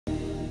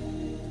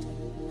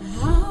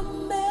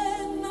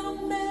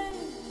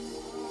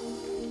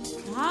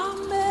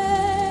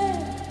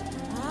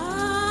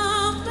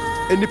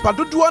enipa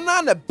dodoɔ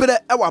na na brɛ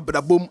ɛwɔ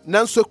abrabom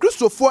nanso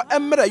kristofo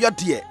emmerɛ yɔ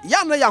de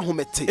ya na ya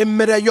homete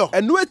emmerɛ yɔ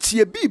eno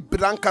etie bi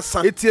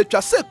brankasa etie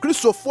twa sɛ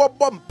kristofo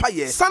bɔ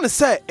mpaye sane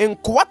sɛ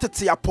enkoa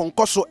tete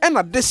aponko so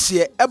ɛna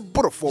dehye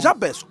ɛborofo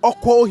Jabes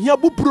ɔkɔ ohia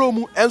buburo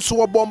mu enso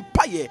wɔbɔ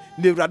mpaye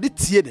na Awurade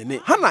tie ne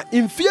hana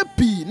mfie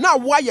bi na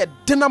wayɛ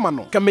denama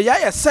no kemeya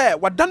yɛ sɛ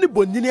wadane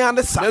bonyini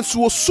ane sa nanso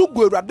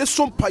wosugo Awurade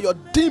so mpaye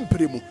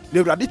dimbre mu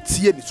na Awurade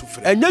tie ne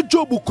sufre enye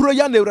Job kuro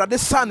ya na Awurade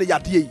sa ne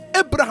yade yi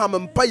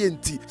Abraham mpaye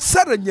nti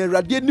Sara nya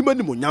Awurade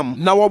animanimonyam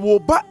na wɔwo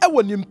ba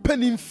ɛwɔ ne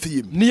mpanin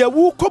fiem ne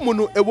yawu komu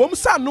no ewom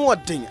sa no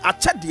ɔden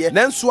akyɛde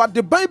nanso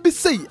adeban bi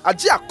sei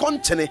agye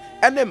akɔnkyene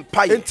ɛne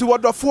mpaye enti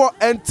wɔdɔfo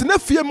ɛntena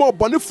fie ma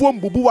ɔbɔnefoɔ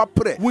mbubu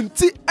wapre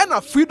wunti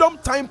ɛna Freedom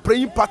Time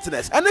Praying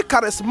Partners ɛne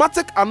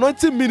Charismatic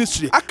Anointing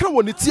Ministry aka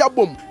wɔ ne ti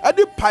abom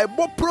ɛde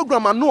paibɔ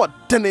program ano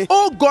ɔdene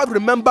Oh God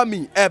Remember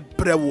Me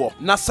ɛbrɛwɔ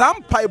na saa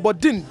paibɔ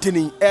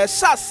dindini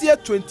ɛhyɛ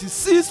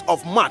 26th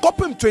of March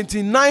kopim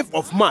 29th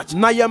of March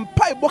na yɛn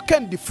paibɔ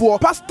kendifoɔ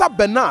Pastor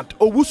Bernard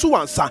Owusu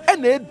wansa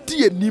ɛna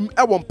edi enim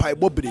ɛwɔ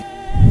paibɔ bere.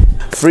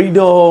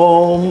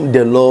 Freedom,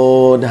 the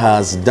Lord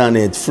has done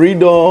it.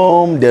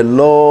 Freedom, the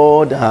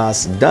Lord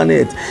has done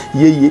it.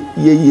 Yeah.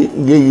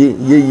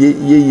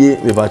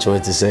 Me ba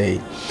to say,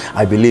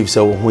 I believe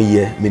so. Ho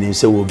ye, meaning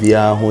so will be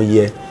a ho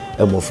ye,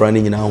 a mo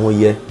friending in a ho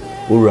ye,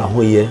 ura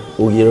ho ye,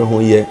 o year ho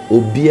ye,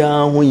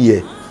 obia ho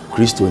ye,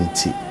 Christo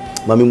nti.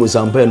 Mami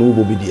Muzampa and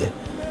Ubo be dear.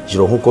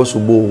 Jiro hoko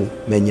subo,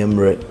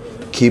 menyemre.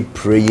 Keep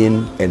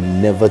praying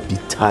and never be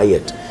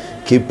tired.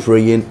 Keep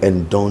praying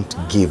and don't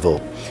give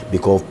up.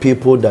 Because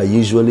people that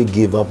usually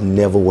give up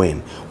never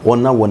win.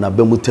 Wana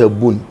bemute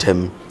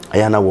buntem,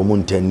 ayana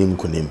womunte nim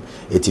kunim.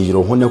 Eti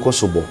jiro hone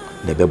kosobo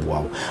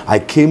nebebwao. I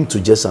came to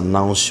just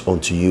announce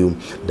unto you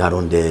that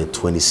on the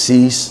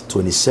 26th,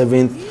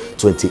 27th,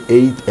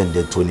 28th, and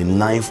the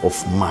 29th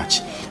of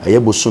March,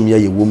 ayebosomya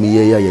yewumi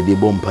ya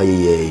yedebo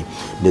mpaye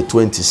the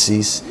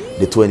 26th,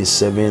 the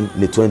 27th,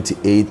 the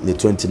 28th, the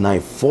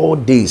 29th, 4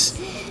 days.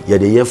 Yeah,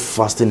 they have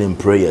fasting and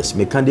prayers.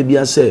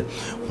 Mekandebia say,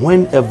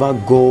 whenever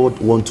God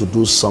wants to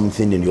do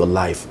something in your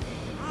life,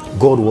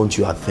 God wants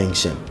your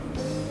attention.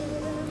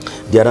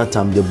 The other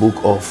time, the book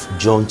of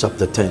John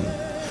chapter 10,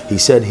 he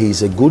said he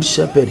is a good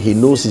shepherd. He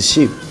knows his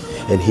sheep,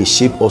 and his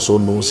sheep also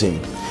knows him.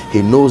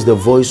 He knows the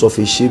voice of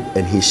his sheep,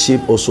 and his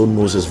sheep also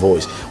knows his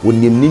voice.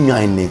 When you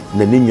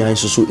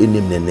so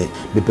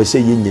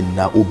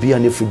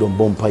freedom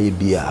bomb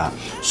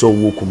so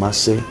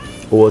wokumase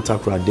or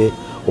takrade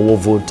or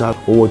Volta,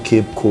 or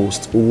Cape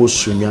Coast, or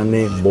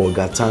Sunyane,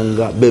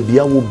 Bogatanga,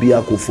 Babia will be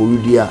a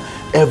Koforudia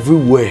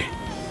everywhere.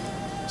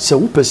 So,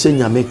 who person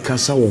ya make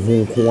Casa or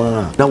Hong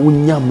now we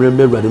yam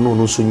remember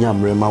no so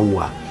yam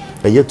remawa.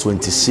 A year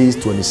 26,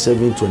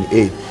 27,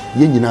 28,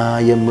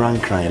 Yenina yam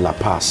rank crying La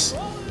Paz,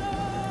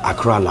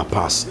 Accra La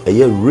Paz, a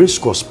year race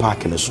course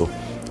park and so.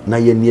 Na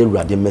ye near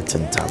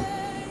Radimetan town.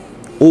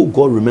 Oh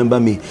God,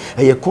 remember me.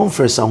 A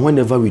conference, and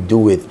whenever we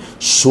do it,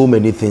 so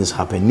many things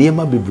happen. Near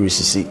my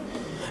BBCC.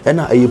 And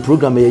a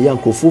program a young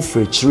for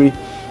free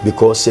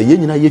because a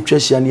yenina ye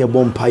treasure near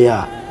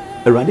Bompire,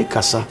 a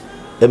radicasa,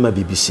 Emma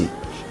BBC.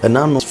 And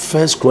now,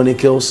 1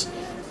 Chronicles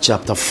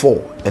chapter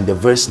 4 and the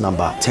verse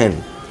number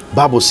 10.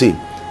 Bible say,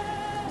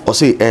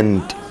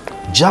 and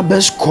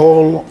Jabez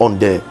called on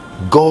the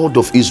God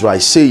of Israel,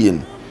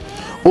 saying,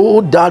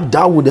 Oh, that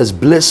thou wouldest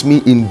bless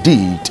me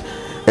indeed,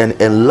 and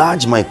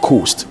enlarge my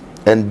coast,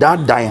 and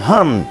that thy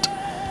hand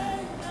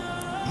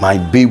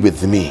might be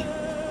with me,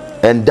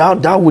 and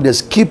thou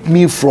wouldest keep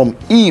me from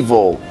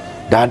evil,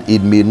 that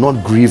it may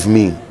not grieve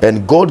me.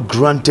 And God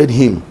granted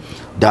him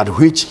that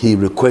which he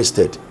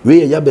requested.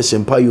 We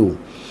yabesempayo.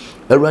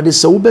 Erade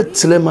se ube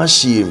tlema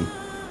shiem.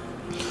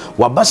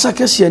 Wabasa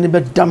kesi eni be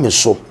dame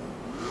so.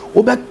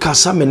 Ube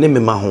kasa me ne me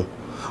ma ho.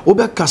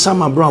 Ube kasa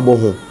ma brabo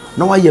ho.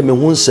 Na wa ye me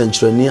ho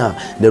nsenkyerene a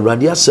na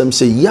Erade asem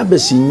se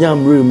yabesi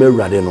nyamre me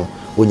Erade no.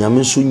 Onyame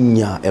nso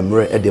nya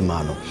emre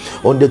edema no.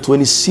 On the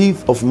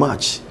 26th of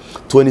March,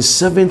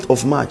 27th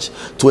of March,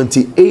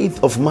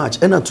 28th of March,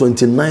 and the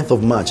 29th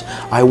of March,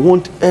 I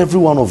want every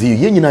one of you,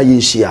 yenyina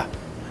yeshia,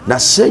 na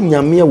se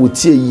nyame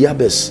wotie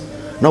Yabes,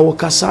 na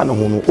wokasa na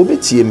ho no,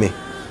 obetie me,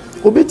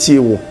 obetie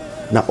wo,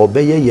 na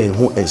obeye yen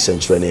ho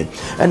ensentrene.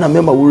 And I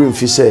remember we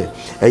remfi say,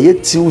 eye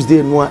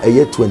Tuesday no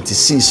eye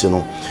 26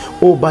 no,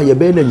 o ba ye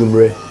be na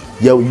nwumre,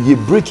 ye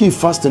breaking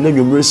fast na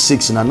nwumre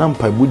 6 na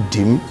nampa bu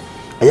dim,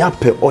 aya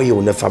pe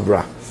oil ne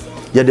fabra.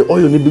 Ye the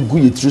oil ne bi gu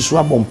ye trisu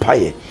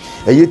abompaye.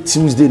 Eye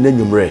Tuesday na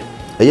nwumre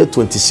eye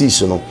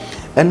 26 no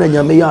ena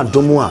nyame ya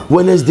adomo a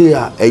Wednesday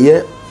a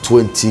eye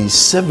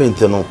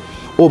 27th no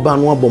oba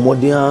no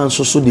abomoden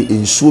so de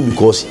ensuo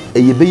because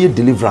eye be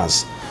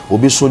deliverance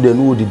obi so de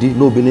no odidi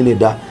na obi ne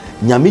da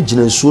nyame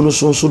gina ensuo no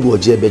so do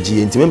oje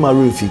ebeje ntime ma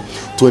remfi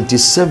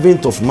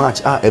 27th of March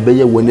a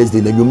ebeye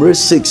Wednesday na nwumre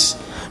 6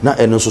 na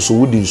eno so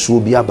wodi ensuo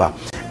bi aba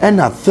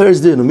ena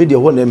Thursday no me de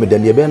ho na me de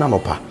ne be na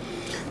nopa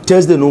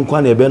Thursday no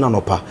nkwa na ebe na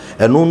nopa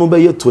eno no be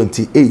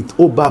 28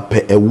 oba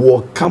pe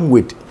ewo come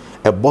with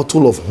a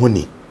bottle of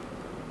honey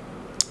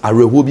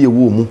areho bi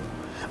ewo mu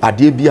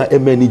ade bia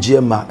emanige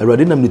ma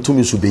Erade nam ne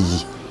tumi so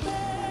beyi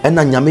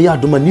ɛna nyame yɛ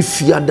adoma ne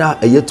fiada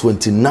ɛyɛ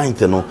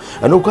 29th no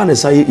ɛno kwa ne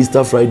sa yɛ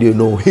Easter Friday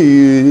no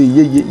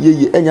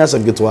ye ɛnya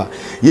asɛm ketewa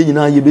yɛ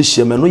nyinaa yɛ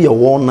bɛhyia me no yɛ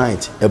all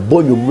night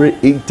ɛbɔ nwumere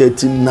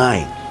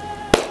 8:39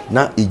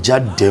 na ija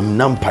dem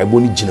na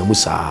mpaebɔ ne gyina mu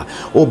saa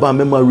oba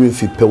mema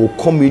refi pɛ wo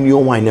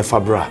communion wine ne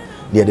fabra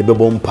ne de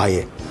bɛbɔ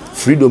mpae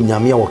freedom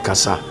nyame a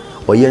wɔkasa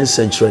ɔyɛ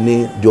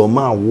nsɛnkyerɛne de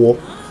ɔma awo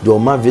de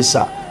ɔma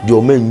visa de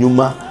ɔma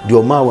nnwuma de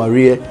ɔma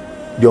awareɛ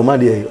de ɔma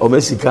de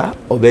ɔma sika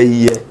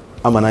ɔbɛyɛ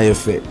amana yɛ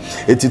fɛ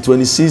eti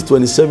 26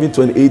 27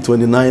 28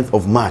 29th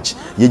of March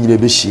yɛ nyina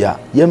bɛhyia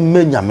yɛ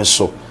mma nyame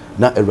so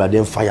na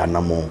awurade mfa ya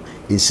namo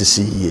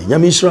nsisi yie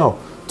nyame Israel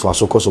to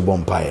asokɔ so bɔ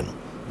mpae no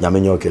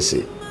nyame nyɛ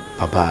ɔkɛse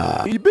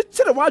papa ibi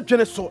kyerɛ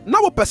wadwene so na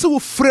wo pɛsɛ wo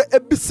frɛ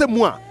ebisɛ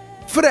mu a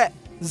frɛ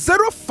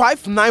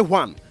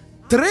 0591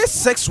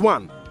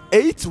 361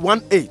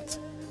 818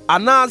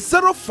 ana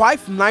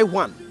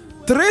 0591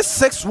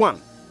 361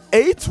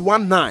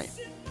 819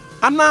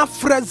 ana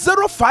frɛ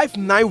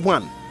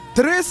 0591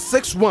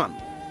 361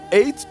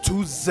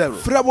 820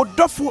 frɛ wo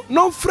dɔfo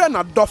na frɛ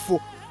na dɔfo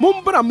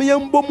mumbra me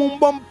yembo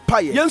mumbom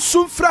paye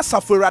yensum frɛ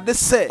safo Awurade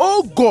sɛ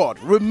oh God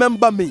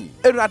remember me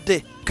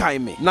Awurade kai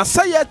me na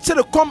sɛ yɛ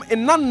kyere kom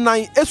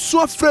enanan esu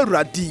afrɛ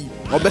Awurade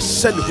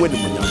ɔbɛhyɛ ne ho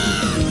animuonyam.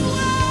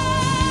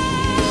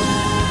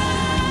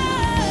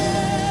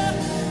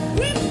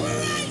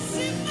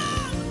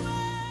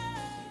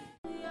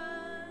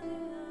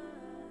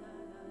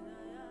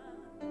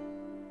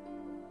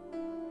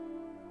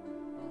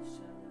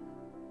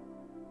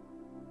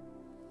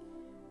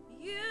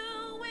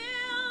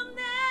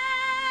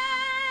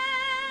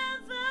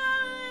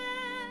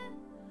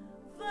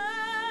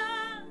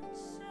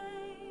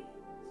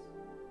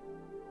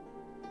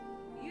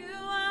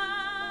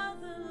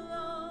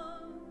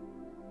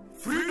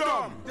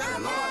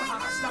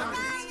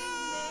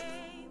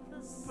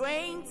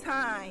 Praying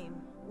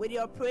time with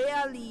your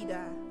prayer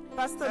leader,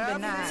 Pastor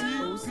Bernard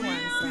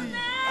Oswansa.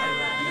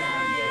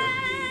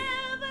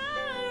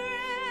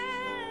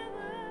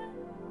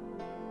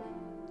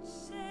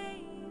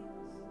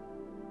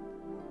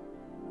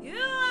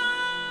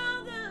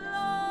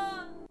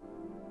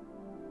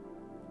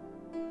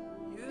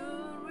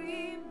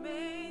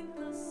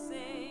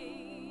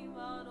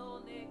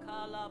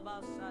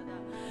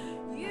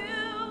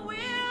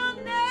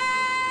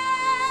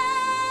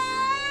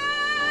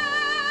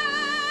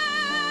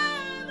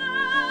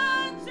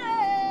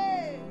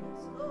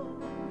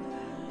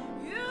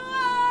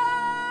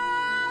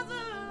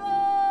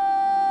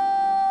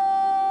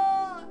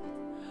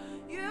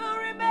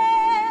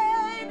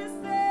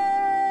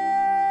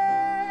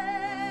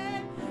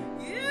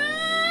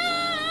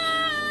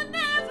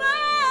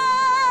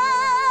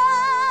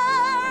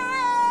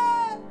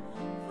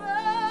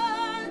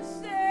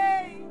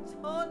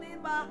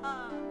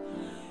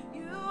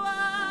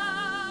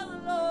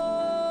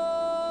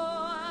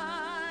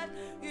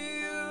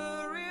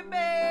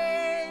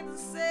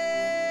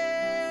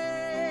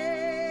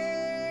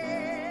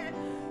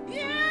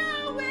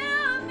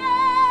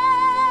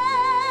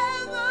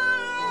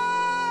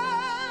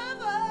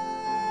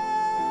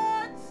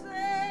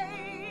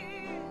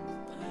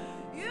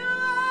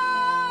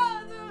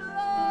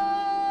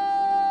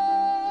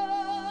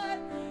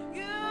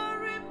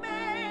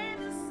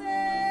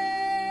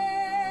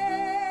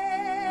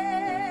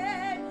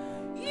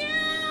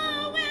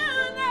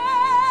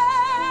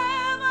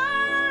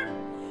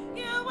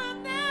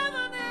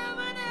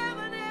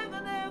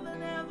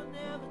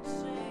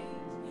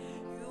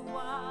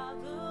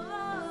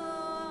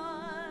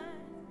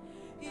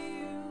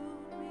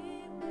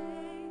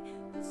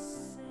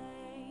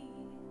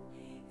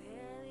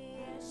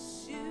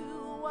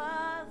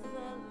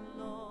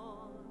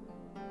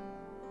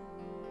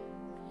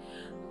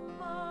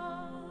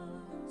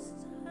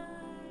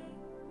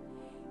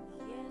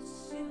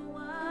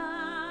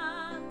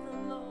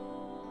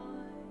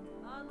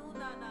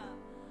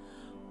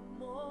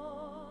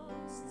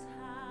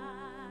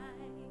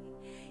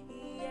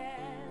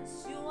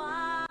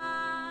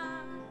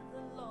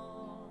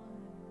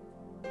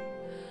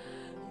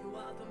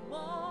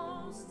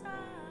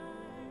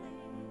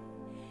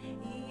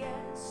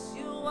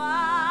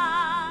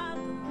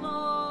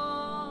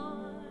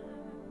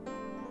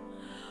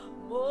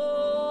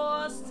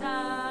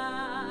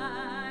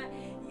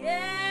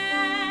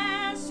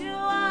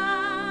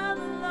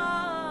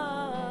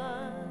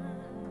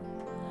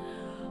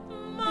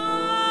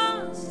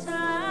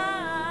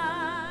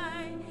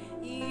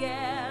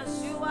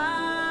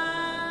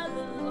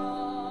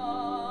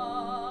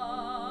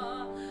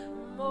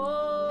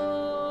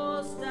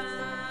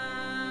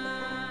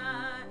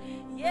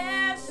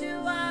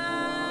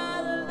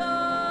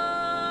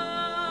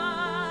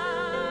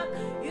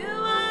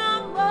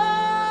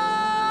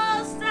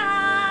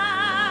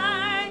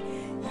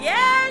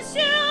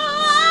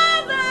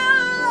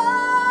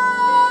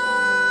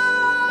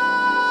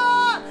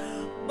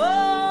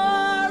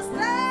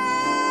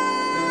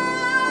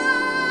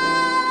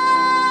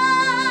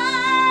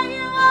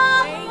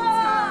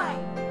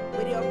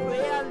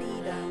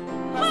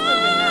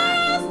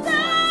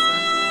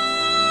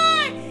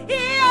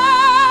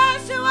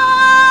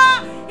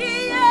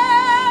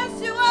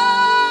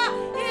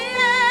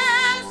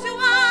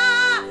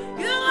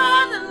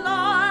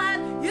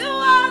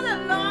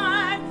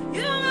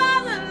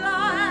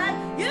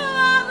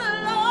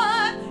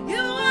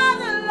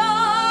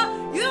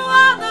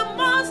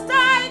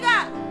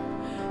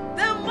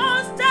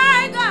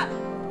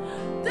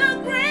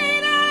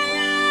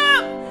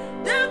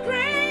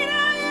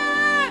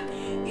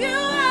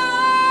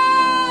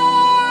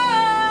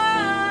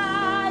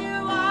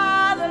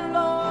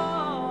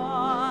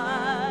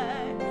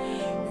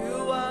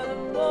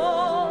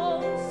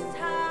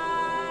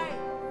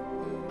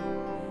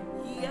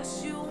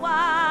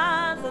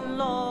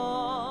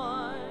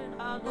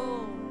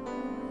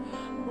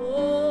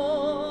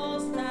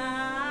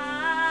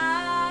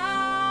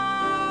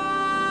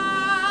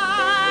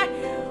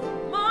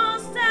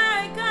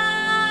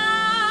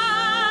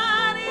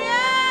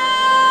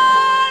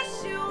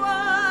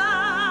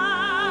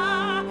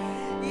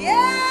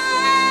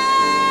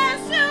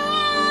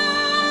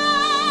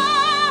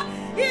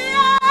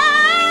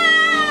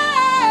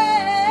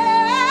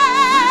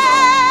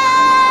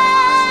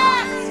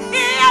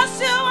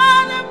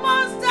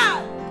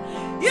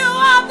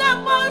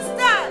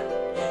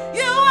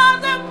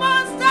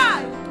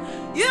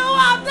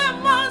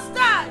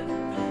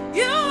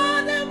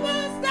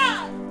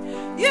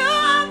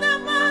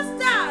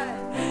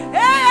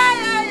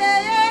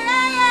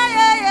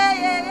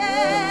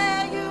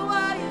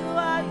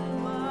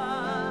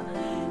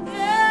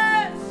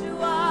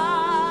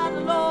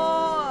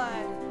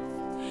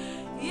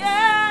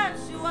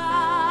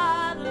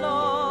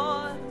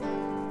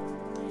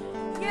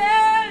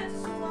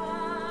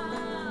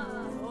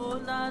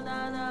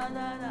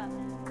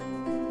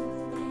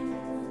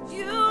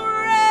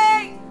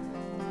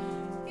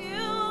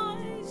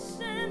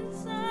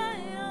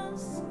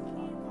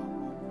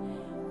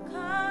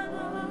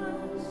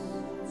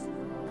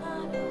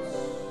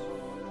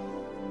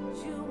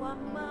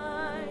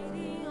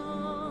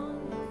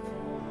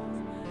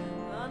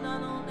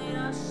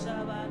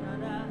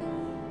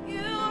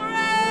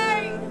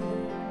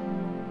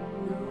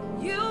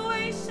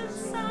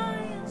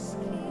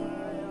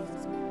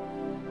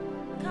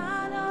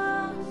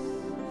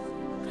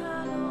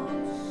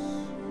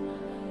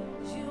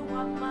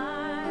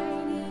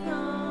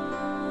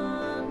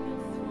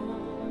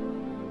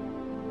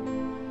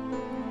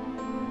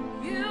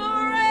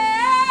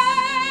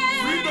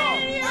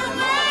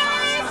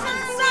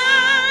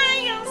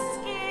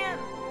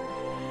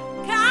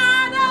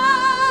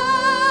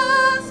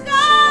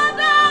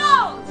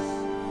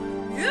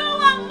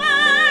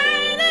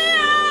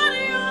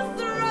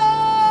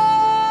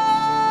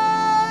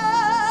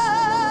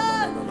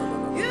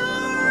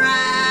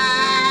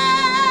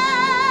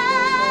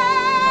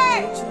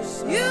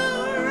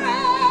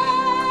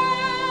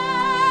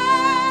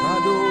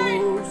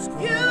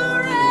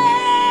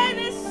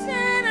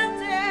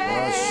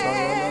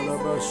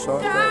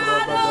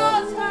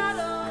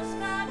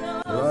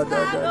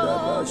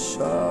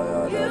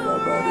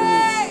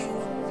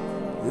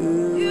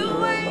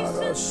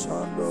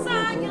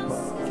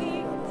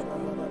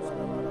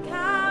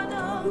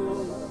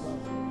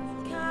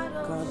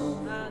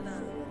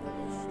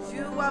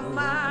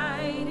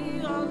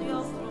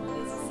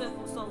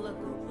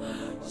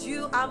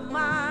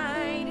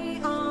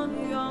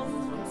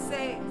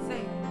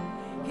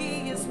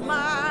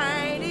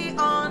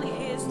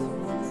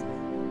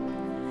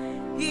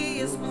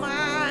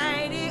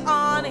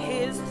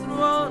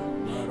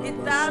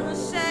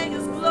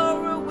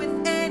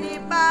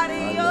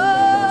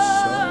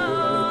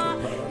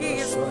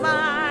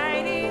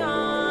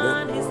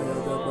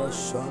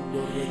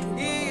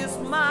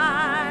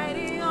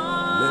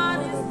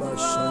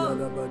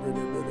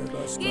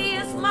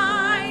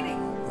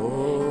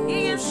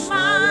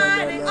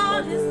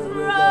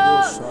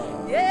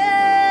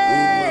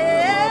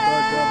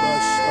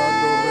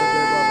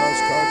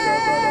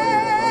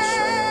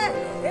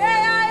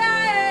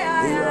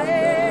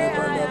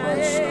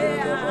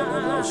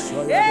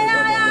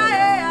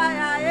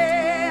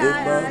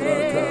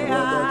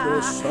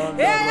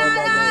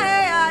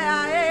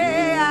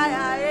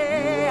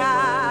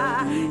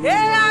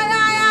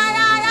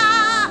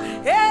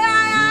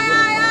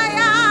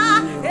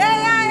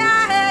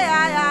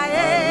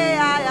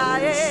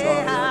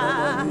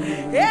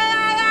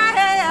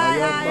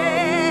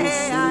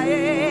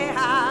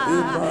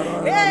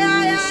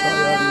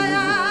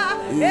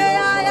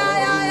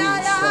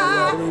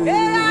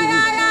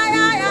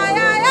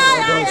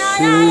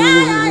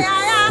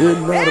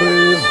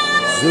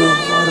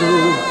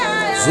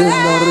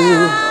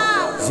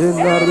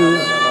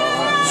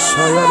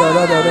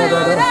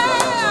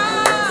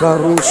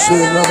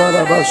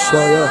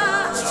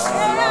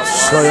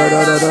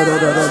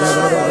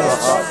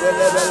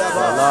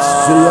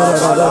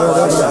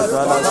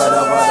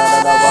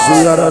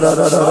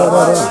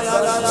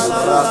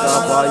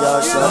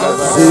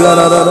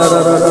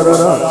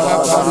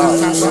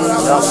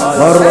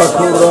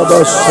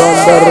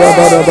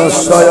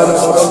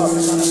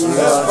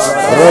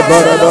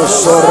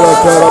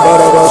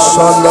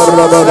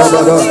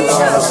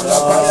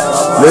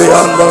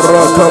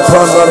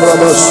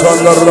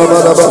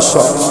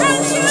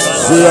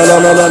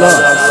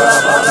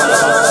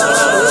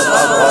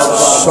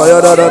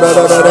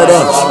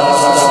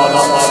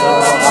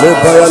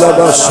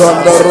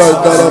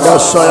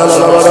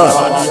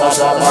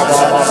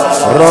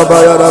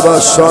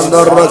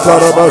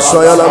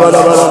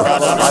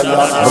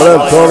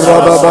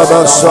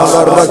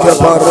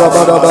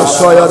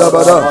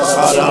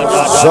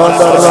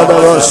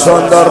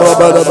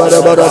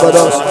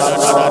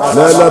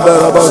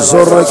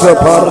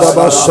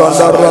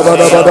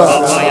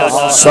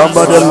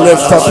 Somebody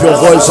lift up your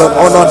voice and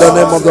honor the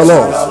name of the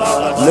Lord.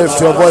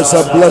 Lift your voice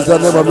and bless the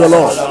name of the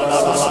Lord.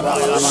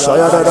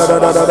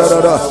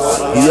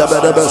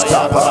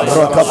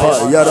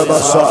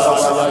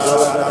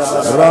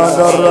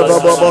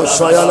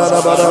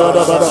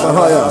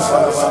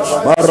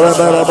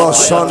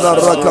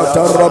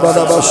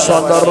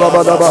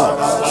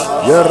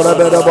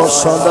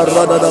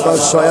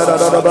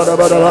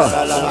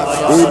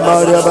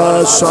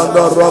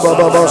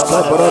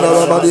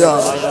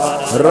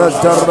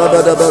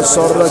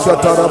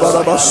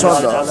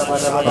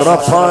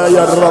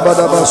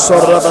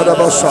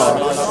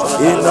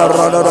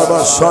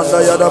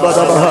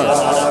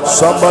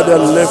 Somebody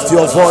lift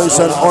your voice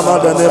and honor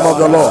the name of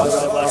the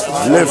Lord.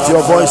 Lift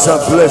your voice and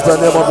bless the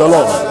name of the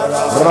Lord.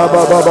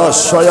 Rababa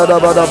Shayada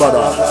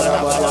Badabada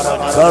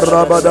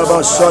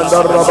Karabadaba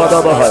Shanda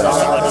Rabadabahaya.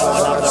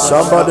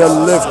 Somebody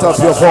lift up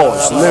your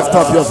voice. Lift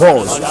up your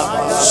voice.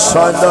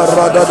 Shanda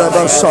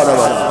Radadaba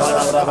Shadabada.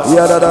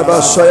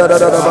 Yadadaba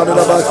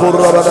Shayadaba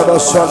Kurabadaba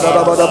Shanda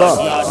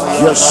Rabadaba.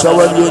 Yes,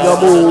 Shawan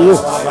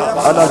Yunamu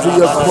and I do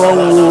your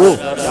crow.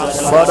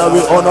 Father,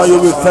 we honor you,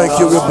 we thank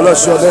you, we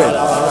bless your name.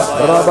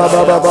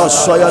 Rabababa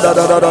Shaya da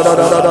da da da da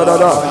da da da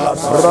da.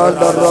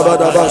 Randa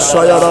Rabadaba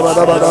Shaya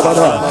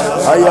Rabadabada.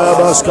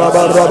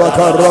 Ayabaskaba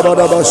Rabaka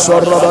Rabadaba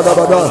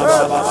Shorabadabada.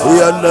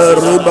 Yanda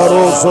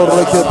Ribaro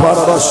Zoreke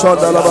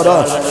Parabashanda Labada.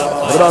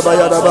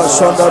 Rabayadaba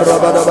Shanda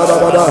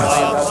Rabadabada.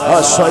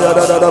 Ashaya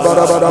da da da da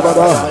da da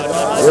da.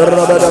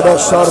 Rabadaba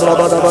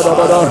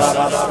Sharabadabada.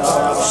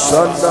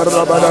 Shanda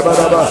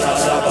Rabadabada.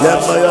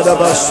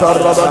 Yamayadaba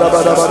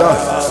Sharabadabada.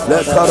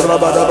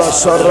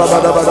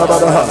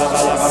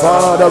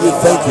 Father, we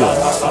thank you.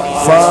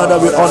 Father,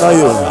 we honor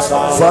you.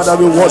 Father,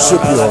 we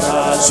worship you.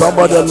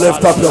 Somebody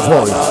lift up your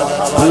voice.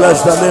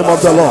 Bless the name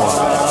of the Lord.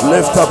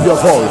 Lift up your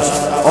voice.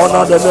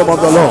 Honor the name of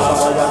the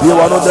Lord. You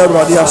are not the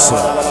radiation.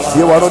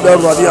 You are not the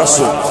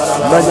radiation.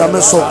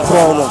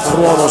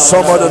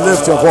 Somebody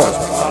lift your voice.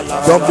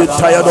 Don't be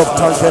tired of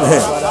thanking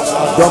him.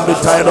 Don't be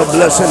tired of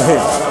blessing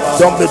him.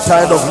 Don't be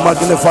tired of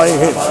magnifying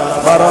him.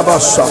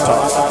 Barabashata,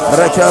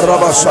 Reke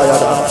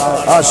Rabashayada,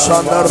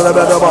 Ashanda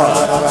Rebedaba,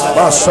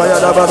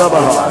 Bashayada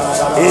Badabaha,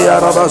 Ia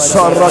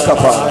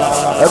Rabasharakapa,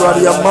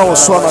 Eradia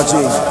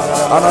Mauswanaji,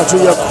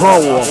 Anajuya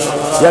Crow,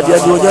 Yadia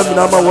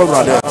Nama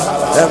Wurade,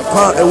 and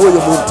Kwa Ewe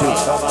Munti,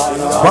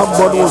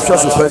 Bambon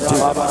Wushasupenti.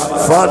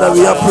 Father,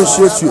 we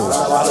appreciate you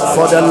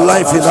for the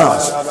life in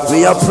us.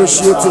 We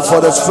appreciate you for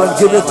the strength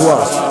given to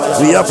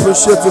us. We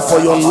appreciate you for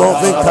your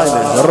loving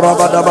kindness.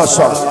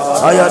 Rabadabasha,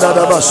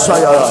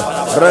 Ayadabashaya.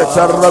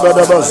 Reta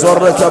Rabadaba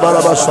Zoreka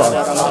Barabasha,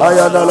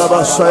 Ayana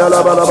Labashaya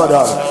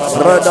Labalabada,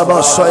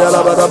 Redabashaya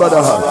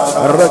Labadabada,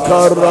 Reka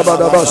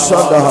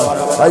Rabadabashanda,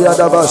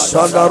 Ayadaba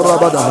Shanda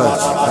Rabadaha,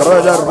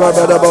 Reda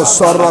Rabadaba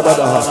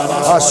Sarabadaha,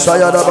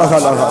 Ashayada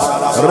Bahalaha,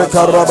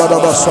 Reka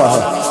Rabadabasha,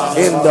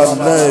 in the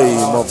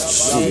name of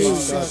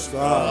Jesus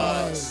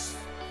Christ.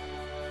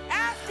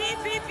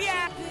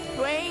 Ftpp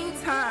praying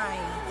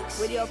time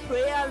with your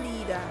prayer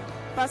leader,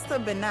 Pastor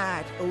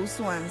Bernard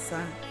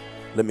Oswansa.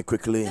 Let me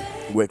quickly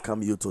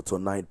welcome you to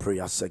tonight's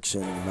prayer section.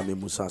 Nami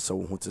Musa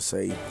want to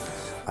say,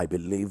 I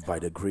believe by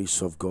the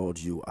grace of God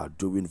you are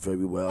doing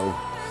very well.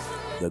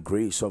 The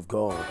grace of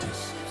God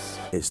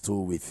is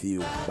still with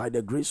you. By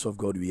the grace of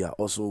God we are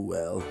also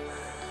well.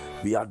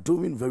 We are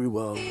doing very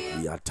well.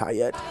 We are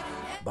tired,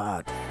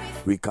 but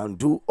we can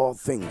do all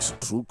things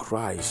through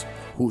Christ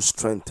who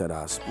strengthened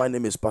us. My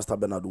name is Pastor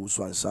Bernard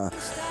Uswansa.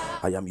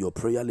 I am your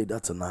prayer leader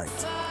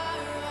tonight.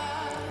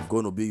 I'm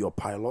going to be your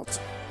pilot.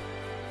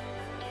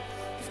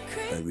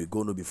 And we're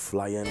going to be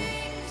flying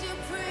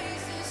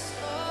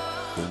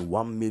in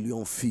 1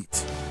 million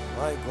feet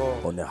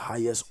on the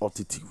highest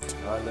altitude.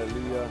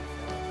 Hallelujah.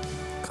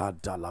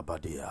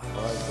 Kadalabadia.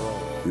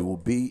 We will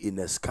be in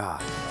the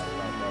sky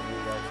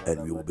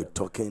and we will be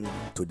talking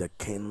to the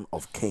King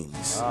of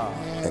Kings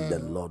and the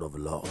Lord of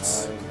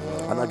Lords.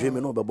 And I dream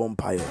of a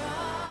bonfire.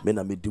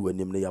 Mena me do a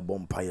name near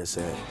bonfire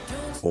say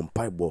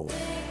bonfire.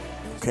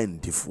 I'm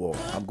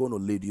going to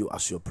lead you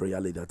as your prayer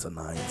leader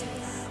tonight.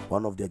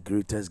 One of the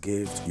greatest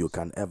gifts you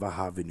can ever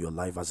have in your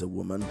life as a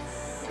woman,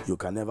 you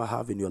can ever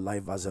have in your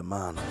life as a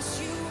man,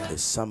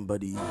 is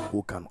somebody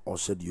who can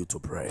usher you to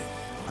pray.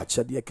 Because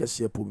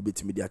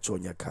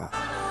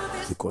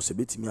a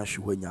bit me a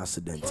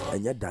accident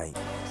and you're dying.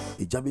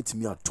 A jabit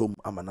me at Tom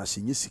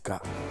Amanasi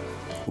Nisika,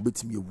 who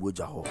bit me a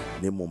wojaho,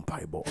 name on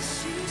Pibo.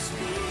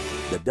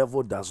 The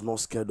devil does not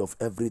scared of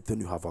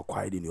everything you have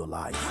acquired in your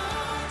life.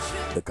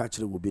 The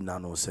catcher will be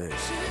nano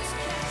says,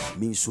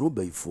 means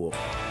rubber for.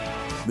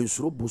 But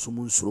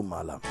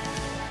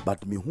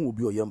me who will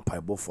be a young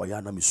pipe for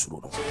Yana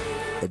Misruno,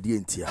 a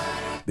dientia,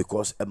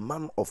 because a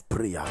man of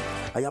prayer.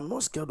 I am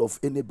not scared of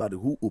anybody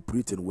who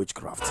operates in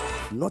witchcraft,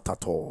 not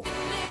at all.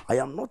 I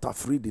am not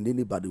afraid in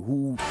anybody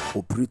who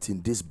operates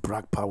in these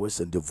black powers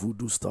and the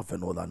voodoo stuff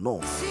and all that.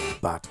 No,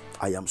 but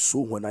I am so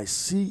when I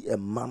see a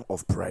man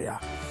of prayer,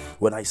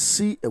 when I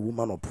see a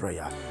woman of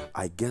prayer,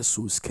 I get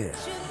so scared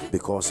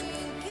because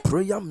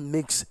prayer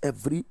makes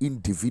every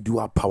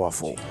individual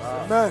powerful.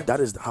 Amen. That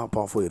is how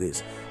powerful it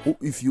is.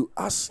 If you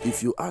ask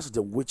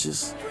the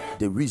witches,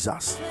 the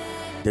wizards,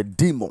 the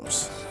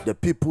demons, the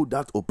people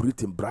that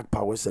operate in black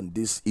powers and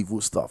this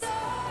evil stuff,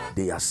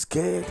 they are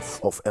scared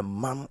of a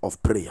man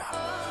of prayer.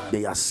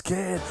 They are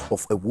scared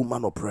of a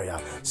woman of prayer.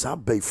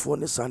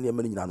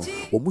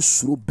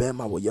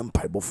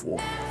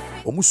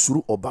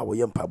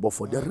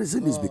 The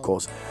reason is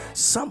because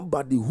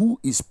somebody who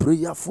is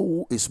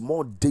prayerful is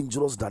more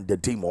dangerous than the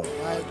demon.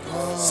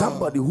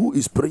 Somebody who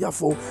is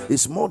prayerful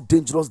is more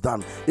dangerous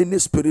than any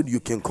spirit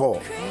you can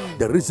call.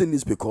 The reason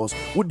is because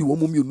what the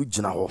woman you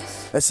know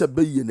as a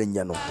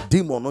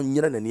demon on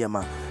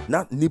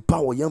not nipa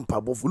or young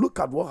pabo. Look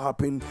at what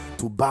happened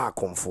to Bar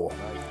Comfort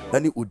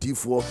and it would do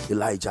for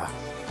Elijah.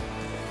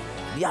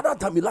 The other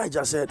time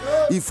Elijah said,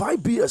 if I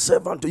be a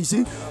servant, you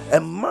see, a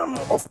man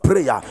of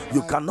prayer,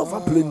 you can never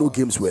play no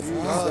games with.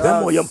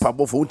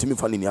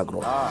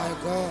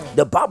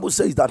 The Bible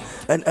says that,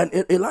 and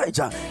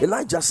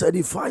Elijah said,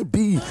 if I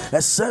be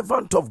a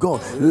servant of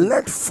God,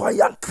 let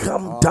fire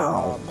come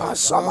down.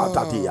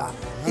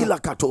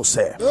 ilakato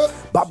se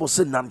Bible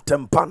say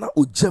nantempana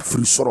o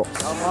Jeffrey soro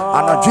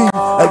anadwi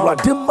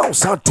Awurade ma wo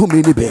sa to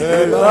me ni be.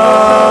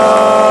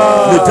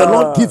 May the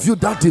Lord give you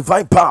that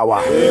divine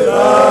power.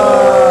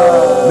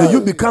 May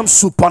you become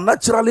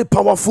supernaturally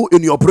powerful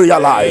in your prayer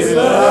life.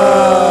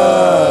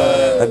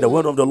 And the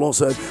word of the Lord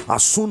said,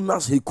 as soon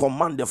as he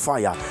commanded the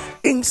fire,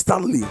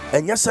 instantly,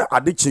 and yes, sir,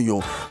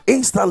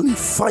 instantly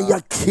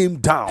fire came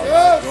down.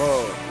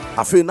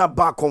 I feel not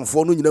back on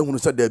phone. You know, who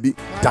said there be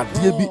that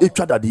dear be each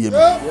other.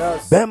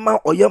 Bema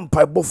or young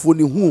pipe before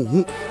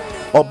who.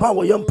 Oba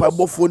wo yam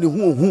paibo fo ni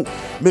hu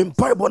me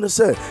mpaibo ne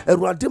se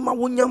Awurade ma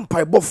wo yam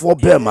paibo fo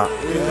bema.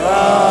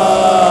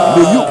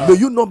 May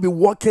you not be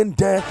walking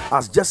there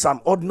as just an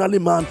ordinary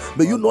man.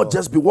 May you not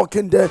just be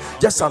walking there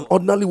just an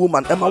ordinary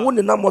woman. Ema wo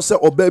ne namo se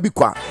oba bi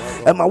kwa.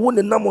 Ema wo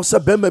ne namo se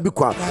bema bi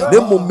kwa.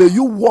 May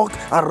you walk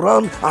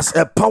around as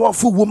a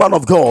powerful woman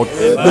of God.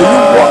 May you walk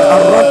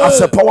around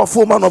as a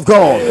powerful man of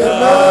God.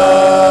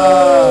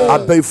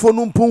 Abeifo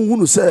no mpon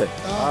hunu se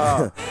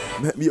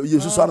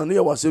Jesus ana ne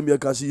was say me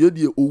can see ye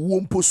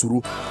owo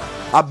mposuru.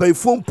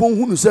 Abeifo mpon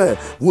hunu se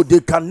they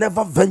can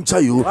never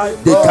venture you,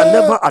 they can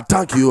never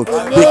attack you,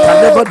 they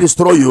can never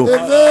destroy you.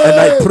 And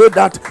I pray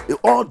that it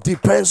all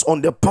depends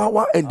on the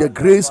power and the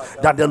grace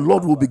that the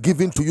Lord will be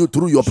giving to you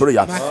through your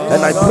prayer.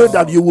 And I pray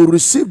that you will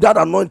receive that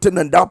anointing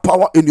and that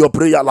power in your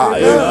prayer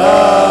life.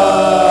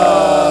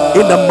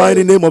 In the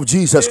mighty name of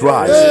Jesus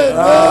Christ.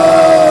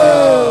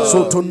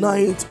 So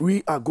tonight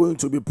we are going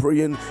to be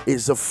praying.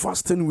 It's a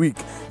fasting week.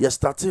 Yes,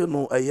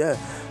 no a year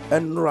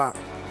and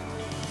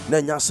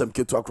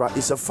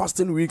it's a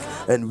fasting week,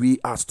 and we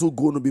are still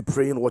going to be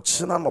praying.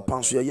 Watching no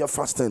panso ya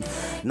fasting.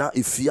 Now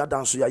if you are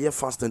dance ya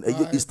fasting,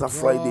 Easter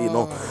Friday,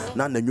 no.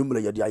 Now the number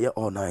ya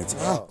all night.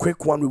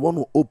 Quick one, we want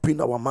to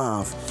open our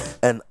mouth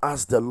and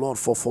ask the Lord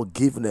for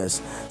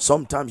forgiveness.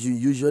 Sometimes you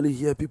usually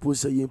hear people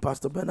saying,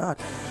 Pastor Bernard,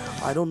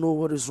 I don't know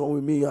what is wrong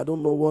with me. I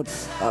don't know what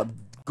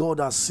God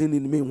has seen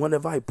in me.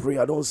 Whenever I pray,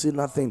 I don't see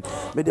nothing.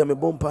 Maybe I'm a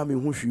bomb me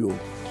who you.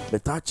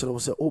 But actually,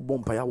 was oh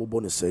bomb I will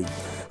bonny say.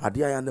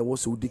 Adia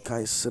was Udi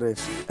Kai Sre,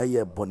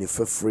 a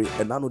bonife free,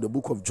 and I know the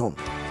book of John.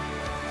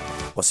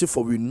 But see,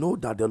 for we know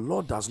that the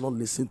Lord does not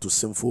listen to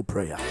sinful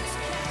prayer.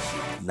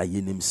 Na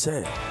yenim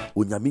say,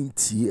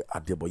 Unyaminti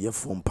at the boye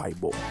from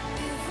Paibo.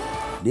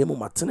 I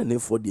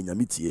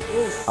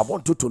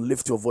want you to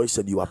lift your voice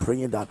and you are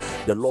praying that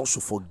the Lord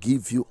should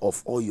forgive you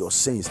of all your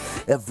sins.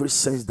 Every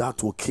sin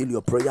that will kill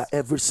your prayer,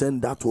 every sin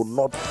that will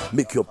not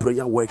make your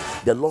prayer work,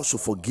 the Lord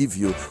should forgive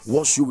you,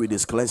 wash you with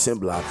his cleansing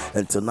blood,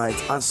 and tonight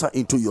answer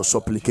into your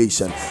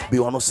supplication. Lift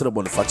your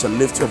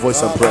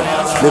voice and pray.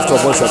 Lift your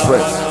voice and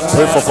pray.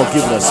 Pray for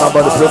forgiveness.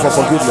 Somebody pray for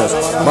forgiveness.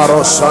 In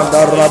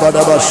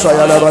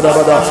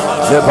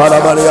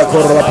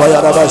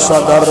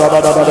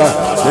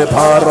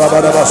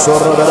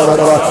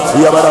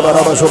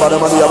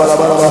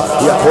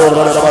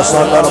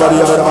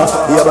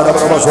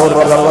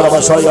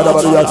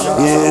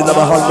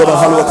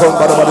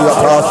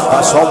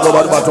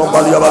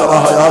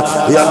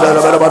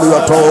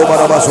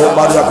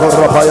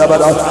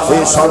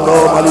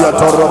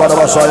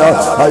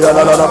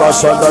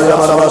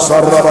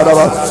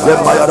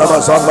the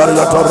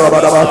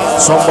hand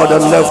somebody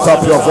lift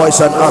up your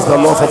voice and ask the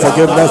Lord for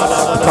forgiveness.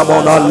 Come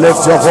on now,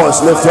 lift your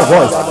voice, lift your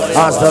voice.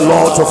 Ask the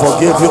Lord to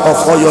forgive you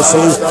of all your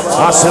sins.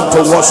 Ask him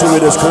to wash you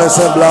with his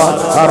cleansing blood.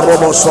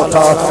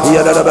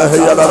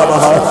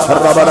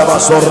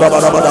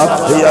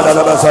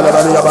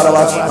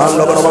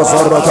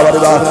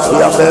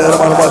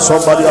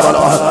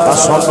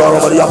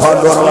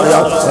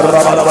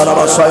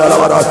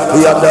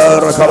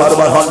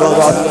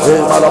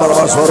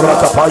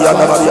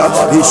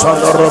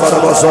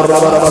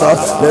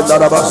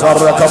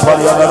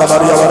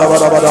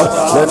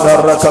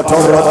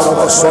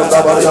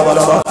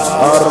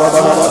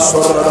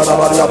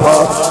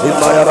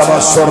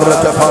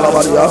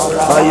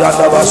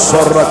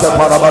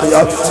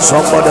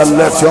 Somebody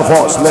lift your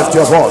voice, lift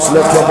your voice,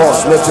 lift your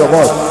voice, lift your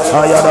voice.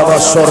 Lift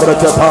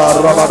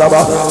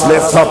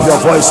up your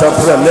voice and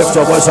pray, lift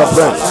your voice and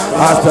pray.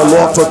 Ask the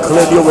Lord to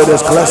clean you with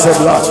his cleansing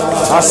blood.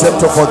 Ask him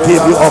to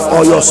forgive you of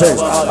all your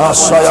sins.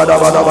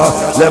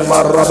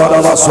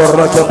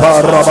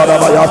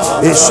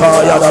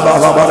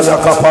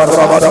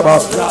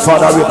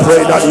 Father, we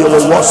pray that you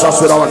will wash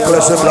us with our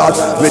cleansing blood,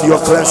 with your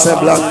cleansing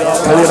blood.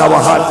 Clean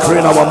our heart,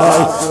 clean our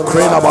mind,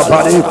 clean our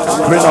body,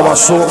 clean our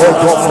soul, oh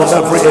God, from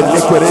every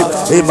iniquity.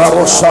 If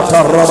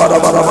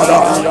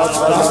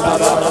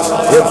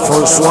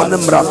one be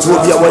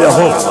away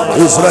home,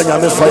 Israel,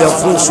 I'm fire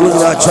full swing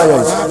in a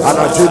child, and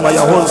I do my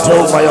own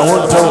toe, my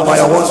own toe, my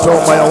own toe,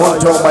 my own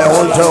toe, my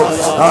own toe.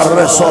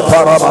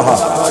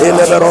 In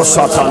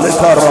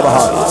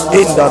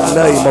the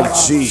name of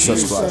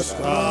Jesus Christ.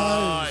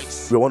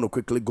 We want to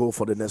quickly go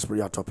for the next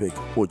prayer topic.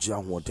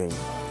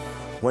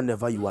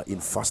 Whenever you are in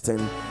fasting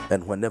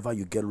and whenever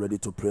you get ready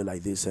to pray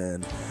like this,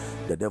 and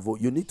the devil,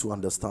 you need to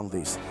understand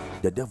this.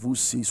 The devil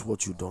sees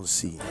what you don't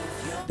see.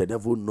 The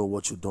devil know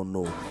what you don't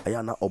know.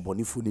 Ayana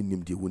obonifu ni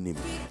nimdi unim.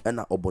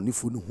 Ena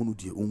obonifu ni hunu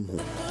di unhu.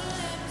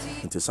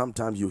 Until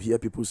sometimes you hear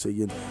people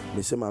saying,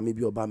 "Me say mami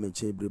bi oba me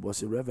chebre," but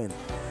say Reverend.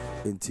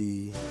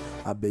 Until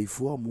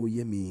abefo mo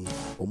ye me,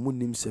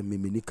 omunim se me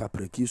ni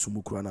kapreki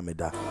sumukura na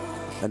meda.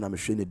 And I'm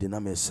showing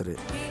the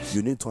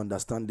you need to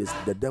understand this.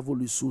 The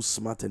devil is so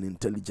smart and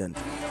intelligent.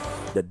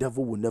 The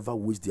devil will never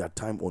waste their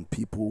time on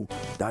people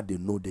that they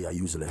know they are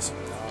useless.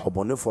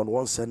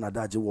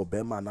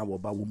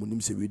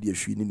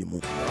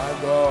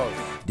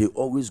 They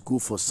always go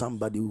for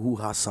somebody who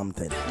has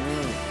something.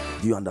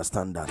 Do you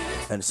understand that?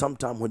 And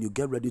sometimes when you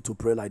get ready to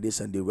pray like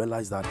this and they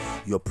realize that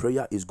your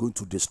prayer is going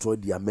to destroy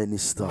their many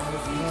stuff,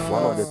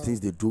 one of the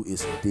things they do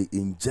is they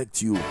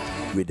inject you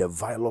with the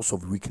virus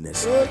of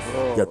weakness.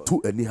 You're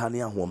too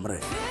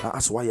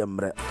that's why I'm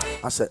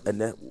I said,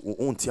 I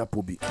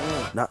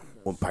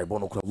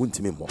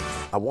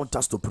want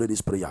us to pray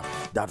this prayer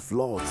that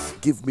Lord,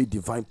 give me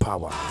divine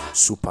power,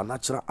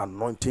 supernatural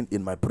anointing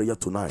in my prayer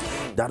tonight,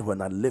 that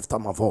when I lift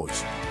up my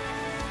voice,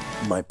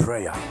 my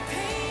prayer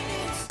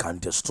can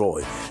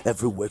destroy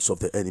every works of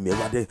the enemy.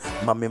 Rade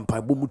mamem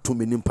paibo mutu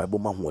minim paibo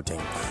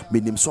mahoden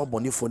minim so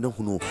bonifo ne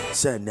hunu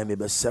se ne me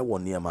be se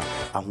woniema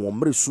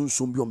ahomre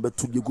sunsun bi on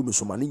betu diegu mi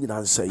so mani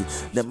nyina nsai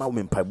ne ma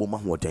mem paibo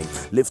mahoden.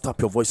 Lift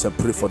up your voice and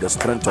pray for the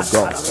strength of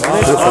God.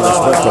 Pray for the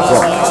strength of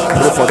God.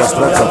 Pray for the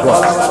strength of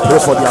God. Pray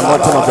for the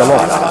anointing of the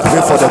Lord. Pray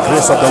for the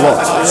grace of the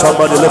Lord.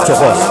 Somebody lift your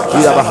voice.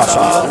 Iya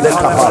bahasa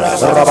lekapa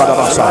rabada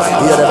bahasa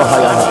iya de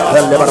bahaya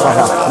lebar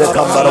bahaya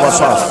lekamba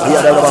bahasa iya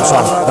de bahasa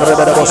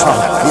rebeda bahasa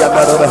iya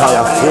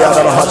Bahaya,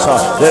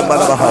 Bahasa,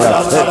 Bahaya, Bahaya,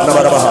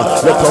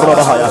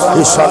 Bahaya,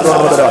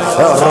 Isandor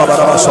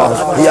Rabadabasa,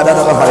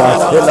 Yadabahaya,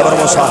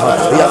 Ilabarmosa,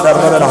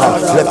 Yadabaraha,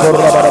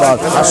 Lekorabara,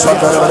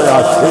 Asandaraha,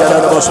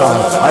 Yadabosa,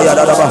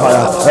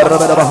 Ayadabahaya,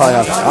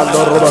 Rabadabahaya,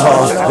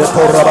 Andorbaha,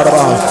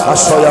 Lekorabara,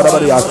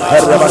 Asoyarabaria,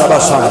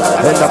 Rabadabasa,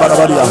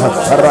 Enabarabaria,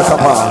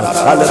 Rakapa,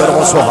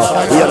 Alebermosa,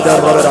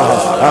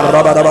 Yadabaraha, and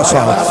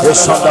Rabadabasa,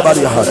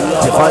 Isandabaria,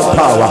 divine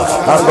power,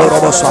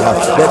 Andorobosa,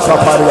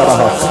 Lekaparia,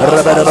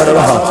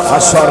 Rabadabaraha,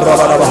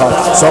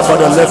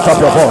 somebody lift up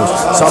your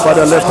voice.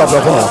 Somebody lift up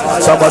your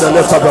voice. Somebody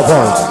lift up your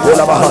voice.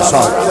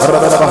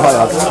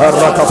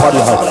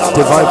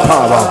 Divine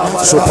power,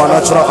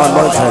 supernatural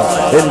anointing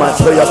in my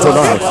prayer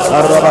tonight.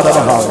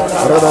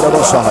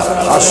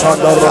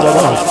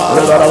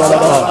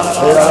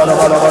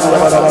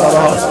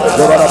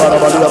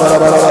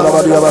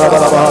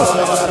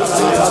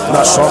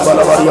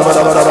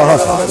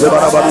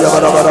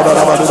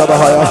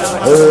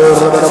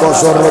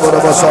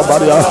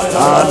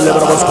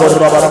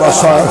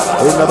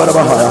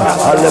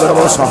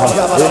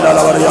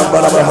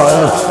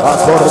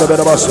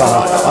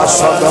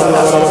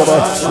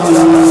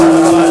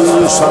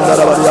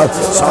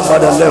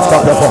 Somebody lift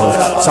up your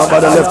voice.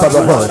 Somebody lift up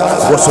your voice.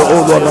 What's the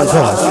old Lord my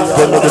God?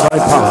 Give me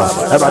divine power.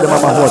 Everybody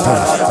mama water.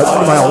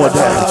 Everybody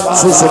water.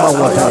 Susuma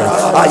water.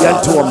 I am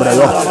to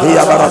Omreo.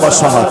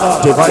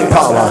 Divine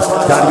power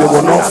that we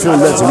will not feel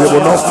lazy. We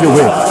will not feel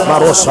weak.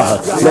 Marosa.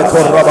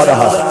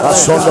 Lekorabadaha.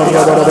 Asondor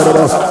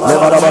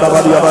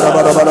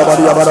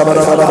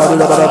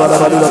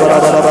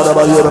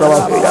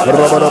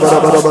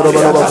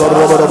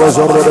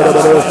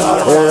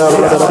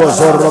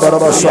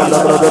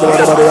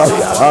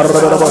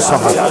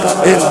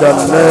in the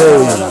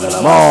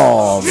name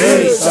of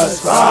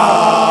Jesus Christ.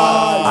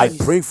 I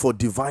pray for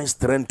divine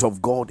strength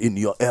of God in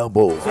your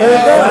elbow.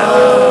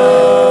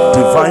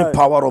 Divine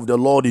power of the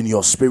Lord in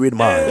your spirit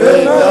man.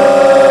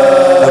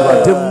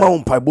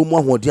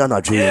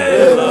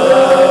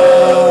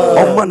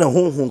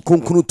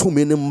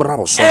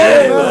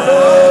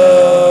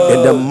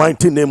 In the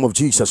mighty name of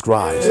Jesus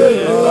Christ.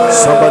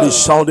 Somebody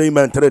shout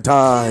amen 3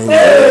 times.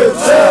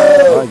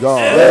 My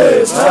God.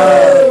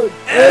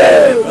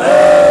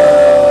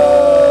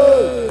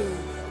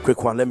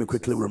 Quick one, let me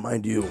quickly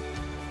remind you.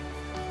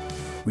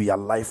 We are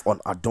live on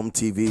Adom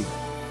TV.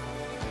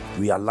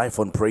 We are live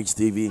on Praise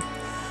TV.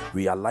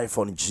 We are live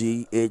on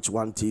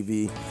GH1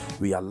 TV.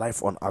 We are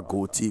live on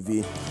Ago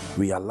TV.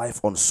 We are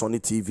live on Sony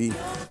TV.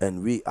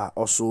 And we are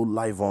also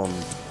live on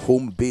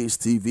Home Base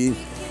TV.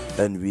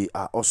 And we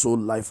are also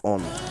live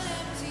on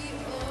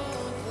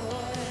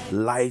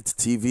Light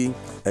TV,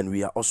 and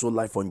we are also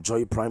live on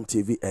Joy Prime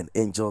TV and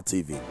Angel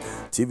TV.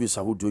 TV is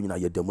how doing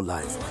your demo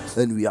live,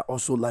 and we are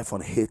also live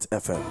on Hit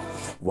FM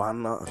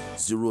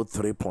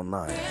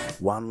 103.9,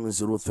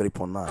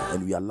 103.9,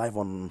 and we are live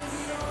on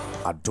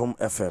Adom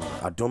FM.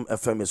 Adom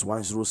FM is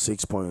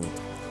 106.3,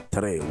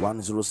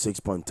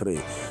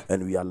 106.3,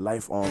 and we are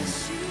live on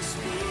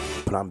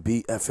Plan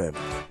B FM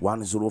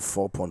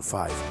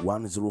 104.5,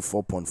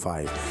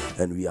 104.5,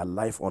 and we are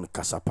live on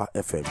Kasapa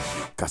FM.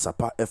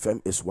 Kasapa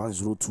FM is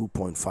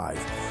 102.5,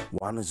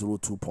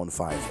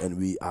 102.5, and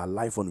we are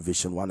live on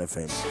Vision 1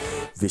 FM.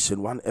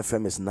 Vision 1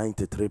 FM is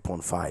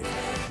 93.5,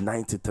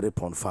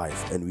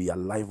 93.5, and we are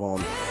live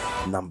on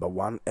Number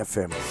 1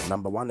 FM.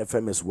 Number 1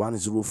 FM is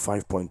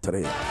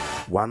 105.3,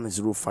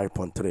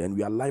 105.3, and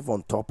we are live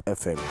on Top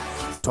FM.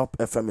 Top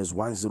FM is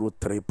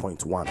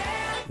 103.1,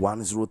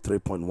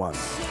 103.1,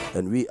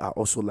 and we are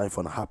also live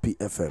on Happy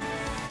FM.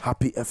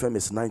 Happy FM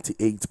is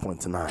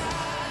 98.9.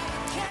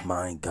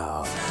 My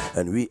God.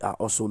 And we are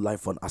also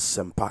live on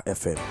Asempa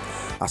FM.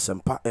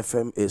 Asempa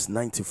FM is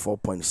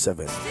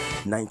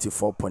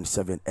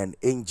 94.7, and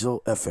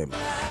Angel FM.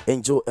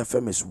 Angel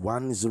FM is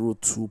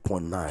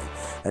 102.9.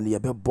 And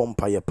yebe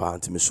bompa ye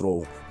part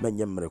misro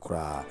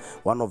menyemrekra.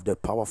 One of the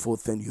powerful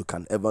things you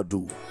can ever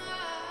do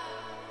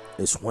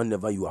is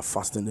whenever you are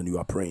fasting and you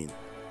are praying.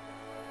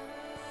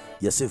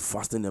 You say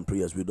fasting and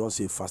prayers. We don't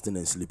say fasting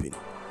and sleeping.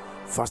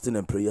 Fasting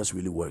and prayers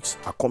really works.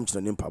 I come to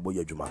the name Pabo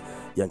Yajuma.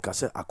 Yanka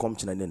say I come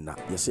to the name.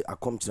 You say I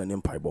come to the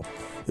name Pabo.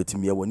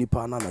 Etimia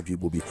wanipa na na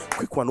bobi.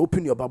 Quick one,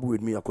 open your Bible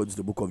with me according to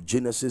the book of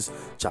Genesis,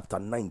 chapter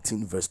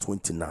 19, verse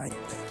 29.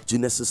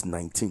 Genesis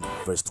 19,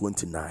 verse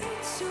 29.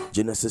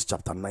 Genesis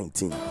chapter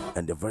 19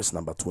 and the verse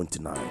number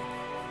 29.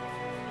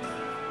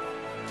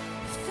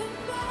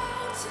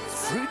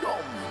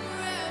 Freedom,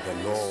 the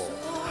Lord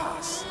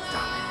has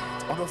done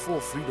it. Order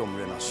for freedom,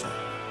 Renasson.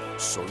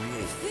 Sorry,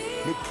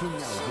 the king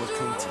is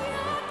working to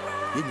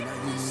you.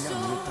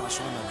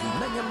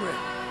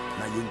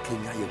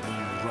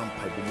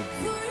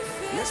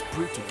 Let's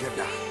pray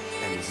together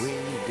and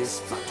win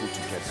this battle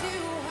together.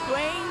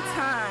 Praying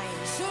time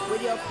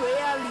with your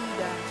prayer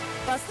leader,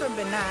 Pastor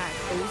Bernard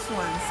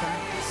Oswansa.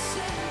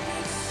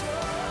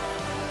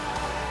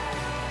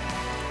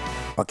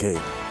 Okay,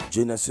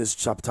 Genesis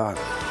chapter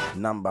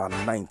number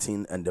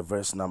 19 and the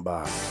verse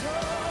number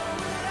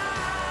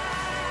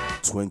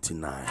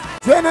 29.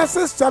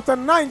 Genesis chapter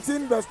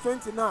 19 verse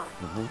 29.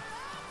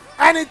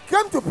 And it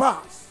came to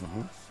pass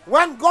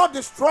when God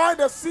destroyed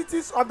the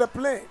cities of the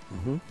plain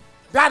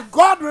that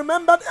God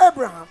remembered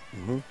Abraham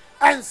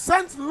and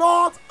sent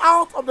Lot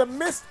out of the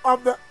midst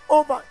of the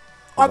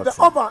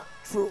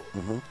overthrow.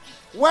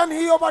 When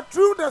he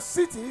overthrew the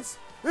cities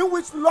in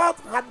which Lot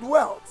had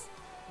dwelt,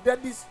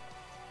 It's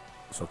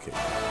okay.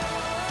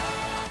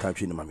 Can't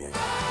you know me?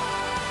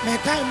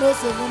 Mekai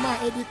Mose Mama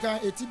Edika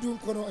Etidun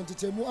Kono and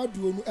Titemu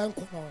Aduonu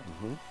Enkono.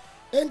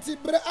 Enti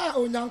bre a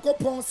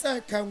Onyankopon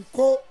se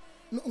kanko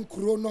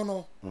nkuro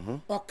no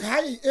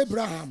Okai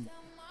Abraham.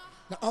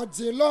 Na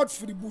oje Lord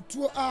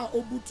fributu a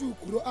obutu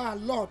kuro a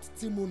Lord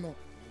timuno.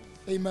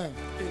 Amen.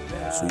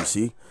 So you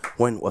see,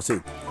 when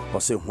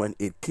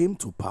it came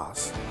to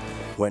pass,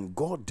 when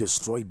God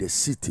destroyed the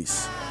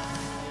cities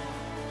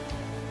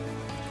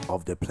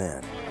of the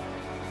plan,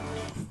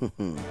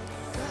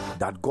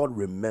 that God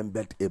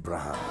remembered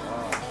Abraham.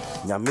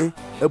 Nyame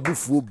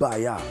ebufu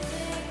baya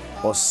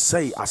or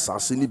say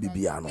assassini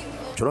bibiano.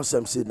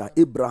 Jerusalem said na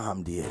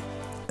Abraham dear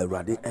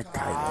erade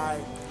ekai.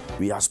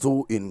 We are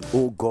still in,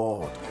 oh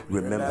God,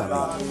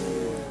 remember me.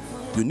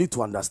 You need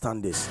to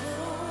understand this.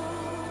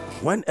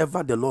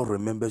 Whenever the Lord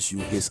remembers you,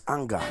 his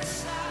anger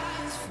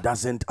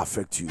doesn't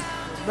affect you.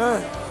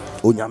 Amen.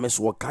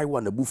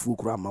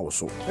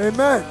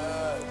 Amen.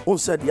 On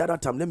said the other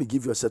time, let me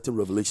give you a certain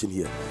revelation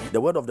here.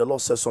 The word of the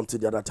Lord says something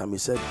the other time. He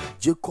said,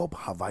 Jacob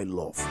have I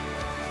loved,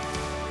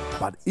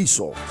 but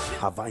Esau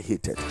have I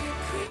hated.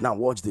 Now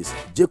watch this.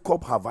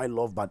 Jacob have I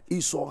loved, but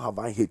Esau have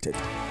I hated.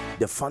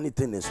 The funny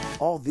thing is,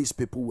 all these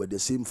people were the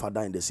same father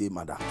and the same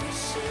mother.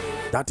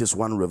 That is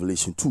one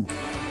revelation. Two,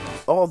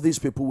 all these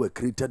people were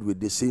created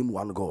with the same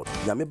one God.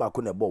 Yame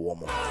bako nebo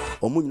womo.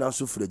 Omu nyina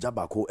so freja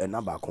bako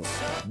ena bako.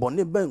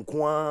 Bone ben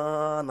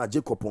kwa na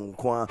Jacob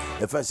kwa.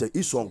 Efa say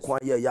Esau kwa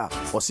ya.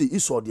 O say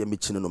Esau de me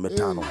chine no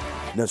metano.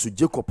 Nanso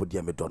Jacob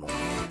de me dono.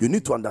 You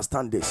need to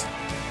understand this.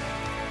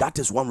 That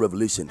is one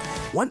revelation.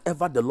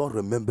 Whenever the Lord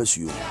remembers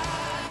you,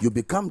 you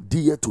become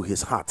dear to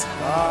his heart.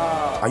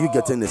 Are you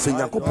getting this? And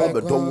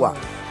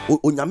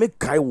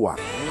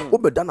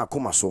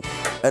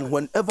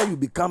whenever you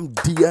become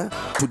dear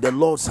to the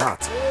Lord's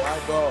heart,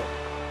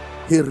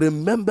 he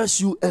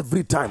remembers you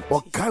every time.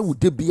 It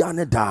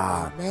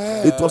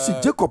was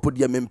Jacob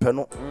de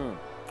Mimpeno.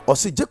 Or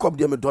see Jacob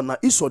de Medonna,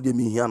 Esau de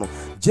Mihiano.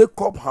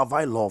 Jacob have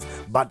I loved,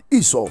 but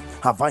Esau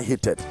have I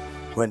hated.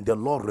 When the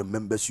Lord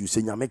remembers you,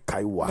 say Nyame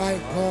Kaiwa.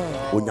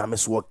 Onyame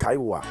so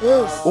Kaiwa.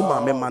 O ma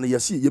me man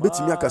yesi, ye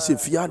betimi aka say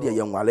fia de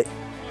yenwale.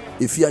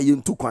 If you are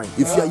in two coin,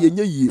 if you are in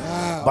ye,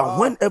 but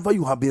whenever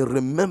you have been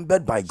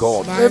remembered by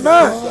God,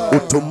 amen,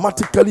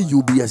 automatically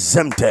you'll be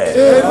exempted.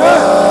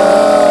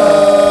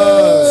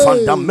 Amen.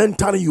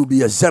 Fundamentally, you'll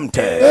be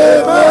exempted.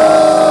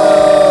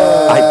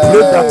 Amen. I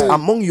pray that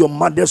among your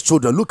mother's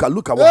children, look at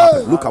what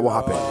happened. Look at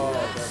what happened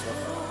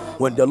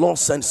when the Lord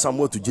sent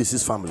Samuel to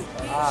Jesse's family.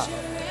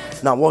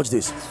 Now watch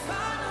this.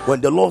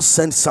 When the Lord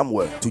sent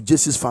Samuel to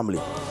Jesse's family,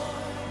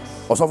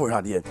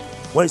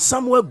 when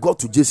Samuel got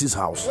to Jesse's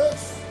house,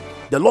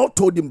 the Lord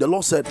told him, the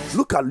Lord said,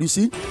 look at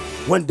Lucy,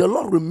 when the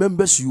Lord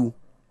remembers you,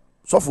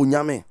 so for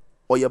nyame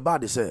or your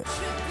body say.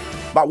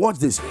 But watch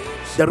this.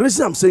 The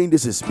reason I'm saying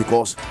this is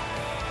because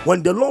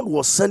when the Lord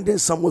was sending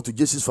Samuel to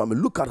Jesse's family,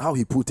 look at how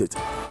he put it.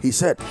 He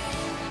said,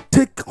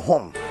 take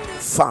home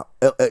far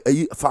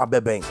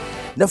bebeng.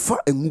 Never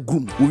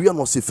engugum. We are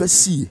not safe.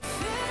 See.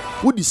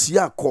 Who the see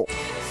call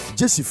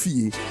Jesse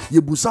fee ye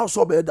busa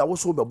so be that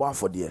was so be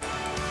for there.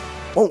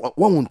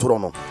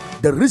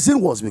 The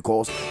reason was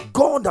because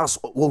God has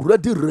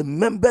already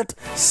remembered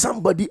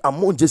somebody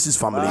among Jesse's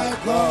family,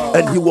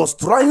 and he was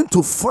trying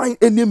to find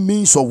any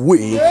means of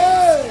way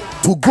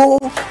to go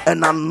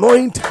and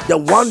anoint the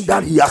one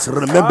that he has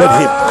remembered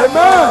him.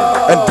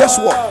 Amen. And guess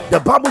what? The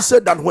Bible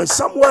said that when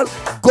Samuel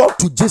got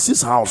to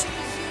Jesse's house,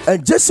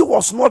 and Jesse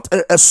was not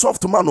a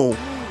soft man. No.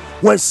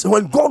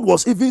 When God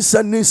was even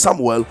sending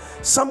Samuel,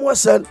 Samuel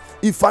said,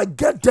 if I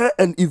get there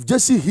and if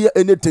Jesse hear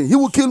anything, he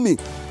will kill me.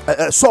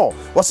 Saul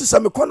was he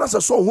said,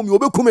 Saul whom you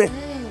will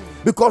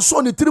because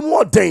Saul need 3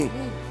 more days.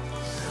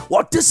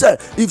 What he said,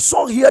 if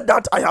Saul hear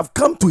that I have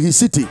come to his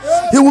city,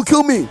 he will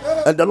kill me.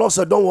 And the Lord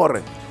said, don't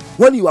worry.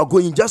 When you are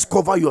going, just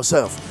cover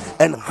yourself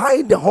and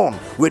hide the horn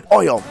with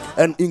oil.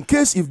 And in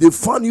case if they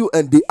find you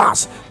and they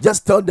ask,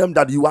 just tell them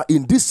that you are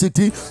in this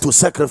city to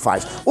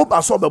sacrifice.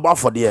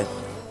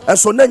 And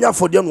so Nanya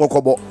for them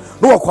Wakobo.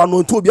 No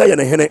Kwano to be a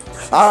hene.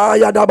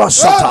 Ayadaba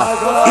Sata.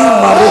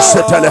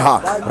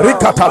 Imaroseteleha.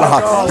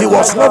 Rikatalaha. He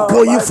was not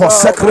going for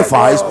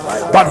sacrifice,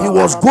 but he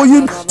was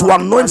going to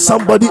anoint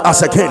somebody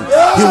as a king.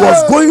 He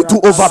was going to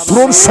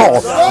overthrow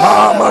Saul.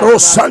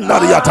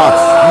 Mamarosandariata.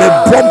 May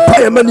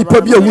Bompa many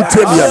Pabia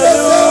Utemian.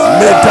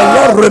 May the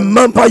Lord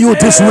remember you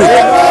this week.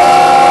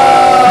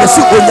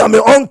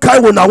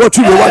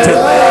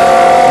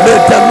 May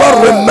the Lord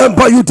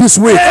remember you this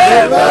week.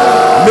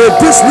 May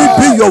this week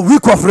be your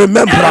week of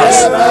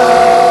remembrance.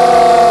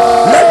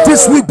 Let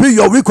this week be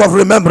your week of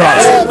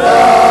remembrance.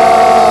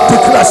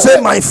 Declare, say,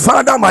 my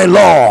Father, my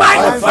Lord.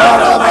 My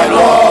Father, my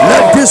Lord.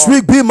 Let this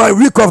week be my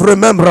week of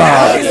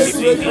remembrance.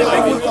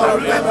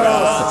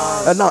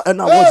 And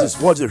now, what's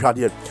this right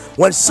here?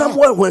 When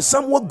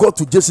Samuel got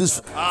to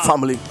Jesse's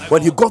family,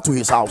 when he got to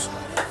his house,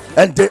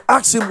 and they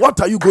asked him,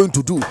 what are you going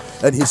to do?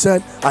 And he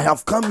said, I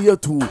have come here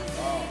to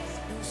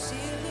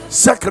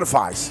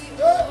sacrifice.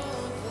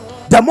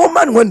 The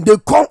moment when they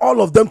call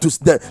all of them to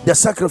the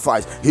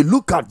sacrifice, he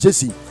looked at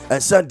Jesse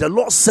and said, the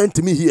Lord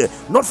sent me here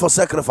not for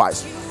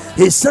sacrifice.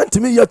 He sent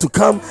me here to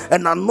come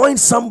and anoint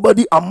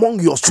somebody among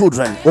your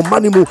children. And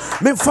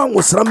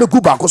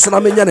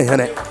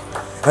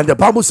the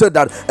Bible said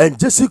that, and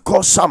Jesse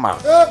called Shammah.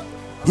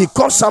 He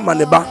called Shammah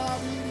Neba.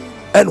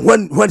 And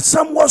when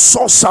Samuel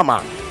saw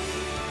Shammah,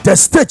 the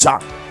stature,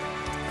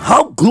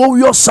 how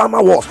glorious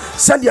Shammah was.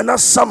 Send you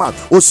Shammah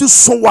osi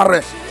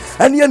sonware.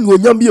 And yen wo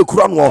nyam bi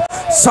ekura no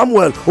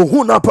Samuel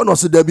ohu na pa no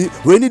se da bi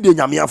we ni de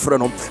nyame afre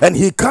no, and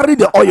he carried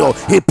the oil,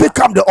 he picked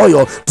up the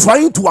oil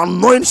trying to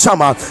anoint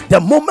Shammah. The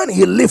moment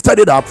he lifted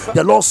it up,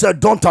 the Lord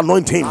said, don't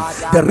anoint him.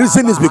 The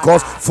reason is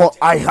because for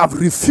I have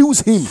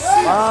refused him.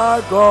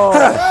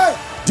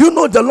 Do you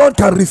know the Lord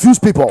can refuse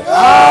people?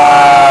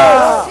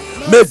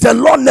 May the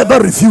Lord never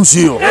refuse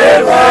you.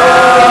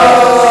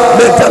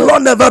 May the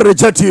Lord never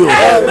reject you.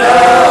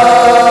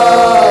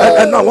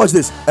 And now watch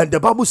this. And the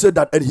Bible said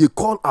that, and he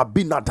called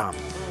Abinadab.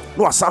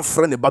 No, a son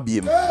friend of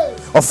Babim.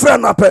 A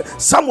friend up,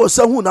 Samuel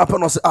said, who up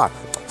and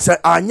say,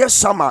 yes,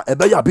 Shammah, a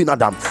baby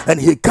Abinadab. And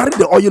he carried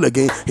the oil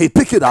again, he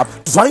picked it up,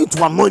 trying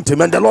to anoint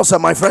him. And the Lord said,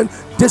 my friend,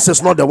 this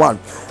is not the one.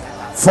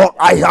 For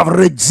I have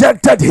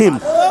rejected him.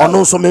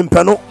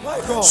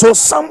 So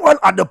Samuel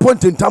at the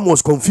point in time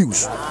was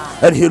confused,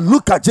 and he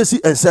looked at Jesse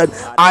and said,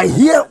 I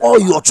hear all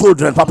your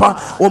children,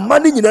 Papa. O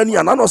money in any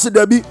and I know say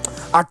there be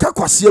I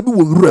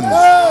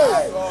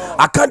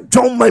can't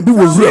join my be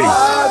with rain.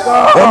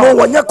 Or no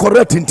one you're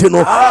correct in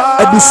Tino.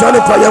 Additionally,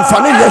 I am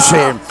funny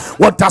shame.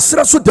 What does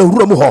the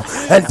room?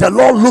 And the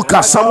Lord looked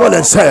at Samuel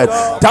and said,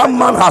 that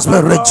man has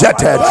been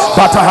rejected,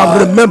 but I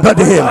have remembered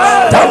him.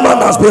 That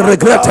man has been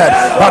regretted,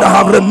 but I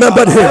have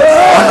remembered him.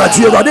 And I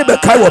do the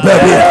kind of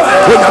baby.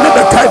 When I need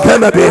the kind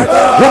of baby,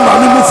 when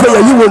I say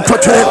you will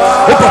touch it,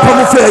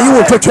 you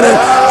will touch it.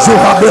 You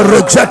have been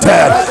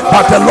rejected,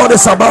 but the Lord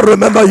is about to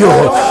remember you.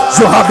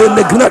 You have been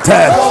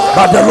neglected,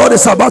 but the Lord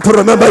is about to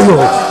remember you.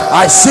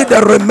 I see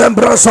the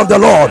remembrance of the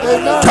Lord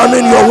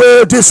coming your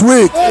way this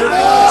week.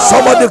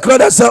 Somebody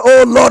declare and say,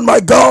 oh Lord my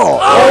God,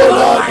 Oh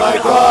Lord my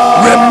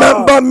God,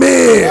 remember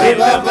me.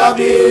 remember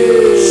me.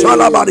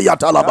 Shalabadi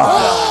yatalaba.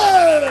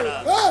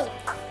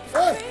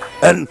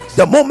 And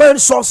the moment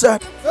Saul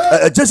said,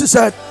 Jesse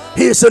said,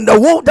 he is in the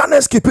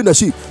wilderness keeping the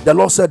sheep. The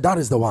Lord said, that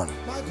is the one.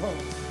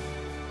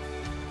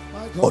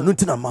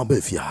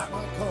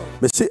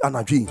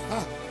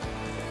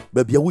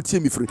 Baby,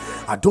 me free.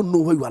 I don't know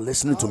where you are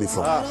listening to me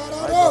from.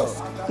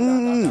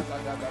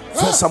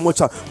 First Samuel,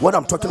 what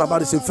I'm talking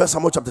about is in First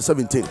Samuel chapter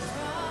 17.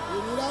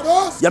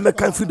 Yeah,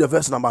 can't free the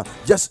verse number.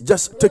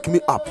 Just take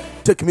me up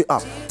to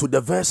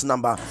the verse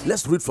number.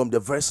 Let's read from the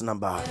verse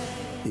number.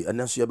 And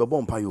then she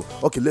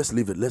okay, let's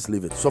leave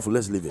it. So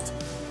let's leave it.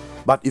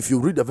 But if you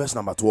read the verse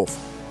number 12,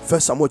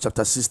 First Samuel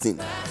chapter 16,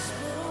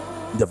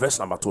 the verse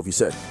number 12, he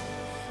said,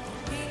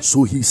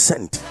 so he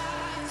sent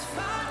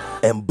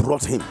and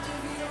brought him.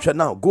 So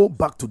now go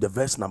back to the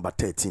verse number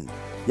 13.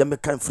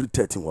 Yamekan free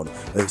 13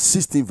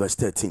 16 verse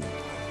 13.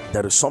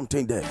 There is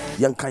something there.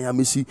 Yankaya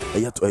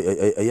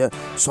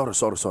sorry.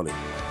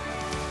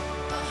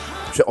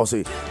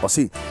 Or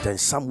see, then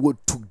Samuel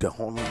took the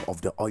horn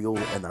of the oil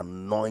and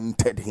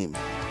anointed him.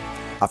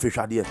 I feel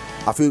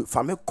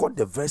Fame caught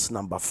the verse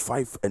number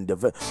 5 and the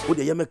verse. Oh,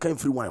 the Yamekan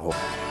free wine ho.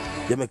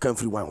 Yamekan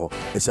free wine ho.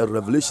 It's a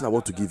revelation I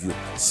want to give you.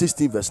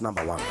 16 verse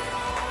number 1.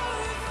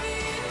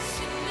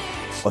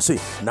 Or say,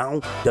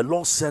 now the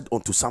Lord said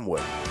unto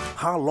Samuel,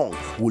 how long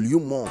will you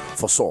mourn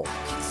for Saul,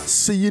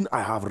 seeing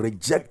I have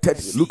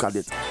rejected, look at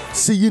it,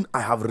 seeing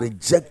I have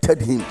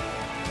rejected him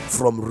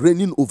from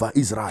reigning over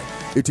Israel.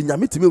 It in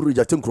me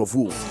rejecting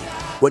Krofu.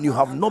 When you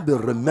have not been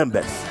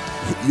remembered,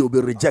 you'll be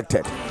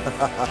rejected.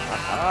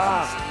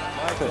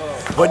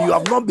 When you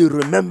have not been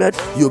remembered,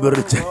 you'll be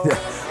rejected.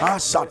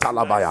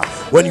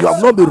 When you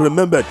have not been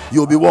remembered,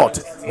 you'll be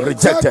what?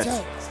 Rejected.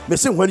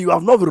 Listen, when you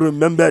have not been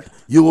remembered,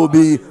 you will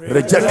be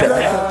rejected.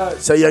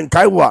 Say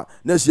Yankaiwa,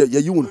 next year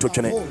you won't touch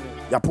it.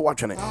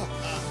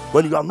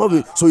 When you have not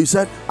been, so he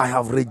said, I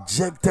have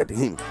rejected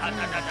him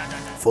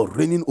for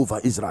reigning over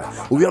Israel.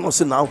 We are not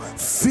saying now,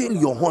 fill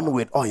your horn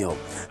with oil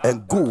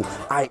and go.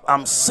 I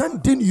am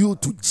sending you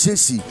to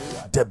Jesse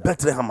the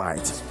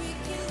Bethlehemite,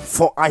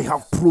 for I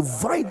have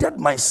provided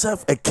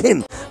myself a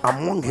king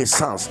among his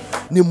sons.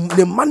 You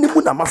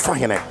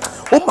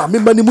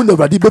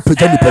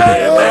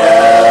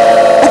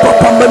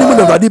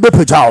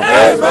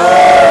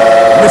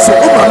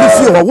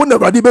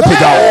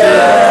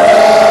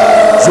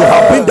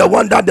have been the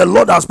one that the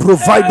Lord has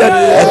provided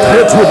a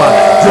great woman.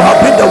 You have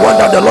been the one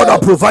that the Lord has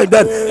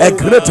provided a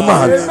great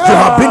man. You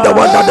have been the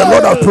one that the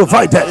Lord has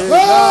provided.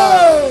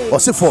 Or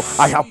say, for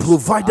I have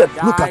provided.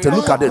 Look at it,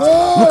 look at it,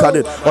 look at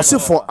it. Or say,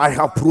 for I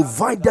have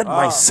provided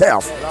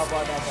myself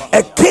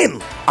a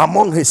king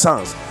among his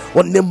sons.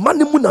 When the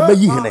money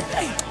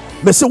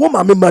me say what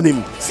my money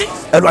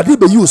and I did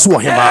be you so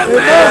him. When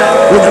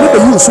I be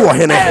you so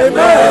him.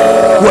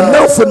 When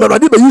now for me I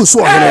did be you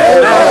so him.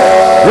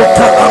 What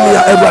can I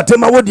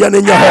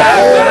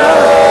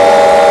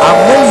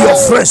among your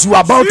friends, you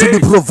are about to be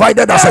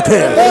provided as a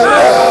king.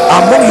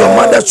 Among your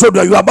mother's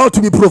children, you are about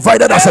to be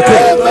provided as a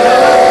king.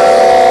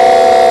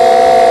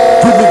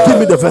 Give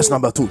me the verse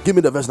number 2. Give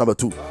me the verse number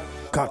 2.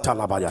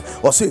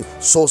 Or say,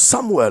 so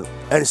Samuel,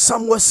 and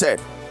Samuel said,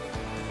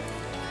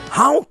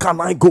 how can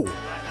I go?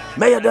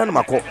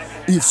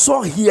 If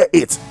Saul hear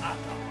it,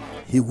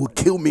 he will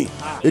kill me.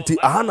 It is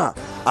Ahana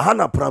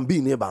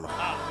Prambi Nebano.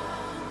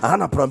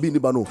 Ahana Prambi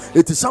Nebano.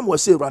 It is Samuel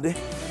say, Rade,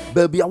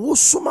 baby, I will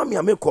suma me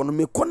a me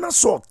kona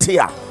so tea.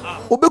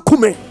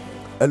 Obekume.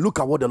 And look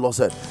at what the Lord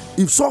said.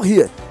 If Saul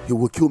hear, he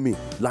will kill me.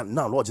 Like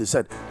now, Lord, he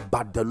said,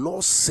 but the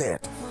Lord said,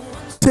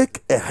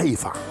 take a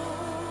heifer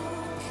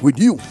with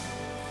you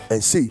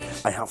and say,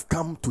 I have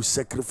come to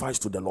sacrifice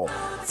to the Lord.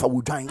 For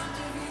we dying.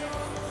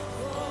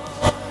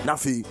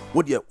 Nafi,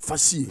 what you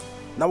fasi?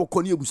 Now,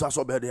 Connie was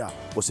also better.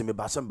 Was me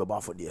basem beba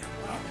for dear.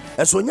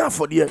 And so, nya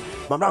for dear,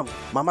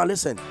 Mama,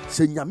 listen,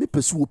 say, Yami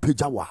pursue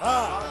Pejawa.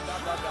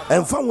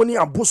 And found when you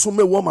are bosom,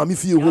 woman,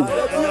 if you will.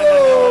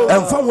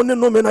 And found when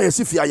no man I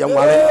see if I am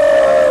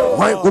wale.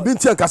 Why go be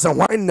tell Cassan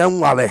wine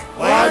and wale?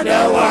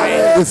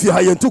 If you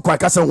have two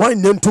quackers and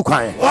wine, then two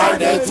kind.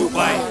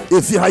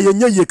 If you have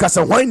ye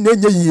Cassan wine,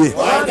 then ye.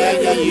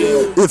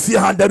 If you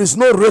had there is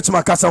no rich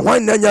man, Cassan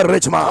wine, then you're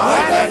rich man.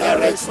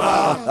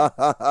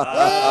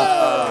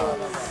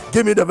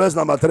 Give me the verse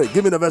number 3.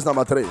 Give me the verse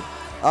number 3.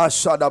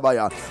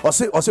 Ashadabaya. Or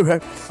say,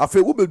 I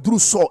feel we will do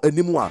Saul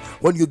anymore.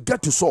 When you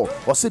get to Saul,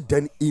 or say,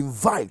 then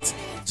invite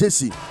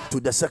Jesse to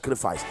the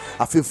sacrifice.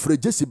 I feel free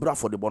Jesse bra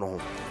for the bono.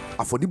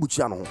 For the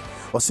buchiano.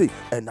 Or say,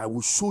 and I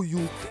will show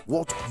you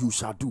what you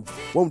shall do.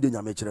 One day,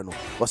 Yamecheno.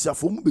 Or say,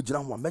 for me,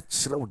 Jana, make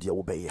sure they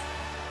obey.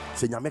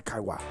 Say,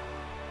 Yamekaiwa.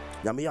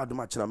 Yamea do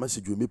much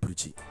message you may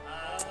preach.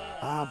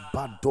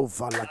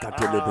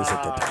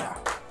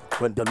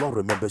 When the Lord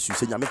remembers you,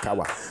 say,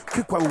 Yamekawa.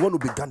 Quick, we want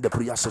to begin the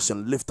prayer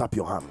session. Lift up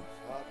your hand.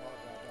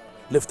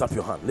 Lift up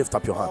your hand. Lift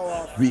up your hand.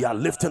 We are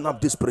lifting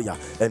up this prayer,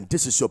 and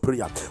this is your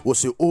prayer. We'll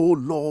say, oh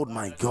Lord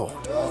my God,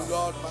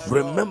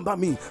 remember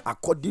me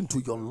according to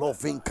your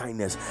loving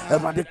kindness.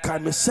 Everybody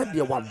kindness said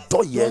you were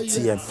doyet.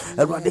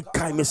 Everybody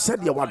kindness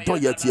said you were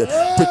doyet.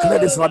 Declare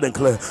this loud and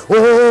clear.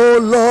 Oh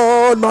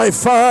Lord my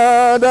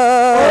Father.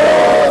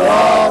 Oh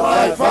Lord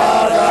my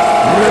Father.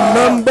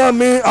 Remember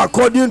me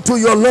according to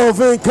your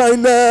loving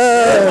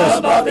kindness.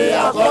 Remember me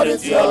according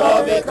to your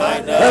loving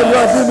kindness.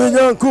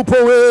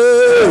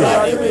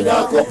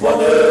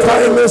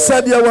 Time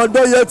said you were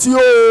there yet you.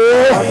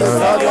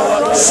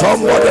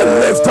 Somebody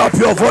lift up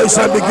your voice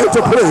and begin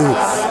to pray.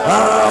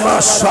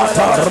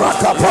 Amashata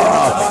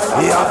rakapa.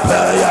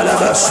 Yapaya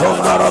lebe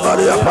sondara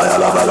baria paya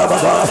laba laba.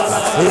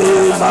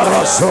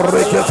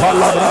 Imarasorike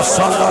palabra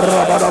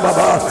sondara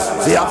baba.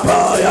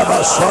 Yapaya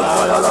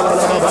basondara laba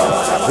laba.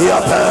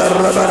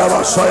 Yapera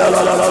baba soya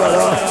laba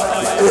laba.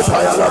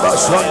 Ipaya laba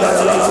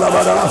sondara laba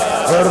laba.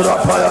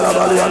 Rapaya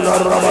laba lianda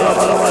laba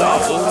laba.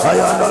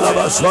 Ayanda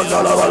laba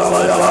sondara laba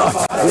laba.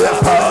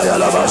 Yapaya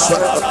laba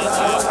sondara.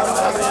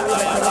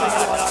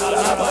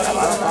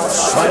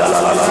 Saya la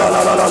la la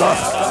la la la la.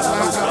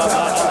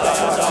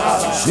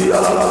 Sia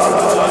la la la la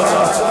la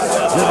la.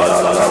 Ya la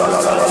la la la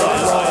la la.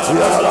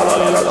 Ya la la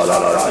la la la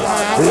la.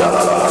 Ya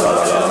la la la la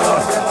la la.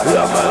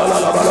 Ya ma la la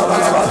la la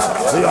la.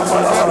 Ya ma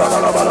la la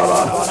la la la.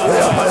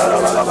 Ya pa ya la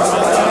la la la.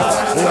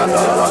 Ya la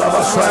la la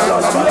la saya la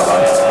la la.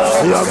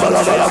 Ya ma la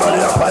la la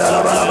ya pa ya la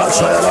la la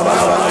saya la la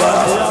la.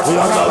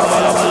 Ya la la la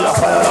la ya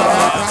pa ya la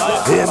la.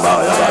 Ya ma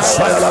ya la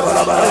saya la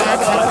la la.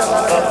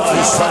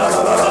 Isa la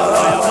la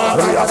la.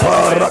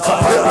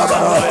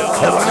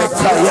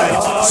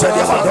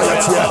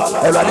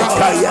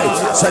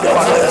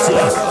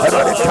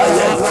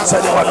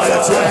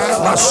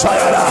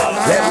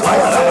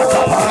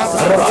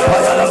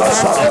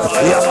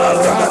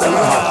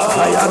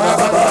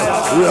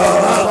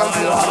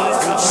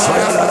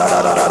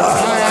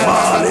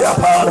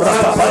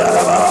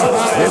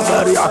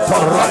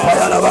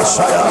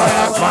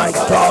 My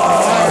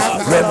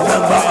God,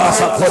 remember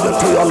us according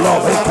to your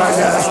love and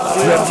kindness.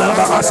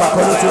 Remember us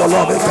according to your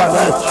love and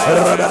kindness.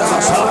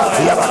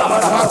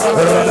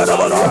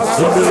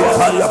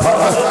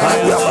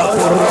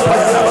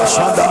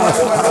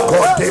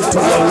 According to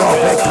your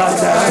love and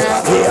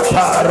kindness.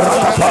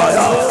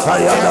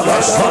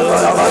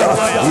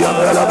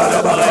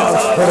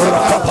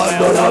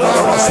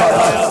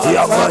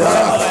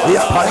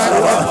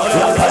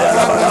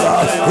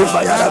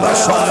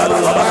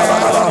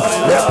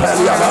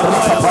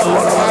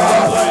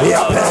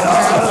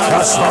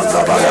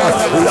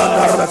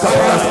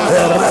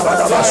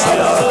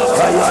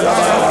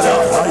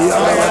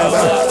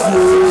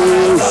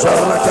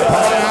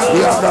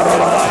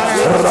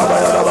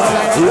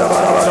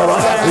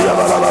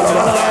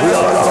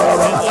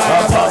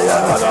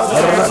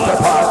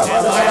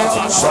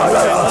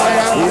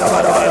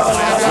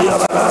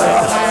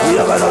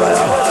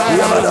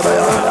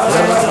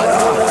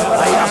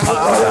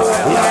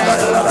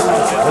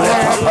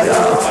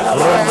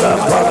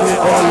 Remember me,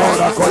 oh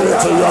Lord, according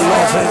to your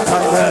love and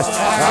kindness.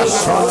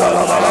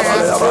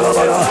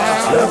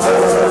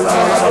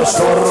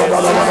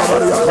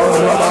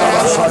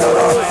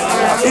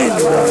 In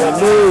the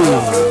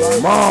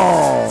name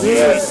of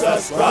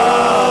Jesus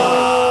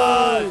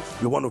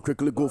Christ. You want to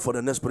quickly go for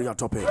the next prayer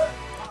topic,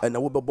 and I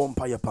will be bomb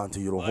fire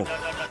panty your home.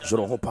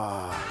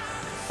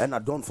 And I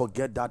don't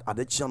forget that at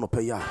the channel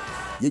payer,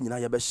 you know,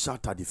 you be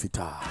shot at the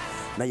fita.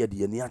 Na ye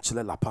de ani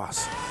akele La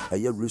Paz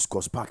eye race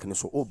course park ne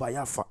so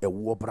obaya fa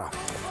ewo bra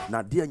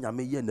na de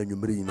anyame ye na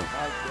nwumre no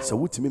se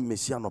wutimi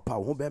mesia no pa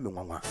ho be me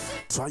nwanwa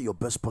try your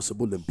best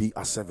possible and be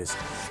a service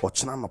o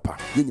chena no pa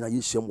ye nyina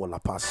ye hiem wo La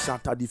Paz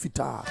shata di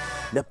fita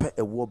ne pe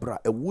ewo bra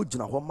ewo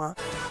gina ho ma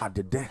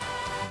adede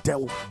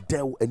del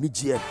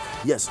enije.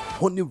 Yes,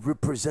 only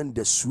represent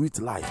the sweet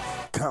life.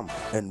 Come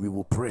and we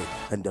will pray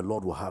and the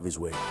Lord will have his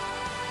way.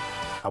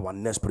 Our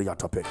next prayer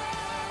topic.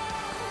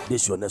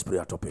 This is your next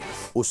prayer topic.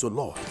 Also,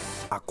 Lord,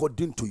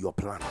 according to your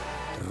plan,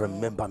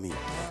 remember me.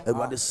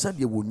 Everybody said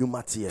you will new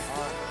matter.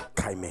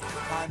 Kaime.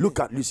 Look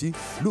at Lucy.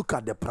 Look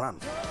at the plan.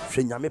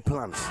 Shenyame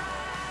plans.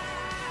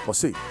 Or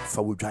say,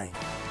 Fawujai,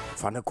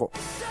 Faneko.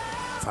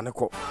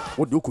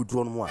 What do you could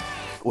draw more?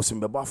 Or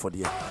Simbaba for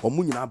the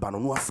Omunina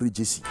Banua free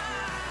JC.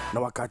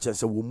 Now I catch and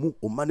say, Wumu,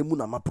 O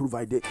Manimuna ma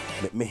provided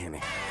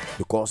mehene.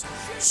 Because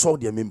saw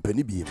the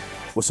penny beam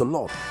was a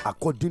Lord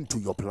according to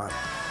your plan.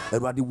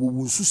 Everybody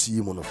will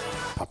see mono.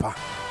 Papa,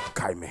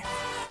 Kaime,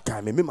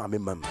 me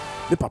ma'am,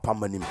 the papa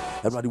manim.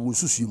 Everybody will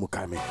see you,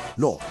 Kaime.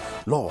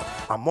 Lord,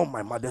 among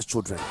my mother's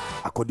children,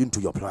 according to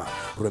your plan.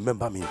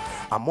 Remember me,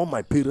 among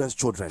my parents'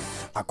 children,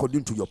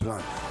 according to your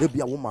plan. Maybe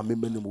a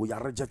woman, we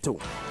are rejected.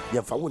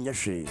 You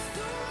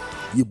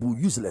be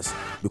useless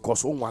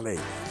because on one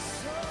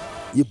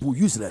you be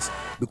useless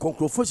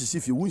because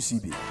if you won't see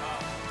me.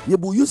 You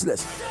be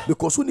useless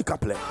because when you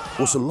couple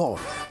was the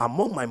Lord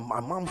among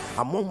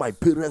my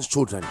parents'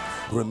 children.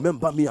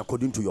 Remember me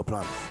according to your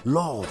plan,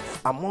 Lord.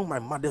 Among my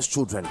mother's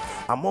children,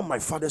 among my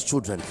father's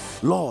children,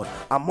 Lord.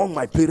 Among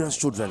my parents'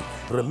 children,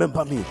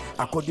 remember me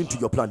according to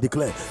your plan.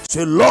 Declare,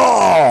 say,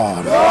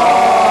 Lord.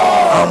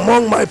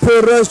 Among my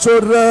parents'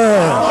 children,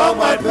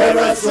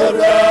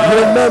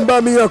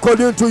 remember me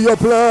according to your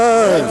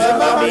plan.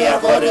 Remember me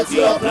according to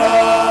your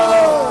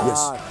plan.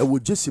 Yes, I will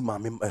just see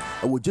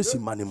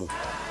manimu.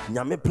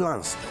 Nyame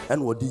plans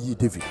and what did ye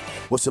David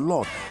was the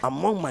Lord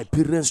among my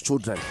parents'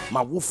 children,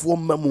 my wolf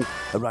mamu,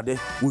 rather,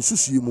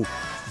 unsusimu,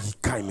 ye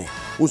kaime,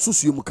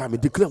 unsusimu kaime.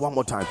 Declare one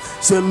more time.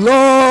 Say,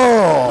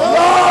 Lord,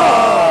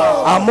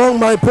 among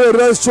my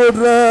parents'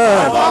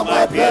 children,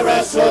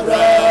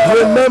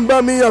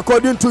 remember me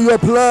according to your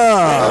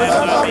plan.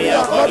 Remember me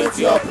according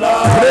to your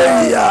plan.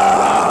 Prayer,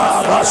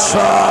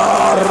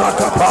 Basha,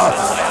 Rakapa,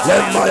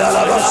 Lemaya,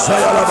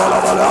 Basaya,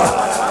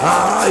 Balabala.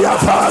 Ya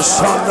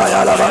pasanda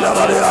ya la bala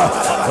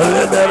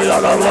Liberia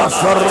la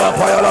basara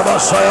pa ya la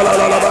basaya la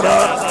bala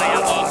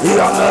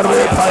ya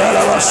nare pa ya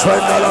la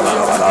basaya la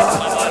bala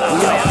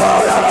ya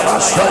pa ya la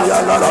basaya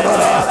la bala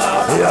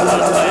ya la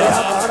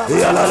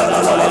basaya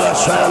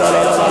la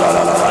ya la basaya la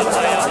bala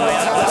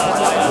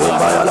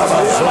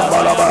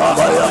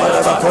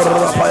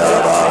korra pa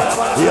ya la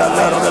ya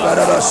nare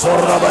ba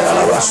sorra ba ya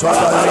la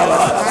basaya la bala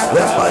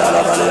ya pa ya la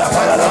bala ya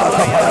pa ya la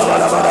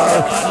bala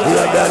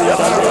ya daria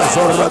ba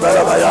sorra ba ya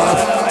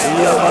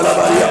ya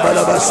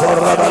bala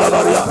sorra bala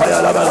ya pa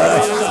ya la bala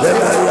ya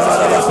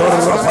bala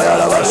korra pa ya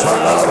la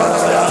basaya la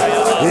bala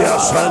ya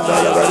sanda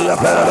ya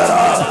bala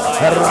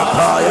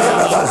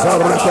Rapaya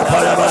Bazarre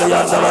Paya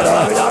Barianda,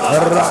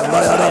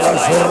 Ramaya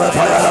Bazurre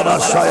Paya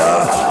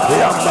Basaya,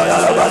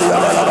 Yambaya Baria.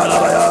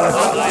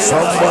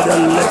 Somebody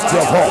lift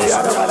your voice.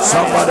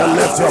 Somebody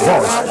lift your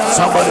voice.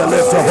 Somebody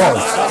lift your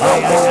voice.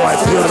 Among my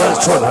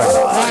parents' children.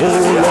 Oh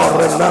Lord,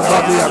 remember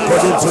me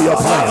according to your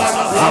plan.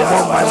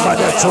 Among my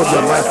mother's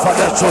children, my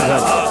father's children.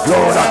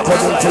 Lord,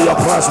 according to your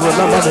plans,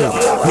 remember me.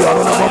 The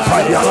honorable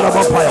pie, the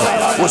honorable pie.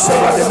 We say,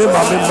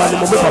 everybody come.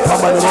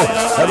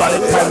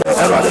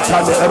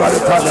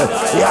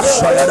 Yes,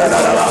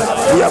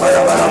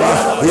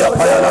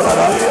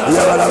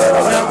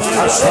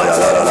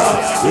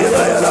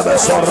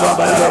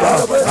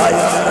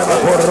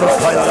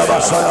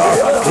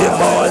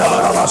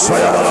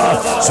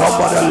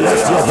 somebody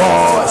lift your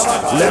voice,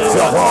 lift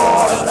your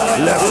voice,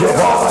 lift your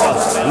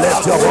voice,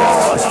 lift your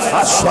voice.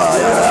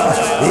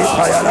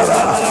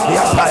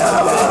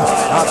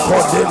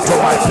 According to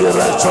my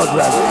parents'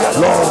 children,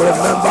 Lord,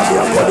 remember me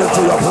according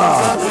to your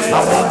plan.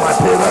 Among my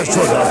parents'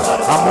 children,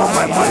 among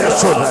my mother's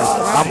children,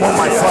 among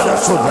my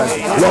father's children,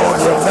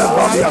 Lord,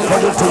 remember me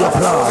according to your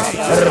plan.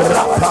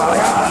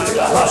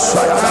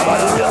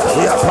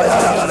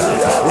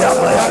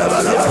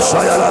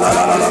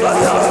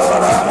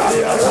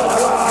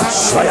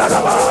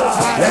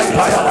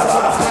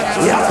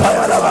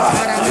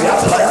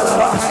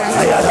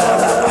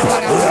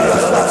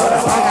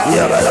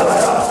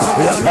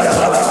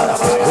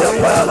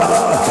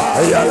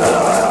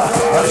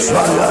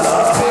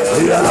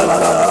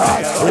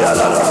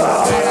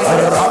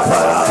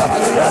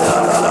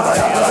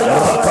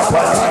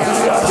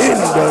 In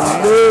the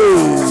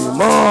name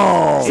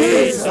of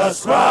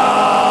Jesus Christ,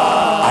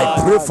 I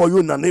pray for you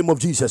in the name of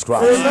Jesus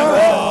Christ.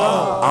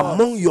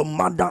 Among your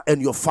mother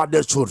and your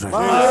father's children,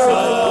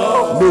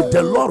 may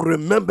the Lord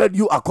remember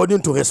you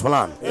according to his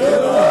plan.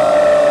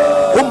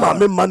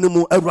 Mame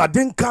manimu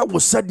Eradenka will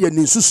said the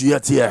Ninsusu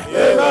yet here.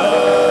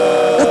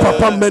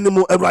 Papa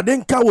manimu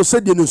Eradenka will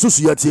said the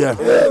Ninsusu yet here.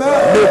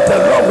 May the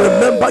Lord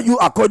remember you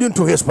according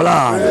to his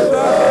plan.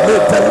 May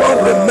the Lord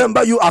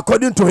remember you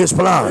according to his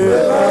plan.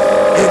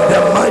 In the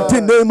mighty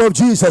name of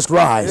Jesus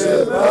Christ.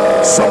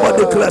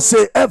 Somebody declare,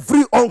 say,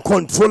 every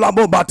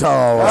uncontrollable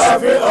battle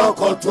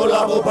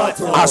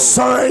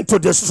assigned to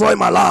destroy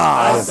my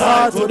life.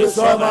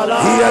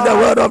 Hear the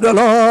word of the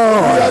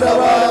Lord.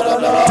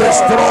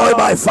 Destroy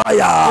by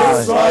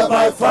fire.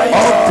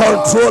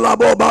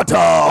 Uncontrollable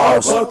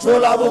battles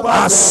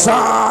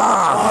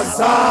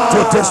assigned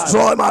to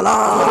destroy my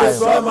life.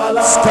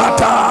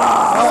 Scatter.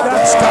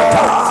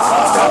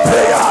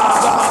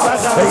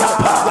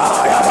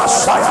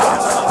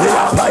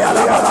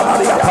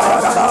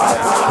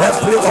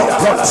 Every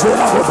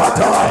uncontrollable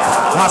battle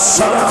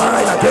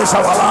assigned against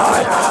our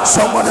life.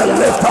 Somebody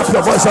lift up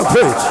your voice and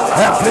pray.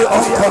 Every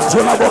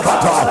uncontrollable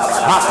battle.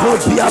 I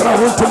could be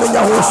around to me,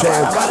 Yahusha.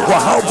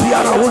 Or how be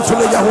around to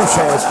me,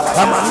 Yahusha.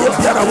 I'm a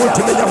be around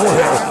to me,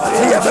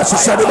 Yahusha. Here, that's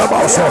said it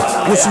about so.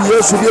 We see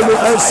you to be able to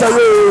answer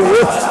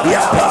you.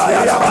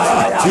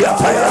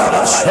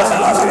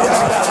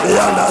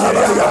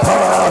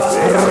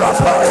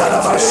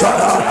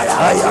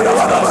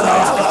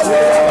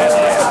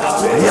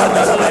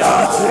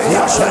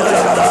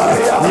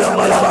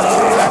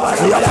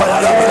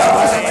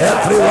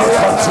 Everyone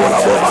controllable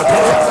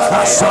battle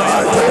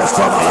assigned to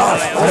destroy my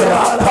life.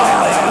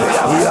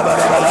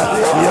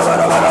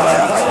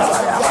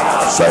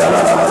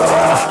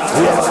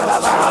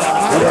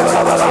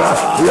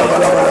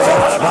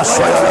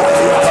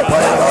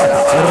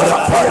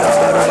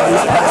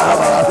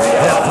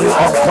 Every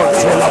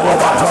uncontrollable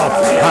battle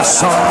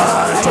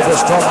assigned to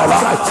destroy my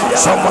life.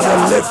 Somebody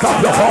lift up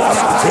your voice.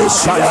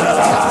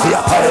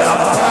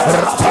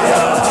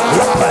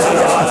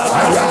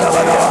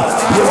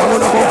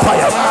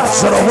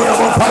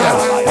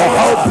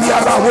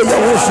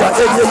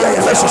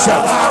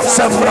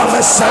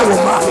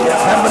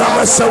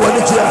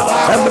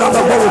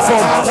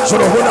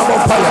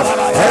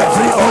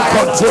 Every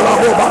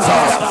uncontrollable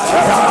battle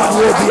that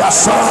will be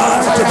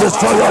assigned to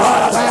destroy your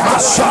life.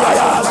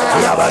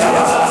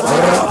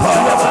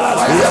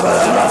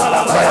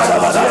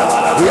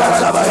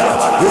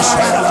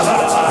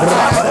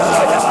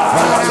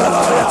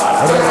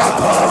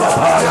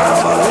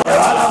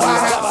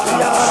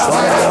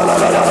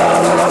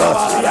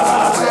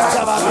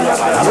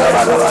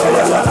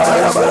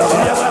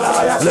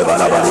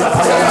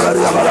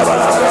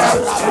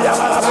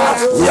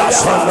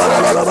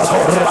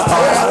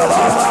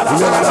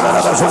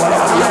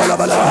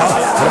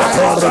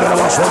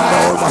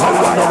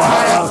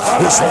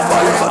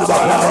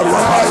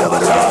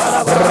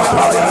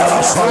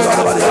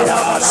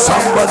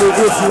 Somebody,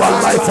 if you are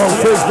live on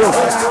Facebook,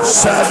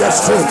 share the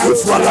stream.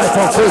 If you are live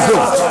on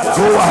Facebook,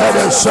 go ahead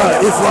and share.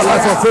 If you are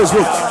live on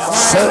Facebook,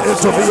 share it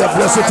to be a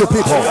blessing to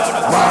people.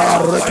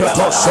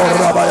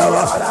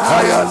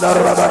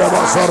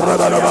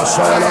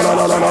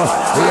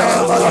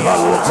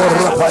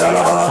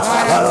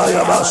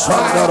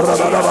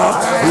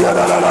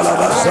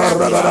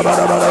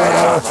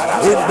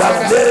 In the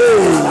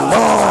name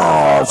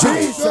of of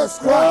Jesus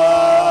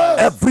Christ.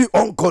 Every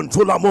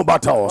uncontrollable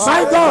battles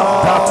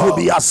that will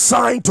be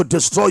assigned to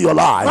destroy your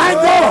life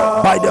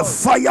by the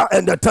fire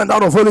and the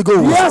thunder of Holy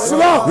Ghost. Yes,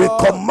 Lord. We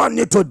command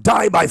you to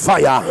die by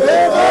fire. We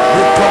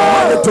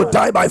command you to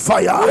die by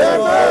fire.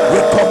 We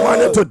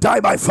command you to die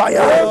by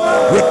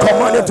fire. We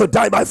command you to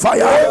die by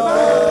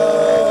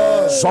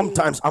fire.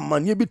 Sometimes I'm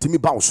manyebi to me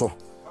bounce.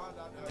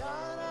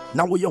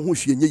 Now we are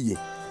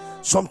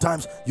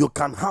sometimes you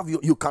can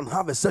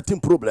have a certain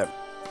problem.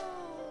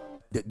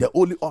 The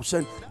only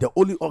option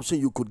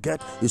you could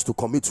get is to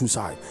commit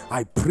suicide.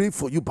 I pray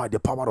for you by the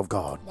power of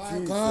God.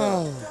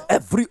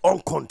 Every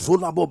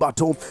uncontrollable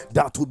battle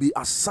that will be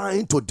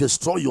assigned to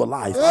destroy your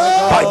life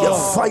by the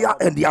fire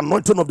and the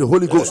anointing of the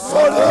Holy Ghost, we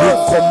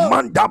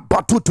command that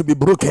battle to be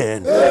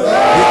broken. We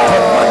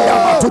command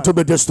that battle to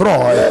be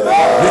destroyed.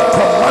 We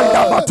command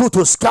that battle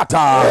to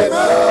scatter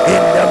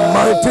in the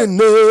mighty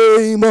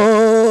name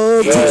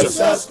of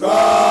Jesus Christ.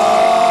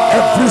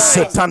 Every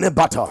satanic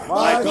battle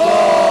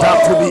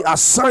that will be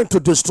assigned to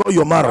destroy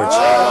your marriage,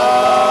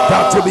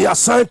 that will be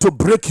assigned to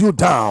break you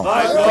down,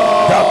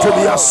 that will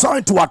be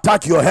assigned to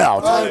attack your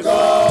health,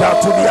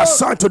 that will be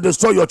assigned to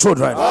destroy your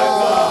children,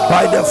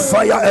 by the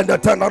fire and the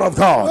thunder of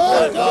God,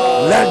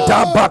 let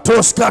that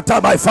battle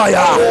scatter by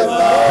fire.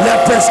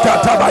 Let it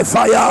scatter by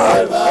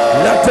fire.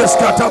 Let it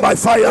scatter by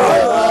fire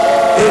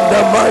in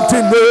the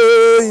mighty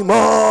name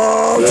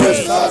of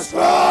Jesus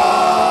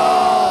Christ.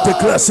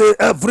 Declare, say,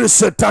 every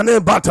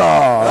satanic battle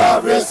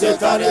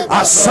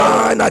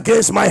assigned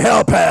against my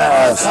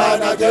helpers,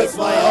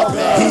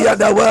 hear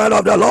the word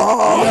of the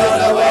Lord.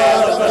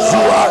 You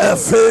are a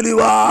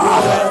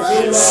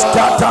failure.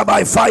 Scatter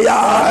by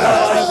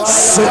fire.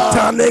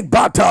 Satanic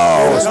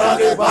battles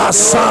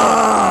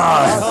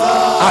assigned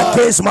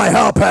against my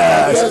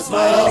helpers,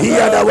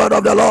 hear the word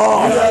of the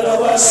Lord.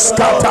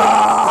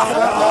 Scatter,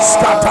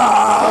 scatter,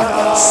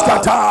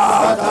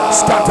 scatter,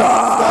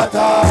 scatter.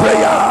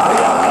 Prayer.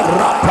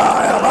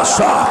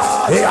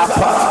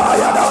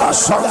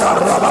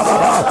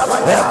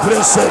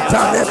 Every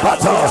satanic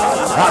battle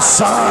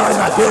assigned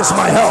against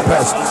my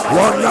helpers,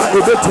 one night to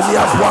me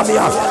at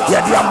Wamia,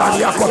 Yadia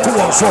Mania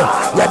Cotuoso,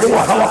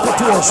 Yadia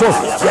Hawakotuoso,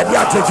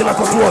 Yadia Tekina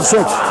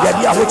Cotuoso,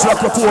 Yadia Hucha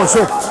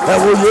Cotuoso, and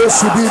we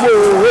use be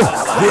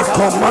we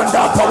command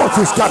that power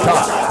to scatter.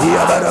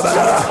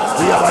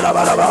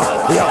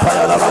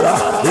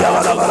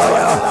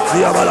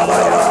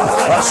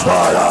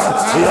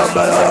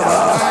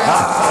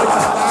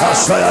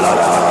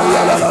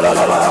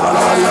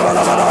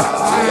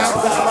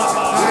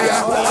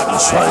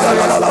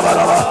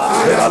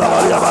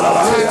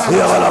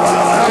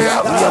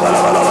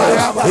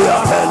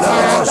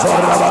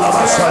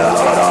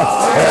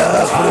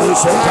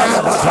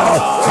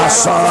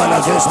 Hassan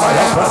against my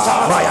helper,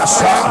 my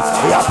Hassan,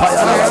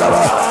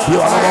 you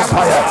are an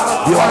umpire,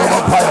 you are an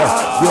umpire,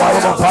 you are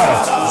an umpire.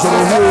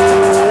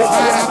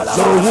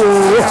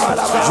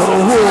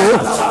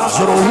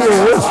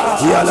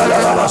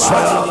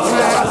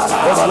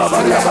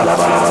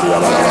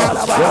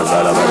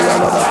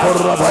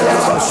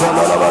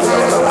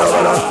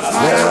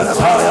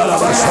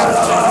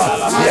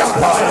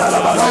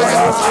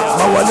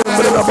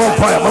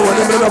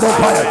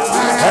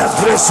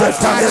 Every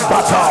satanic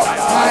battle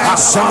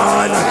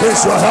assigned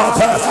against your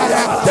helper,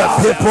 the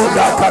people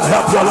that can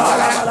help your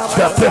life,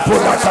 the people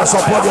that can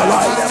support your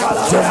life,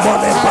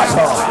 demonic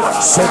battle,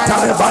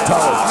 satanic battle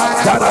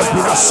that has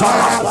been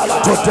assigned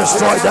to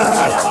destroy them.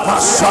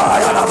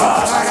 Messiah,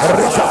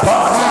 every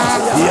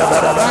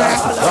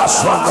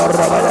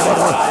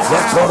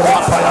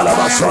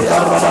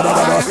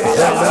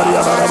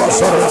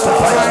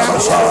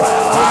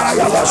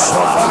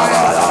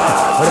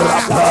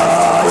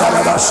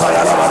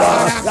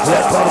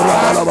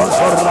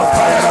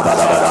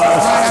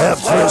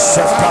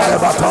satanic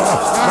battle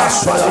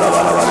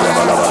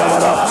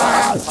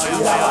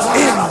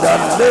in the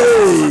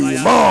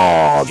name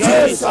of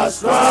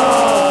Jesus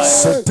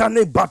Christ.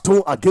 Satanic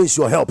battle against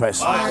your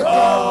helpers.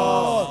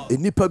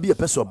 Enipa bi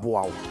epese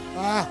oboa wo.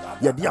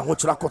 Yedi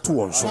ahokyera koto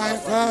won so.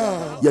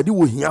 Yedi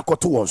wo hia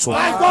koto won so.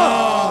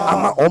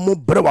 Ama omo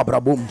bre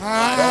wabrabom.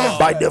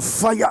 By the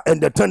fire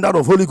and the thunder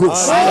of Holy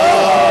Ghost,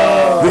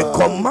 we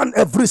command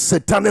every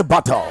satanic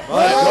battle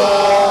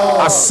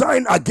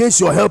assigned against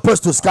your helpers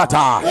to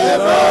scatter.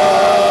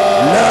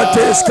 Let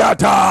it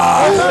scatter.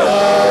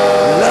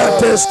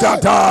 Let it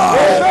scatter.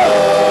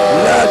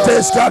 Let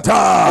it scatter.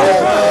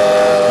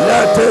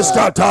 Let it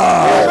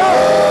scatter.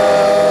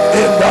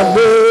 In the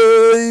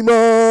name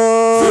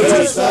of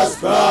Jesus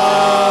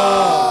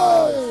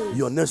Christ.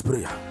 Your next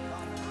prayer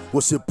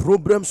was the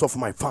problems of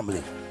my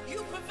family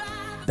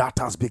that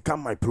has become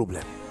my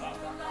problem.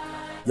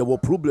 Your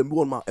problem you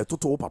want a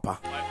total papa,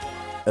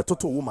 a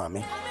total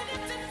woman,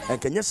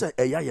 and can you say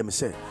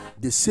say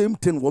the same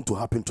thing want to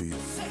happen to you?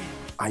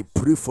 I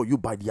pray for you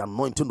by the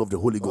anointing of the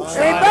Holy Ghost.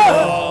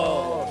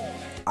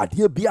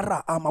 Adie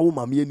biara ama wo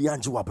mama ni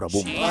anje wa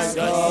brabom.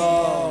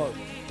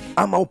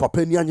 Ama wo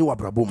papa ni anje wa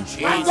brabom.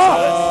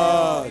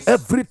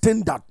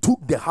 Everything that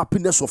took the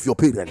happiness of your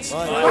parents,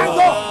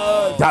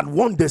 that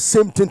want the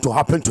same thing to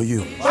happen to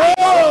you,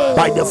 by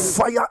by the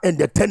fire and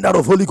the tender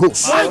of Holy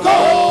Ghost.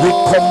 We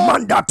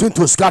command that thing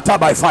to scatter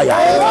by fire.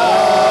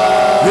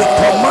 We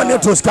command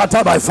it to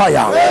scatter by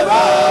fire.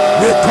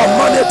 We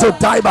command it to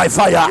die by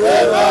fire.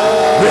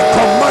 We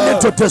command it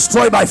to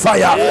destroy by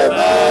fire.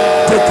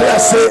 Declare,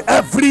 say,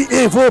 every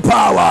evil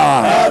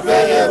power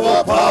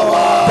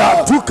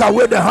that took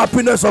away the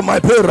happiness of my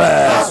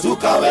parents and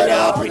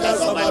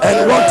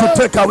want to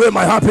take away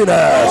my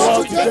happiness,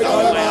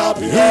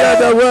 hear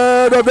the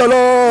word of the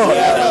Lord.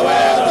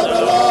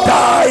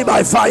 Die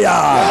by fire.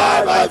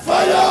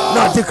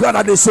 Now declare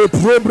that they say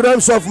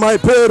problems of my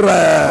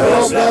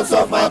parents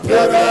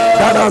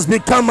that has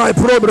become my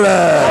problem.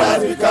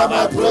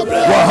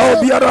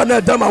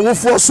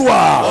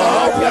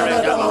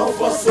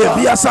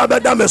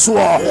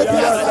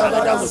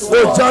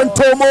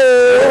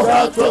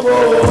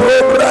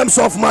 Problems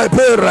of my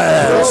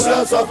parents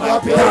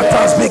that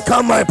has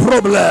become my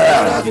problem.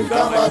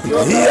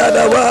 Hear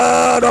the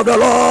word of the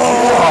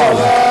Lord.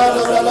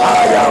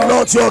 I am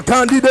not your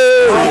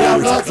candidate.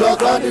 Catch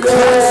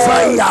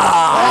fire.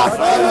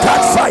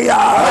 Catch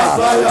fire.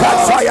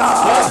 Catch fire.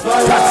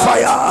 Catch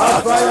fire.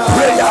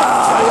 Prayer.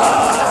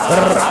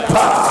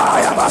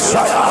 Rapaya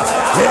Masaya.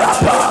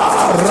 Yapa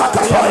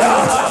Rakapaya.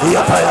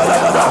 Yapaya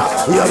Lavada.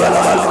 Yapaya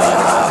Lavada.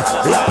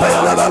 Yapaya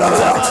Lavada.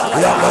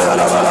 Yapaya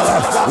Lavada.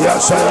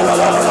 Yasaya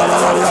Lavada.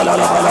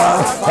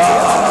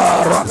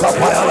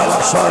 Rakapaya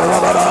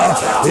Lavada.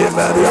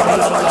 Imeria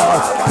Lavada.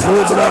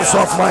 Problems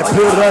of my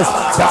parents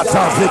that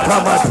have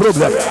become my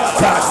problem.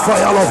 Catch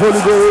fire of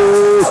Holy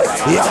Ghost.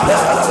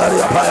 Yapaya Lavada.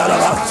 Yapaya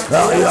Lavada.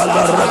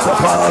 Yapaya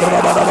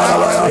Lavada.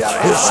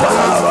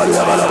 Isaya Lavada.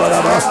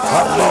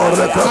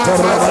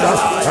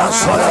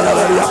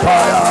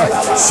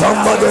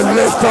 Somebody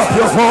lift up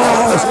your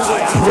voice.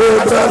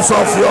 Problems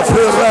of your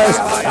parents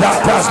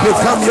that has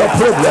become your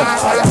problem.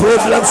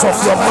 Problems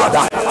of your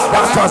mother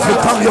that has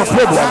become your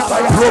problem.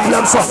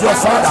 Problems of your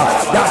father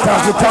that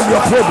has become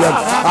your problem.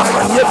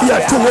 Amanye a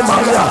two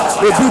Maria,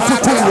 a beauty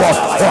to war,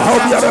 or how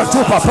we are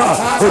two papa,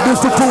 a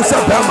beauty to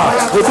Sabama,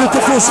 a beauty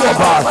to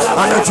Soba,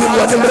 and a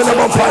children in the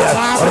vampire.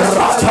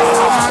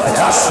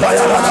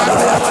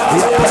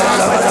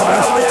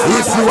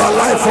 If you are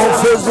live on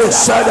Facebook,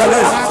 share the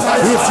link.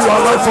 If you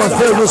are live on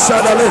Facebook,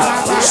 share the link.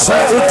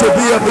 Share it to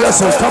be a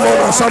blessing. Come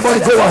on, somebody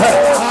go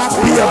ahead.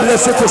 Be a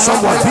blessing to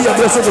someone. Be a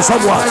blessing to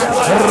someone.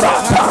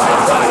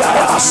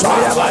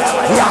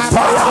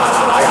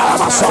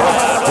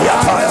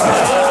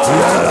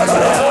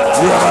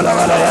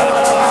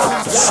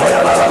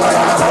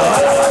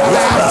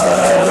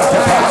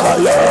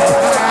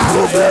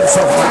 Problems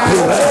of my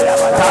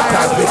parents that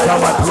has become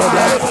my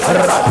problem.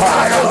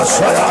 Rapaya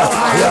Masaya,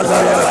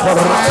 Yadala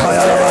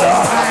Rapaya,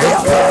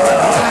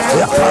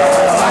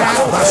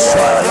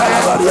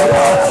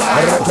 Masaya,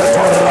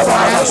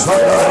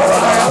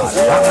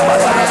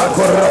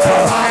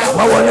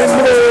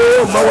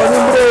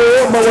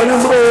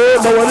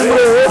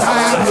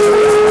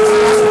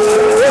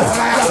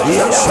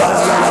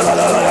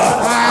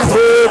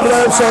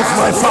 Problems of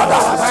my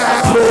father,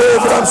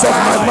 problems of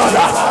my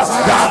mother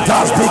that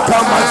has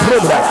become my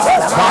problem.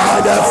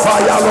 By the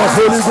fire of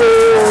Holy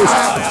Ghost,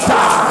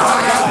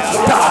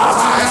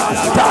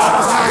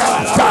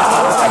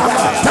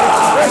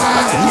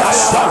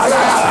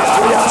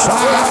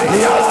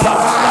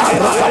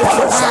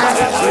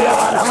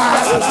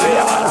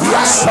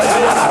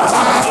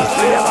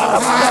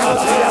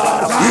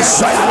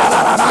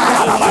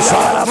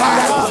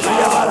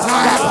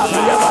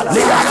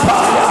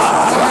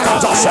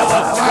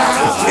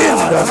 in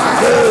the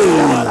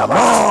name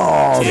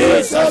of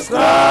Jesus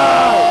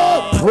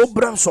Christ.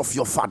 Problems of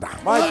your father,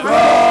 my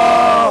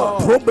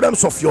God.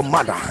 Problems of your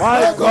mother,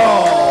 my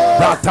God,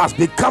 that has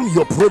become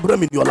your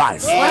problem in your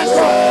life. We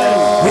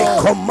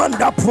command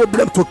that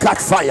problem to catch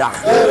fire.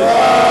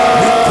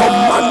 We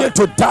command it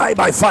to die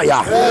by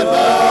fire.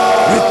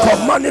 We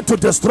command it to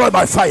destroy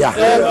by fire.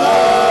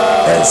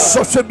 And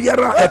social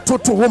biara a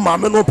totu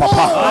woman no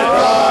papa.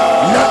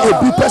 Na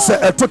ebi pese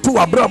a totu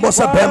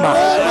abramosa bema.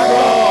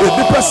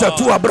 Ebi pese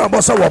tu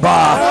abramosa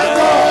waba.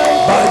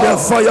 By the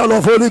fire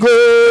of Holy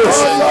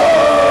Ghost,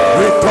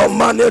 we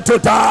command it to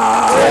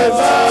die.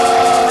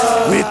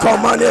 We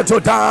command it to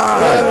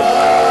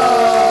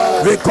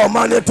die. We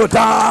command it to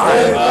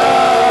die.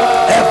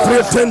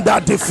 Everything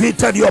that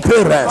defeated your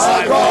parents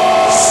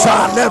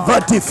shall never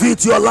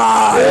defeat your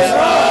life.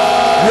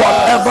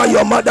 Whatever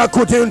your mother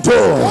couldn't do,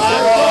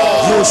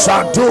 you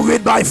shall do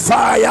it by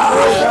fire.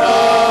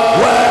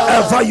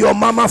 Wherever your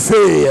mama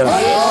failed,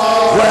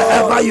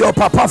 wherever your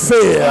papa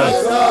failed,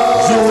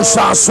 you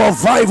shall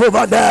survive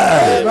over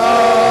there.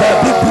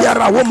 Baby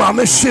biara wo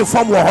mama she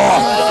from wo ho.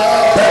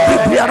 Baby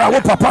biara wo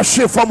papa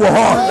she from wo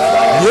ho.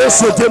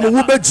 Yesu dem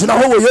wo be gina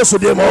ho wo Yesu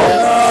dem ho.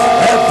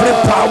 Every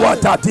power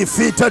that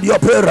defeated your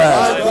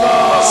parents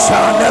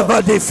shall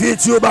never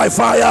defeat you by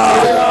fire.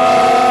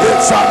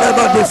 It shall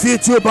never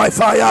defeat you by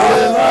fire.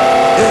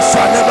 It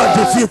shall never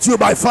defeat you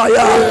by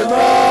fire.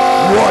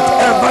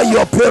 Whatever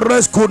your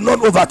parents could not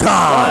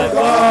overcome,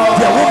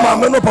 the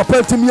woman no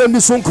papa to me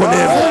and son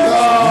konem.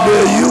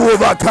 May you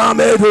overcome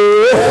it.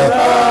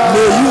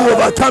 May you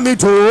overcome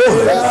it.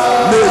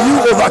 May you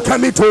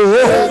overcome it.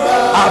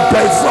 I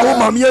beg for a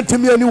woman to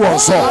me anyone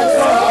so.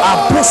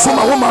 I push a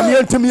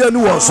woman to me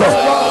anyone so.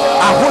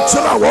 I watch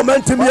a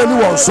woman to me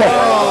anyone so.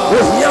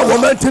 Oh, here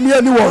woman to me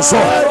anyone so.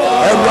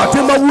 And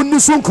Ratima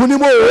Wunisun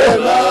Kunimo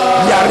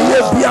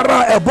Yaria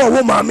Biara Ebo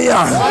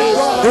Womamia.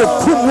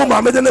 A kum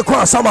woman in the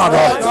cross Samado.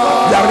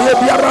 Yaria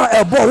Biara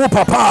Ebo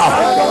Papa.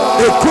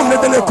 A kum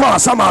in the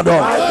cross Samado.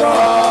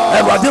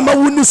 And Ratima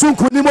Wunisun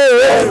Kunimo.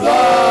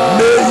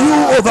 May you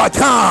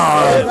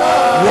overcome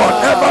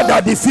whatever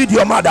that defeat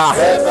your mother.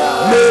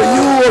 May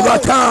you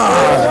overcome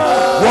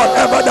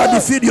whatever that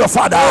defeat your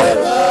father.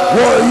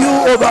 Will you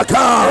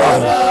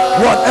overcome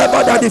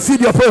whatever that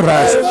defeat your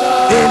parents?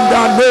 In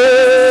the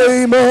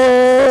name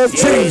of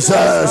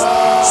Jesus.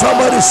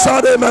 Somebody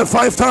shout amen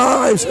 5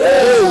 times.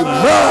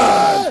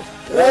 Amen.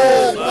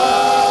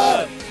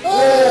 Amen.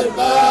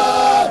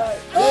 Amen.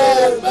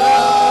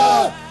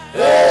 Amen.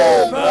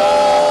 Amen.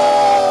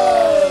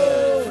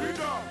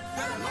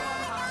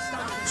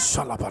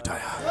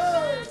 Shalabataya.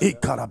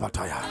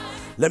 Ikarabataya.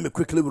 Let me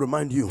quickly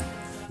remind you.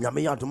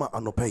 Nyame aduma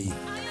anopehi.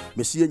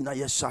 Mesie na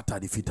ye shata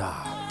di fita.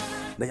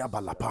 Na ya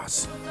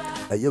balapas.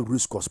 A ye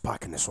riscos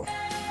park neso.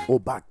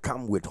 Oba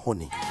come with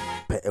honey.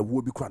 Pe e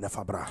wo bi kra na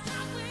fabra.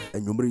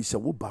 Enwumre se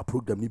wo ba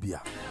program ni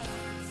bia.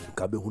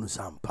 Kabe hunu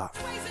sampa.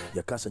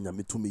 Ya kasa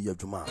nyame tumi ye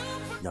adwuma.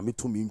 Nyame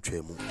tumi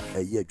ntwemu.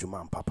 E ye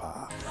adwuma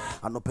papa.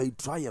 Anopehi,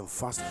 try and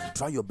fast.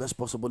 Try your best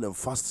possible and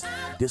fast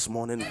this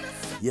morning.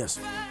 Yes.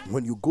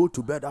 When you go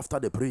to bed after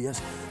the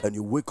prayers and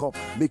you wake up,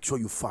 make sure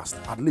you fast.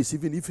 At least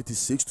even if it is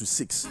 6 to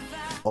 6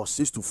 or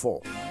 6 to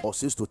 4 or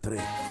 6 to 3,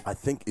 I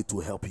think it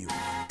will help you.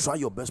 Try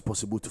your best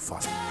possible to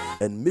fast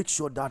and make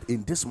sure that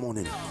in this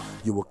morning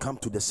you will come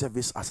to the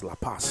service as La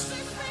Paz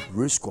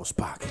Racecourse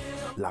Park.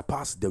 La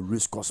Paz, the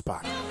Racecourse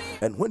Park.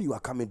 And when you are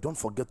coming, don't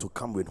forget to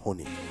come with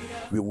honey.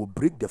 We will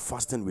break the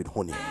fasting with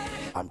honey.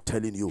 I'm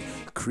telling you,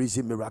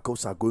 crazy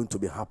miracles are going to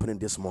be happening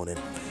this morning.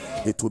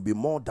 It will be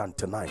more than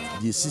tonight.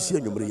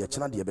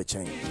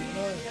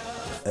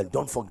 And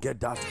don't forget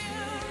that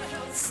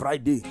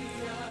Friday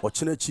or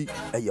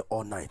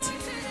all night.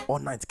 All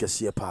night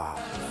kesiye pa.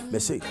 Me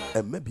say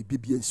maybe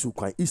bibi ensu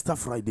kwan Easter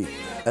Friday.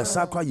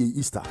 Sakwa ye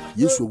Easter.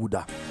 Yesu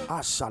wuda.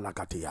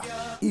 Ashalakatea.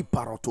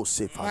 Iparoto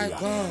sefaria.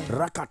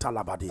 Rakata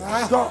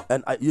labadia.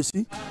 And you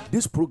see,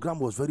 this program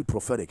was very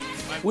prophetic.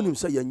 When him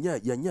say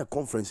yenye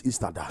conference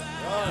Easter da.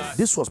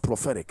 This was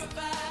prophetic.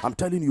 I'm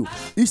telling you,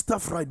 Easter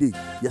Friday,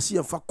 you see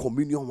for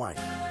communion wine.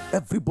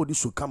 Everybody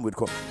should come with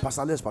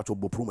Pastor Les Pacho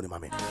Boprumo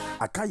mame.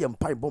 Akayem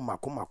pai bom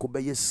mako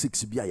beye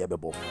 6 bia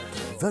yebebo.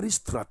 Very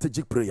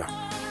strategic prayer.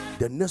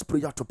 The next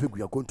prayer topic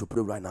we are going to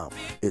pray right now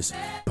is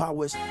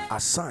powers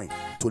assigned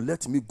to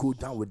let me go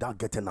down without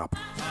getting up.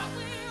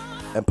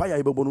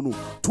 Empire ibebonu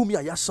to me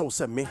ayasha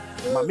se me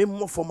mame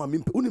mo forma me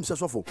unim se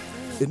sofo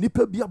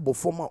enipa bia bo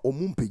forma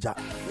omumpeja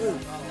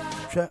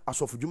hwe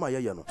asofu djuma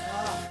ye no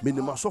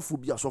minima asofu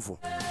bia asofu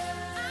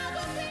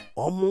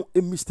omo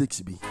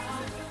mistakes bi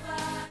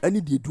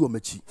ani de edu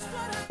omachi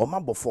oma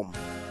bo form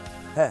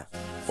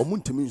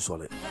omuntimi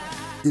nsole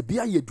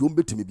ebia ye du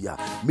ombetimi bia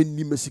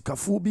menima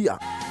sikafo bia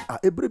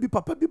ebre bi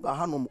papa bi ba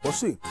hanom o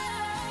say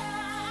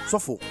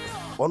sofo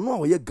ono a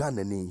we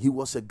Ghana ni. He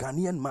was a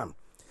Ghanaian man.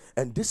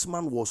 And this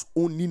man was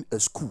owning a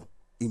school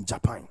in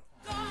Japan.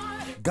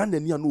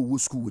 Ghanaian no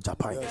school in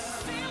Japan.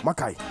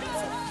 Makai.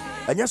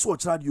 And yes,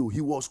 what radio?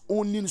 He was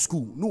owning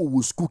school.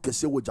 No school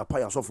kese wo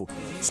Japan and so for.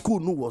 School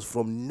no was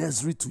from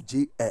nursery to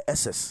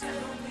JSS.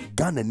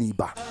 Ghana ni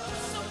ba.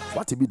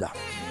 What be that?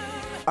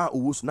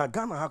 Was na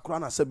Ghana ha kra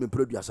na 7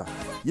 producer.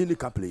 Yeni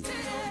ka play.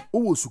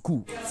 O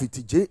school fit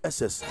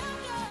JSS.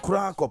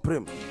 Kra ko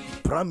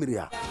primary.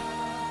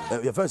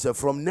 Your friend said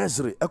from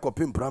nursery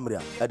ekopim primary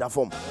at that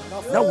form.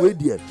 Now we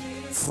there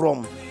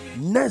from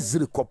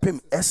nursery kopim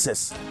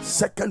SS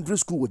secondary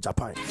school with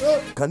Japan.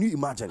 Can you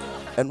imagine?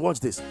 And watch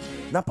this.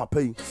 Na papa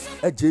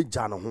eje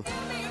jano ho.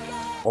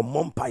 O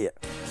mompaye.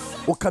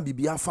 O ka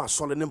bibia fa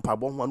sole ne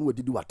mpabo ho anu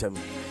odidi watem.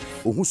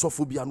 Ohu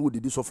sofo bia no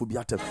odidi sofo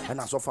bia tem. E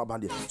na sofo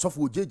abande.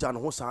 Sofo oje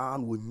jano ho sa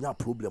na onya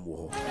problem wo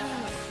ho.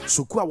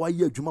 Soku a wa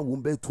ye adwuma wo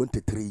be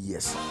 23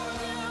 years.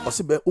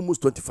 Osibe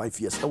almost 25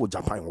 years e wo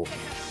Japan ho.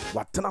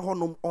 Watena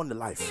honum on the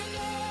life.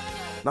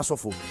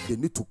 Nasofo, they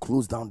need to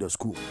close down the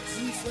school.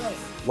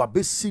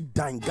 Wabesi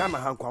dan Ghana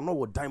hankwa no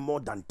would die more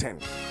than 10.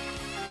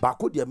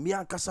 Bako de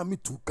mia kasa mi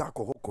tu ka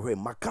ko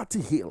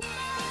Makati Hill.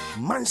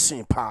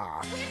 Mansion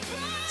pa.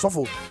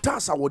 Sofo,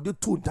 tasa wo de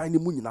two dan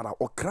mu nyina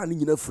okra ni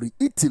nyina free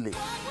Italy.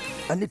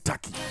 And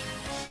Turkey.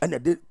 And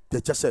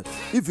they just said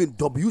even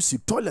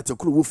WC toilet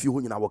ekro wo fi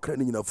ho nyina okra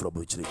ni nyina free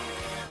bochire.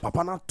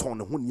 Papa na ton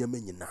ho nyema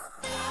nyina.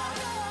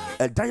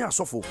 Daya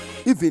sofo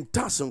even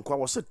tax nkwa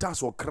was a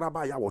tax or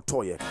kraba ya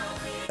wotoye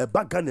a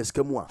baganes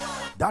kemua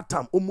that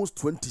time almost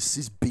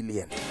 26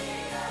 billion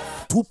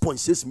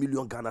 2.6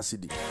 million Ghana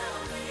cedi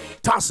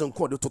tax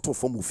nkwa de total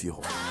form of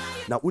you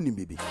na uni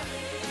baby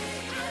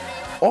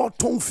all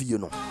ton fi you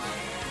know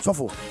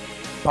sofo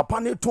papa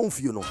ne ton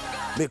fi you know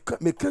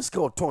me keske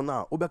o ton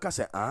na obeka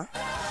say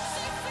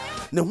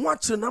ne ho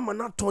akyere na ma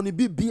na tɔne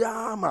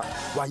bibia ma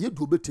wa ye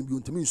do betim bi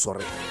ontimi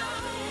nsɔre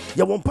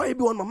ya won pa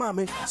bi won mama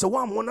me se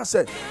wa mo na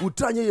se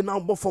utra nye na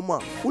bo fom a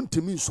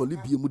ontimi nsɔle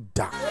bi mu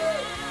da.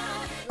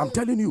 I'm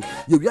telling you,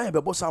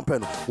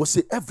 will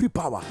say every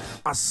power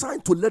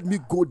assigned to let me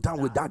go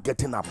down without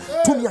getting up.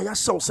 To me, I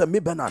shall say, me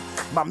Bernard,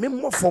 my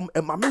more from a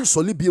mamin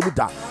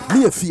solibiuda,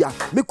 me a fear,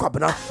 me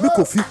quabana, me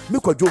coffee, me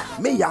cojo,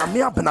 me ya,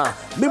 me abana,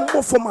 me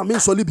more from my main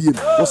solibium.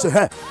 Will say,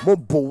 hey, mo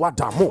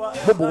boada, mo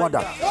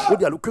boada. Oh,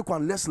 they are quick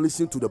one, let's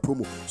listen to the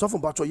promo. So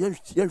from Bacho, yen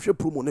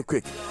promo ne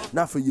quick.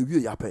 Now for you,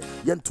 yape,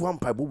 yen to one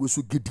pipe, we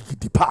should get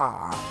the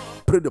pa.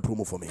 Pray the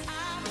promo for me.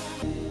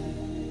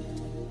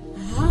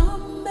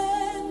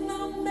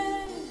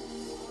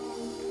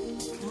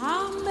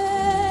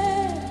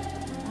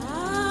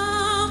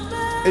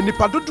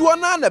 Enipa dodoɔ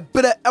na na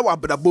brɛ ɛwɔ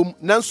abrabom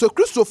nanso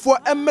kristofo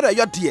emmerɛ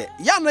yɔ de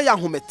ya na ya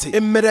homete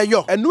emmerɛ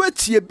yɔ ɛno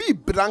atie bi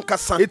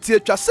brankasa etie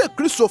twa sɛ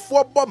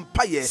kristofo bɔ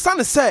mpaye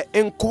sane sɛ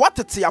enkoa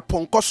tete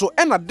apɔnkɔ so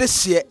ɛna de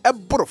hye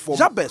ɛborofo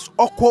Jabes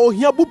ɔkɔ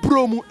ohia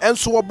buburo mu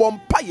enso wɔbɔ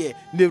mpaye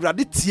ne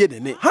Awurade tie ne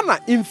ne hana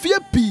mfie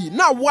pi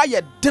na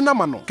wayɛ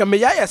denama no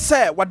kɛmɛya yɛ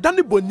sɛ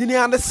wadane bonyini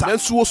ane sa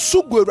nanso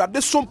wosugo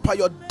Awurade so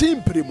mpaye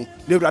den bere mu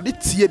ne Awurade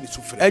tie ne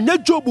sufrɛ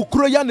ɛnyɛ Job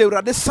kuro ya ne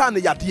Awurade sa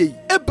ne yade yi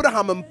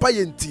Abraham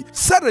mpaye nti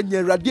Sara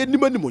nya Awurade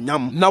anim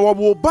animonyam na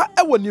wɔwo ba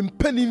ɛwɔ ne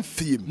mpanin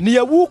fiem ne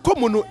yawu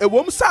kɔmu no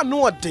ɛwɔm sa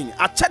no ɔden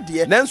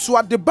akyɛdeɛ nanso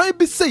adeban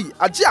bi sei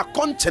agye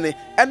akɔnkyene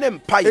ɛne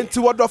mpaye enti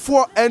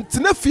wɔdɔfoɔ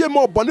ɛntena fie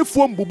ma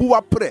ɔbɔnefoɔ mbubu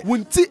wapre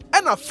wunti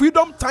ɛna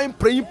Freedom Time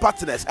Praying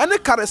Partners ɛne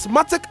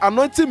Charismatic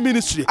Anointing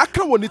Ministry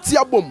aka wɔ ne ti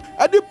abom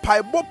ɛde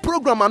paibɔ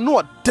program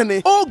ano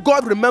ɔdene Oh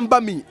God Remember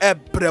Me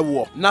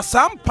ɛbrɛwɔ na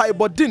saa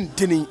paibɔ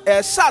dindini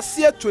ɛhyɛ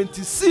aseɛ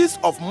 26th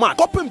of March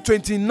kɔpem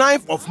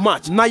 29th of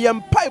March na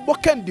yɛn paibɔ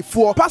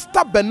kendifoɔ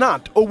Pastor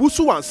Bernard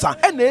Owusu Wansa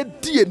ene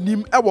die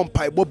nim ewo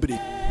mpaibɔ bere.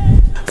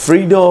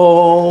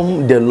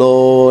 Freedom, the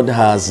Lord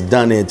has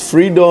done it.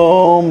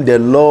 Freedom, the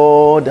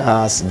Lord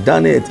has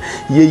done it.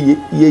 Me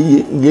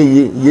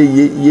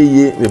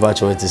ba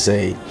cho to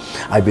say.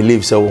 I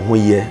believe so ho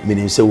ye,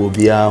 meaning so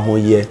obia ho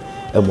ye,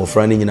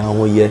 emofra ni nyina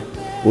ho ye,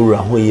 owura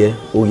ho ye,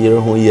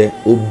 oyere ho ye,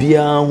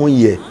 obia ho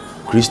ye,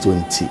 Kristo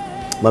nti.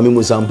 Mami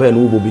musampa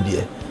no wo bi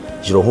de.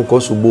 Jiro ho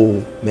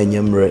kosobo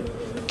menyemre.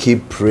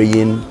 Keep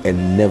praying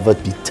and never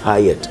be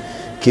tired.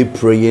 Keep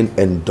praying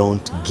and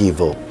don't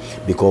give up.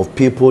 Because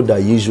people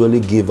that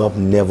usually give up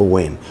never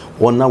win.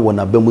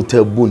 Wana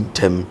bemuta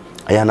buntem,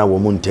 ayana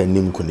wamunte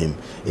nim kunim.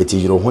 It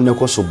is your hone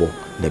kosobo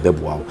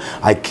nebebwao.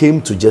 I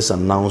came to just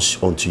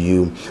announce unto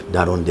you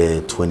that on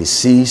the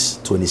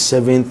 26th,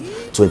 27th,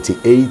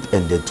 28th,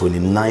 and the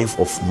 29th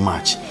of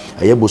March,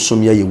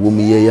 ayabosumya ye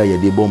wumi ye ya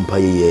de bompa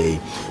ye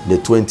the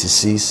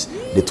 26th.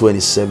 The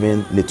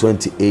 27th, the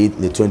 28th,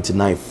 the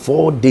 29th,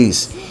 4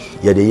 days.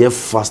 Yeah, they have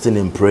fasting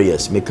and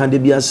prayers.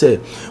 Mekandebia say,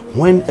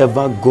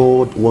 whenever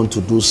God wants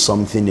to do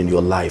something in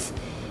your life,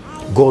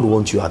 God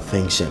wants your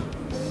attention.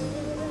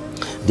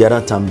 The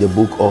other time, the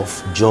book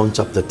of John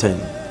chapter 10,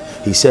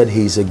 he said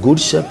he is a good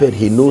shepherd.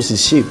 He knows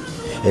his sheep,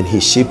 and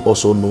his sheep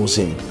also knows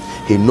him.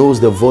 He knows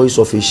the voice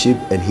of his sheep,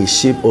 and his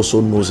sheep also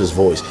knows his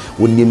voice.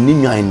 When you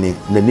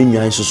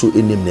so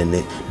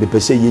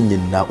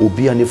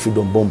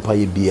freedom bompa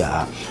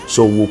bia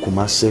so wo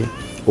kumase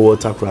o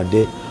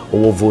takrade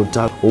o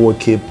volta o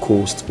Cape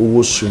Coast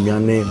o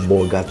Sunyane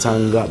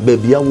Bogatanga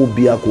bebia wo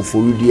bia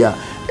koforudia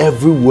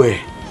everywhere.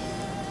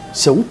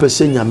 Se wo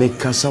pese nyame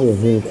kasa wo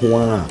honko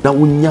a na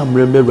wo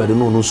nyamre mewrade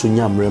no no so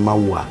nyamre ma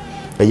wo a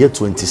eye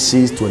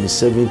 26,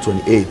 27,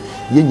 28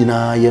 ye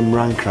nyina ye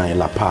mrankran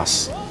La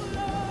Paz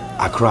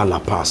Accra La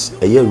Paz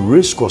eye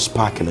race course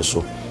park ne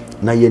so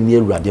na ye ne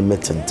awrade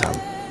metentam.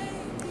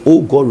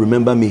 Oh God,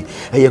 remember me.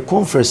 A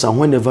conference, and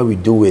whenever we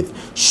do it,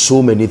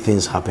 so many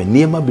things happen.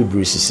 Niema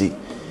bibrisisi.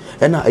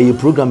 And a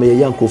program a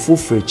yanko for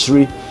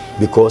free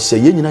because a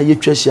yenina ye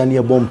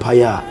tresiania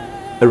bompaya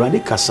a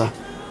radicasa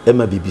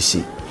Emma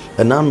BBC.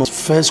 And now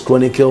 1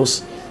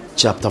 Chronicles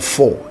chapter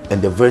 4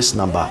 and the verse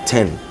number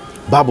 10.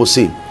 Bible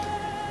say,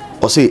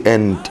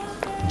 and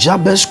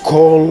Jabez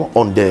called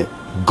on the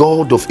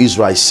God of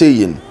Israel,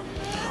 saying,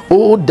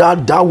 Oh,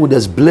 that thou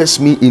wouldest bless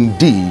me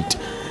indeed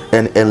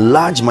and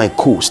enlarge my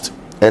coast,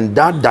 and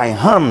that thy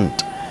hand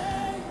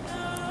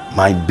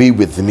might be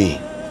with me,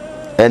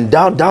 and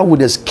thou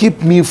wouldest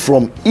keep me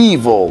from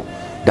evil,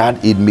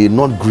 that it may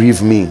not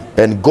grieve me.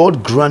 And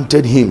God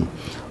granted him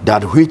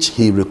that which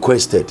he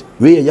requested.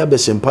 We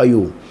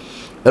yabesempayo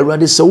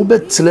erade se wo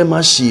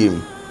betlema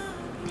hiem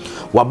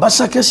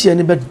wabasa kese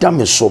ne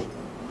bedame so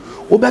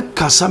wo be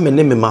kasa me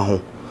ne mema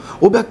ho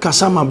wo be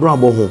kasa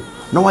mabrabo ho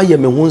na waye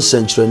me ho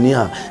nsenkyerene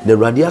a na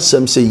erade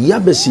asem se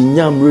yabesi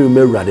nyamre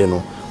me erade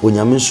no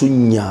onyame nso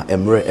nya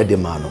emre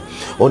edema no.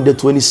 On the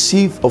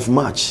 26th of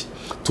March,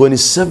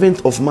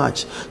 27th of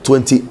March,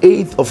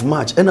 28th of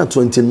March, and the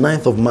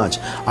 29th of March,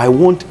 I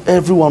want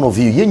every one of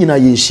you yenyina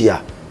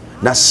yenhia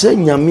na se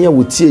nyame a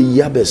wotie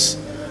yabes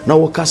na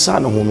wo kasa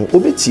no ho no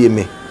obetie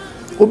me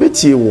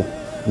obetie wo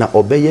na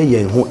obeye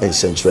yen ho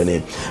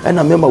ensenkyerene. And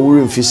I remember we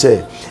remfi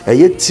say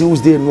eye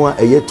Tuesday no a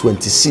eye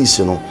 26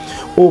 no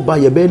oba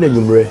ye be na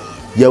nwumre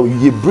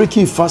you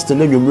breaking fast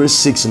and then you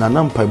 6 na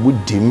nampa bu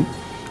dim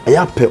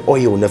aya pe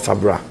oil ne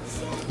fabra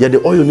ya the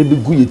oil ne be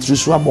gu yitri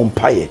so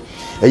abompaye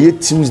eye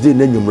Tuesday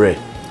na nwumre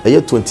eye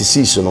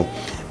 26 no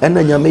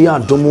ena nyame ya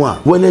adomo a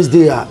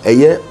Wednesday a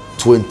eye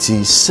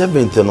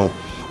 27th no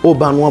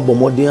oba no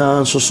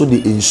abomoden so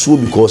de ensuo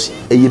because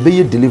eye be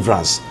ye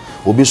deliverance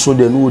obi so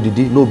de no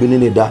odidi no obi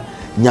ne da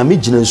nyame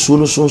gina ensuo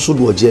no so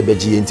do oje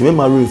beje ntime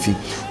marenfi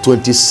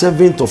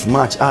 27th of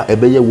March a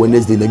ebe ye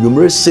Wednesday na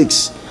nwumre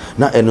 6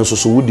 na eno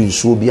so wodi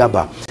nsuo bi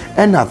aba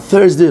ena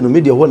Thursday no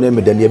media ho na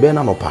emeda ne ebe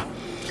na nopa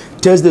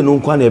Thursday no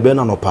nkwa na ebe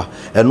na nopa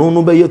eno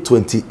no be ye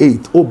 28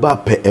 oba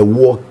pe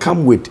ewo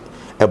come with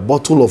a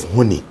bottle of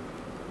honey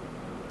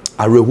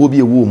areho bi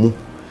ewo mu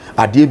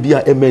ade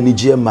bia emani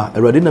giema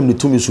erade nam ne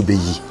tumi so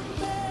beyi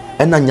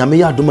ena nyame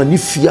ya adoma ni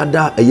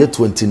fiada eye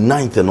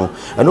 29th no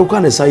eno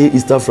kwa na say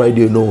Easter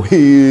Friday no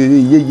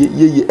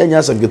ye enya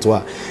asabgeto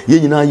a ye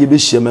nyina ye be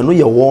hiem no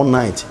ye all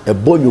night e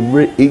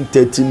bonwumre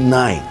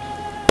 8:39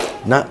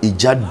 na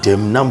ija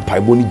dem na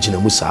mpaibo ni gina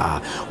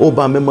musa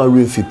oba mema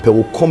refi pe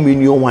wo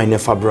communion wine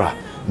fabra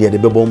ne de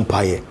bebo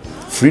mpaye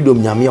freedom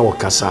nyame ya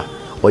wakasa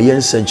oye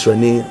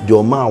nsentrene de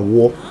oma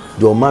awo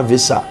de oma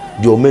visa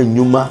de oma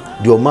nyuma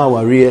de oma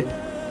ware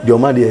de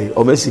oma de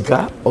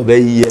omesika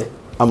obeyiye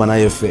amana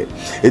yefe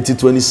eti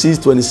 26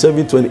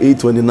 27 28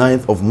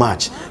 29th of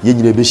March ye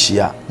nyire be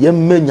hia ye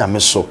menya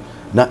so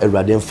na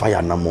awurade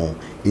fire namo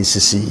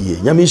insisi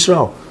ye nyame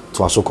israel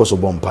to asokoso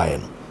bompaye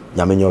no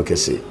nyame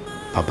nyokese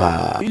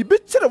papa ibi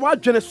tire wa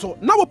dwene so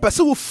na wo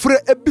pese wo frɛ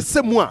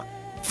ebisemu a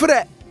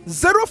frɛ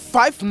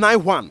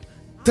 0591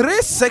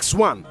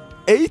 361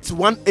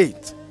 818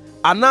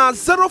 ana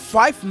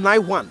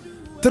 0591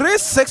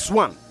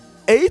 361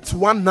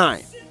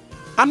 819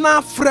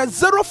 ana frɛ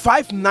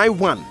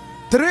 0591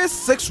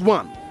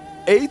 361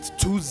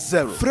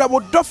 820 frɛ wo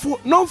dɔfo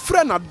no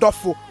frɛ na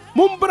dɔfo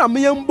mumbra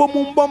me yembo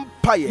mumbom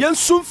paye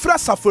yensum frɛ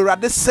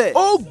saforade sɛ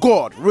oh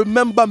God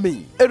remember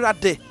me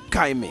erade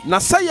kai me na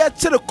say ye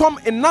kire kom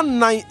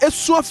enanan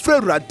esu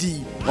afra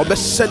radi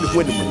obehye ne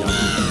ho ne munya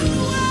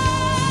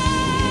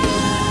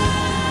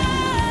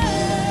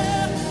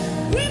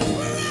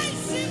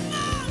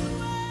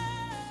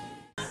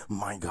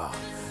my God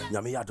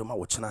nyame ya doma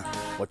wochena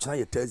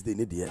ye Thursday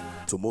ne de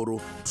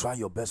tomorrow try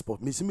your best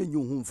but me me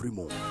nyu hu free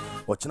mo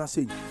wochena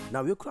say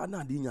na we kura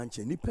na de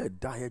nyanche ni pe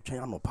da he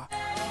twen anopa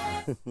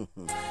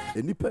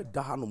enipa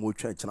da ha no mo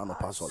twa chena no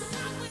pasole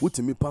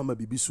wutimi pa ma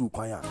bibisu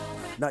kwan a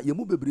na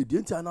yemu bebre die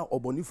ntia na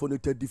obonifo no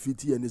ta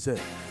defeat ye ni se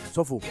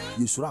sofo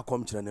yesuru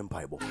akom kire ne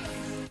mpaibo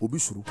obi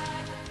suru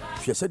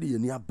hwese de ye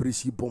ni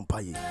abresi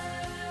bompaye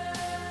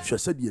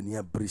hwese de ye ni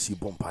abresi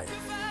bompaye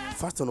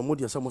fast no mo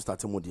de se mo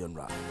start mo de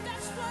nra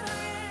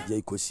ye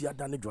ikosi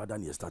ada ne dwada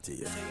ne start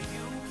ye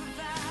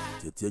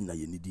tete na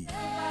ye ni di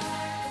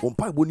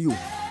Ompaibo ni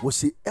will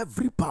say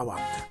every power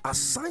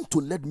assigned to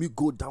let me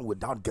go down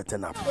without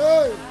getting up.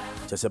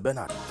 Just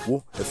Bernard,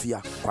 wo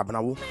efia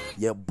kwabena wo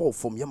ye ball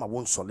from yema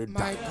won solid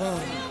da.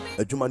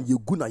 Adwuman ye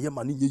guna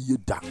yema ni ye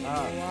da.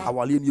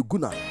 Awale ni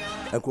guna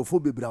enkofo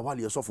bebre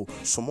awale sofo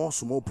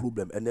small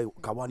problem ene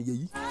kawani ye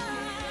yi.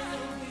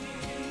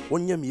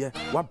 Wonyem ye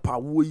wapa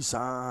wo yi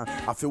sa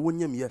afi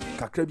wonyem ye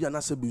kakra bia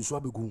na se binsu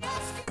abegu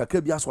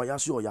kakra bia so ya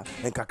so ya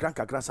en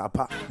kakra sa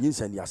pa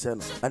yinsan ya se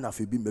no and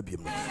afi bi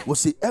mabiem no we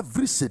say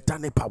every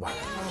satanic power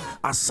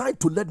assigned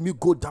to let me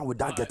go down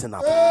without getting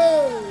up.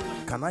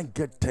 Can I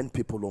get 10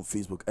 people on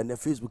Facebook and then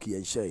Facebook here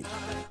and share?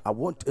 I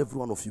want every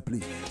one of you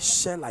please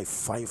share like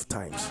 5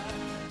 times.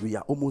 We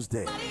are almost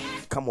there.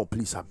 Come on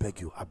please, I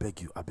beg you.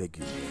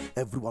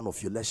 Every one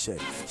of you, let's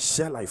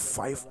share like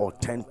 5 or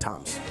 10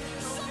 times.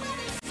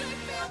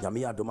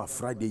 Nyame adoma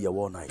Friday ye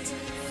all night.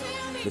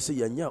 They say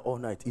ye all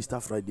night Easter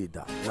Friday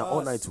da. Na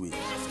all night we.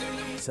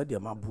 Said ye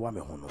maboa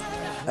me ho no.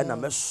 E na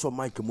me so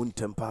Mike mun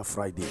temper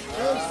Friday.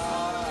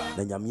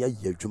 Na nyame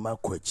ye adwuma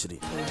ko akire.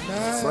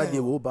 Friday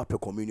we ba pe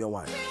communion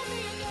wine.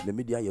 Me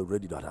media ye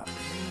ready dada.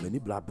 Me ni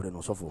blood brain no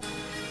sofo.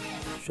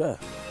 Sure.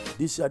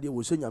 This year they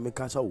will say nyame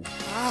kansa wo.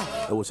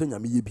 They will say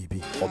nyame ye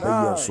bibi.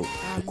 Obey so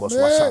because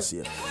what shall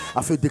see.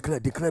 I feel declare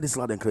this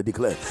loud and clear.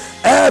 Declare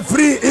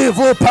every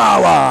evil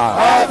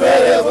power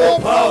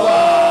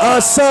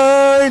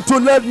assigned to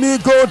let me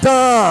go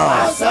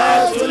down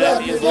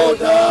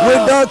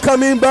without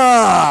coming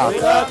back.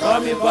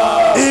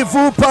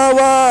 Evil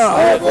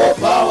power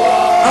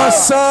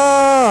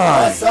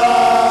assigned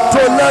to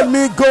let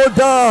me go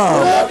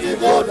down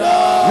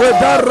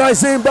without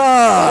rising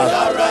back.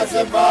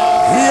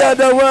 Hear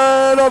the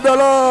word of the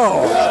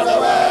Lord.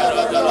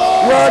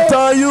 What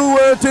are you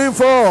waiting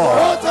for?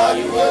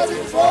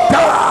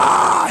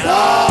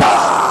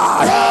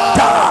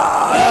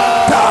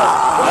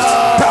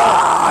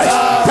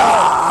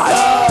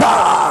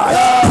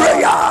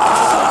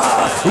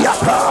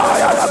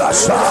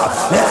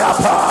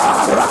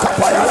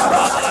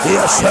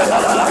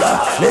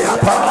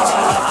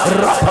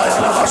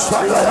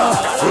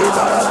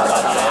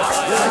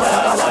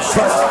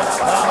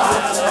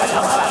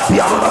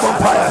 piano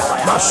vampire,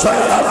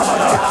 Masaya,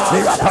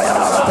 Yapaya,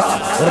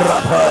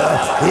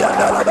 Rapaya,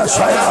 Yandala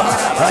Basaya,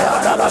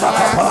 Ayandala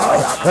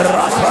Bakapa,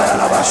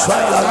 Rapaya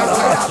Basaya,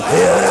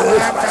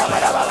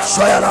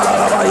 Sayana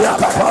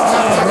Yakapa,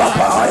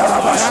 Rapaya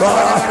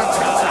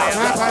Basaya.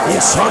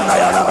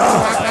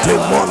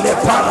 Demonic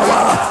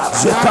power,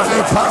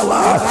 Satanic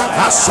power,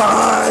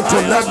 assigned to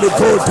let me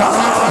go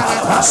down,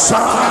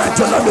 assigned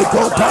to let me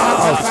go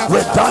down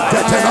without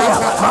getting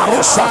up.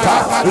 Marosata,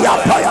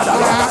 Yapayana,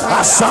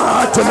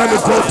 assigned to let me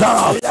go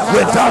down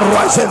without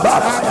rising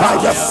back by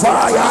the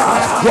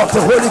fire of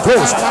the Holy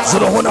Ghost. So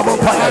the one of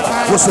Empire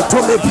was to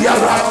tell me,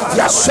 Biara,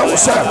 Yasho,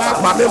 sir,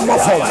 Mammy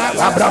Moffo,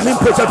 Abraham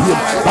Petabim,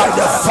 by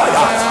the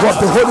fire of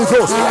the Holy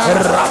Ghost.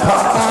 Rapa,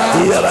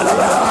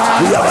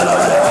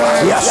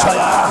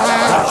 Yasaya,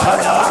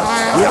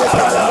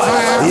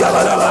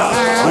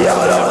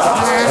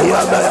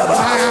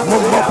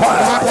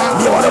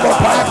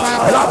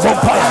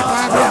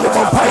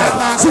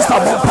 Sister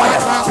Vampire,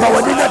 now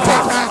in the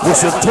time, we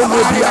should tell me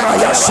the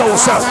Araya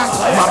Sosa,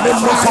 my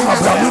member from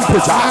Abraham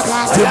Puja,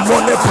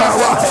 demonic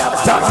power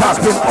that has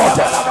been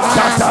ordered,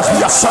 that has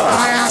been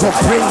assigned to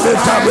bring me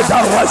down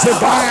without rising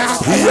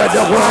back. Hear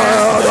the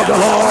word of the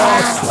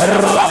Lord.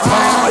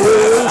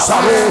 Rapaye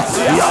Saru,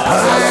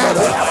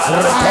 Yapayalaba,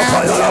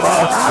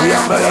 Rapayalaba,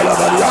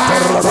 Yamayalaba,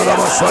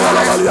 Yataraba,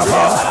 Soyalaba,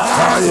 Yapa,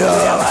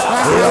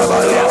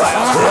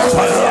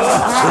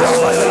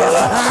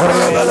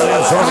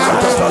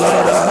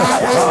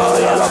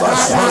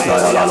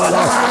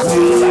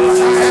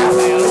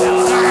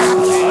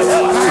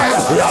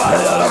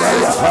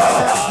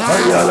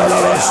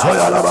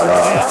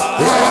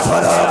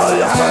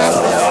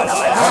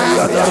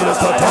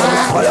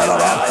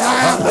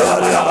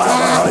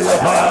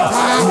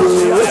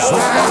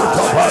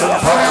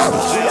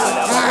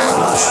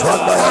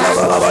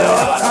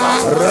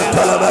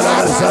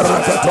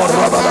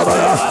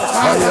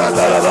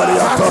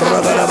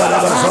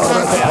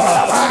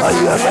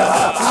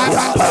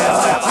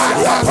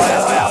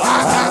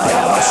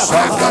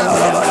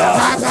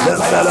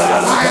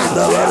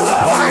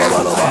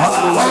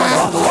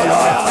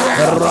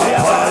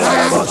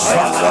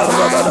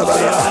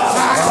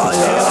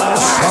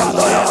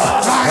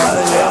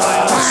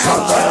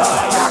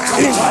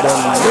 in the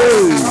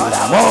name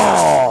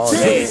of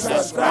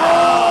Jesus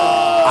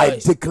Christ, I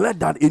declare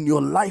that in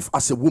your life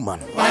as a woman,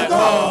 my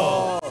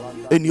God,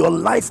 in your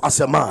life as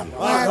a man,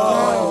 my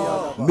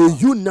God, may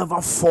you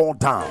never fall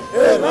down.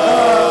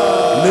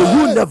 Amen. May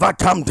you never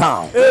come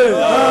down.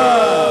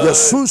 Yes,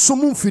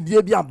 soon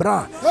fidie bi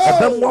abra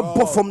ebe mo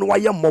bo fom no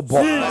waye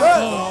mobo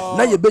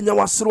na ye benya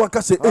wasero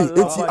aka se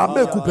enti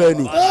abeku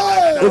pani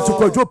enti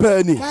kwadwo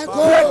pani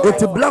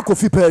enti black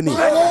coffee pani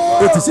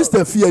enti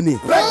sister fiani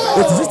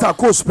enti sister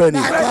coast pani.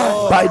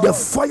 By the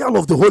fire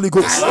of the Holy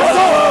Ghost,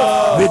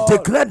 we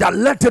declare that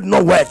let it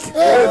not work.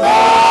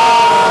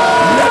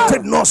 Let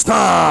it not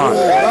stand.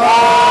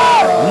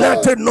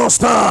 Let it not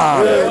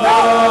stand.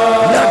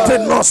 Let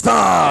it not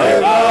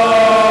stand.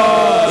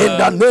 In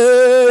the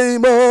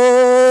name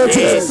of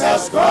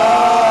Jesus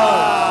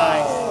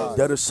Christ.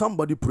 There is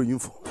somebody praying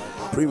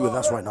with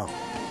us right now.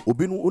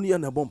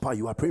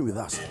 You are praying with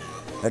us,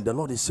 and the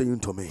Lord is saying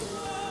to me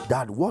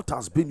that what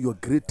has been your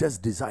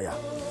greatest desire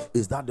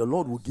is that the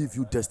Lord will give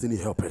you destiny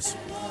helpers.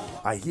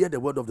 I hear the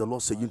word of the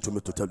Lord saying to me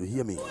to tell you,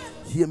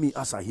 hear me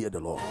as I hear the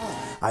Lord.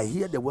 I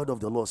hear the word of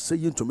the Lord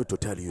saying to me to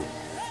tell you,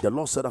 the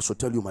Lord said I should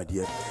tell you, my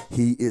dear,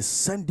 He is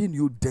sending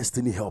you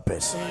destiny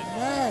helpers.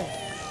 Amen.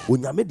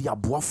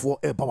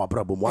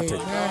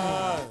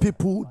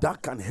 People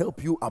that can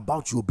help you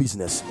about your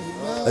business.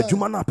 The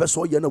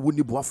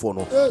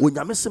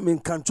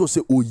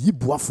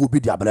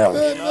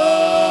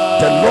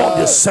Lord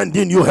is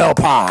sending you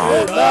helper.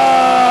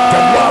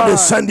 The Lord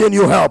is sending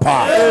you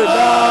helper.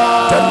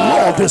 The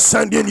Lord is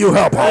sending you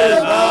helper.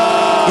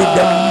 In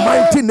the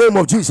mighty name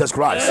of Jesus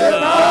Christ.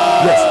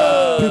 Yes,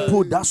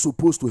 people that's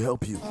supposed to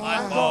help you.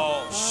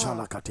 I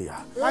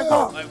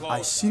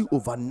see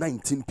over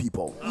 19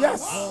 people.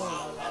 Yes.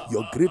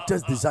 Your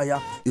greatest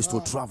desire is to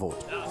travel.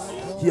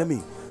 Hear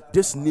me.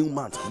 This new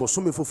month,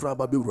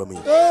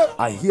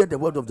 I hear the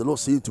word of the Lord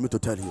saying to me to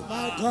tell you,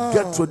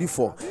 get ready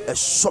for a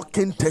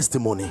shocking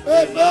testimony.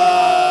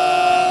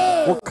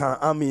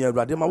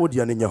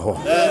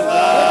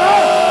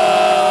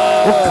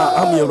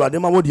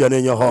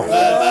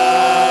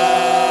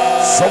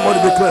 Somebody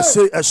declare,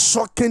 say a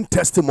shocking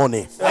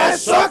testimony. A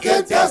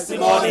shocking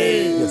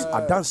testimony. Yes,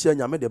 I dance here.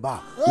 Nyame deba.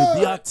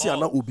 Ubia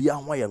tiana ubia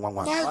hwa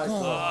nwanwa.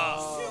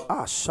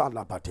 Ah,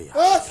 shalabatea.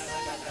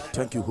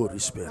 Thank you, Holy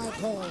Spirit.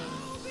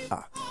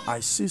 I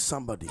see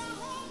somebody.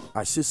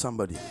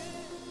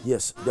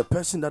 Yes, the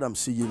person that I'm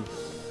seeing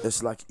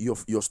is like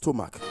your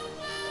stomach.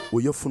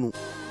 Oyefunu.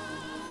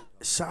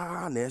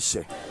 Sha na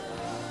ehye.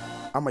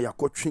 Ama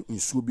yakotwe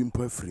nsuo bi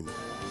mpa afrim.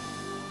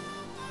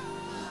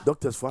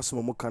 Doctors for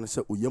some more can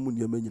say oyemu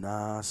niam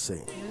nyina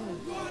say.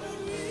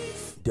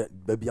 The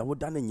baby I would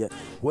done yet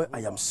where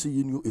I am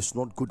seeing you is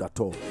not good at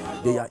all.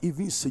 They are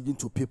even saying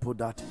to people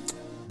that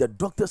the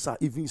doctors are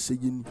even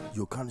saying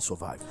you can't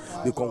survive,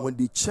 because when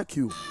they check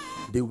you,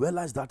 they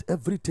realize that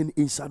everything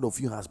inside of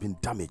you has been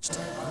damaged.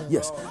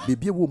 Yes,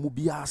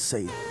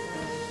 say,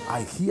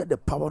 I hear the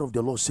power of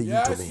the Lord saying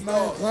to me,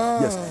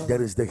 yes,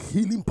 there is the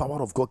healing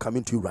power of God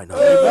coming to you right now.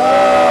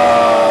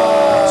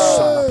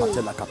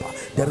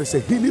 There is a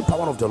healing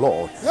power of the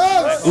Lord.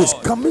 It's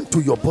coming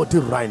to your body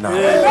right now.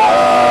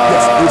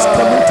 Yes, it's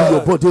coming to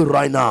your body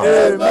right now.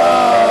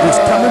 It's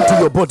coming to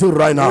your body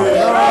right now.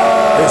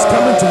 It's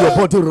coming to your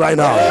body right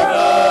now.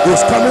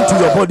 It's coming to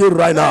your body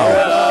right now.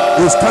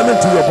 It's coming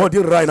to your body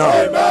right now.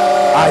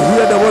 I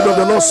hear the word of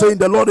the Lord saying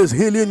the Lord is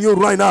healing you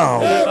right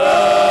now.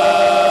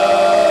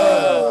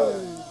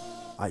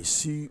 I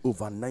see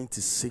over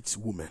 96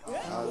 women.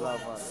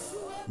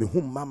 Me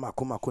whom mama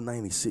come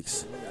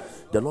 96.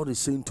 The Lord is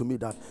saying to me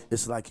that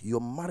it's like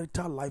your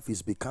marital life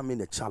is becoming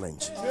a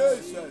challenge.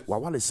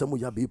 While some of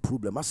you be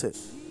problem, I said,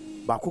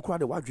 but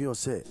the what you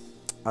say,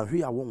 and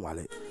here I won't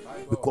wale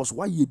because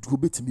why you do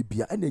bit me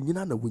be and then you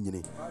know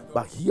winning.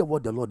 But hear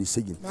what the Lord is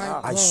saying.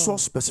 I saw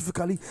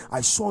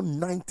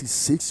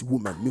 96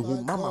 women. Me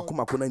whom mama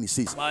come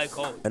 96,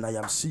 and I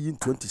am seeing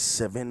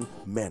 27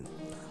 men.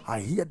 I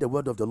hear the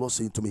word of the Lord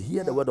saying to me,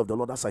 hear the word of the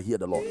Lord as I hear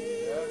the Lord.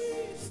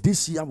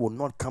 This year will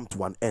not come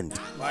to an end.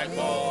 My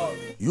God.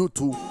 You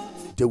too,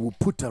 they will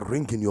put a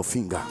ring in your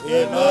finger.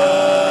 Amen.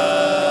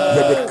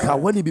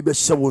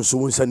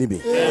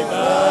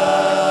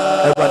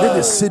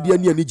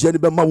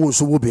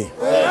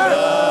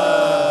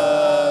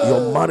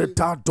 Your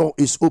marital door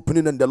is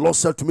opening, and the Lord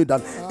said to me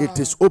that it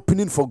is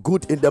opening for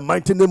good in the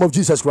mighty name of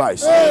Jesus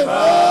Christ. My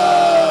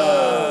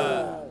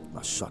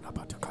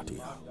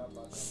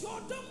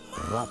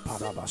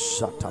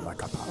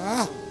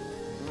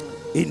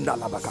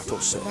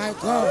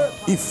God.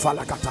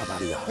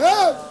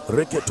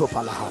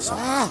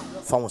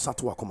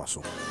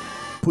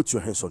 Put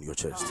your hands on your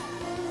chest.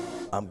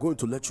 I'm going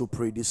to let you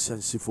pray this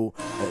sensitive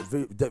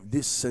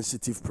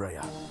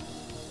prayer.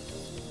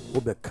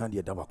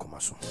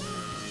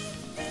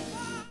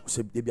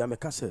 Say baby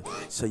ameka say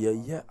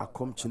ye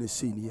akom chine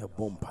sei ni e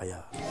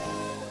bompaya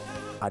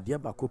ade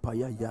bakopa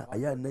ya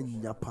aya na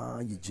nya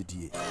pa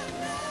yigidie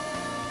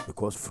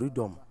because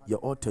freedom ye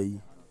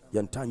otai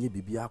ye ntanye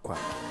bibia kwa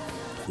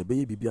ye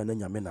beye bibia na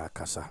nyame na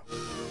akasa.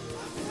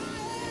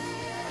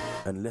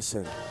 And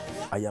listen,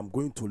 I am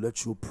going to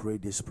let you pray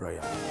this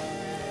prayer.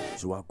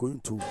 So you are going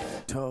to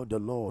tell the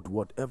Lord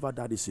whatever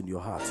that is in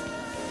your heart.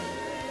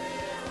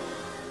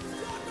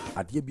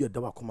 Ade bia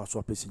dawa koma so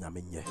apesi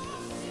nyame nye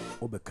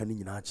obekani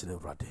nyina kire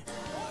urade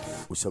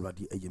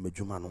usawade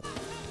eyemedwuma no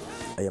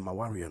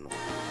eyemaware no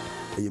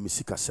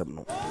eyemisika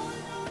no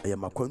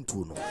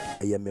eyemakwantu no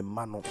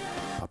eyememma no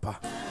papa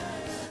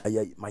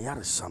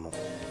eyemayaresa no.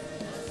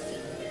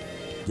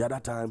 The other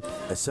time,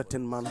 a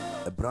certain man,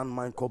 a brand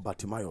man called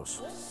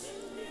Bartimaeus,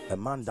 a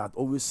man that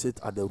always sat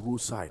at the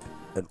roadside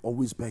and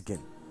always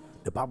begging.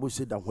 The Bible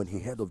said that when he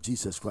heard of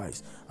Jesus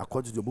Christ,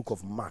 according to the book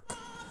of Mark,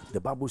 the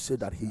Bible said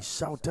that he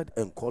shouted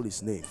and called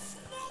his name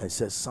and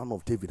said, "Son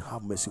of David,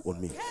 have mercy on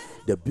me."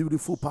 The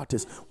beautiful part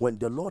is when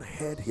the Lord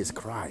heard his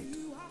cry,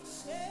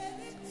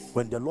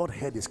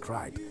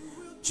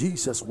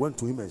 Jesus went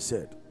to him and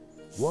said,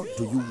 "What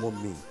do you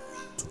want me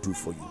to do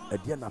for you?"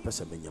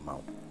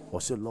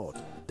 Or say, "Lord,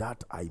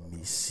 that I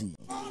may see."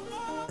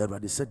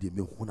 Everybody said,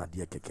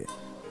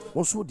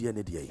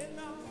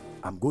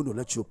 I'm going to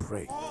let you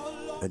pray,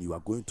 and you are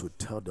going to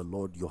tell the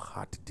Lord your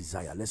heart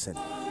desire. Listen,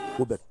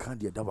 and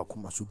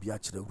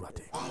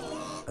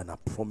I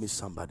promise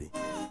somebody,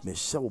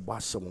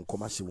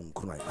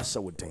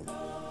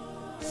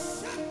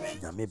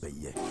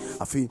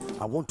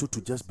 I want you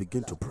to just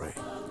begin to pray.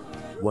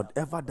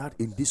 Whatever that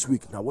in this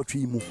week, now what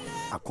you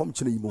I come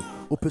to you,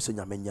 open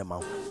your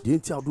mouth. The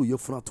entire do your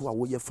front to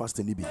our fast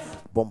and be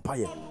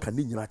bompire. Can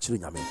you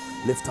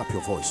lift up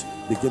your voice?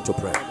 Begin to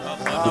pray.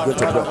 Begin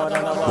to pray.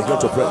 Begin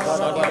to pray.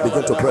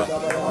 Begin to pray.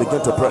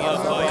 Begin to pray.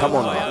 Come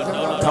on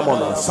now. Come on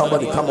now.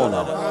 Somebody come on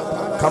now.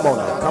 Come on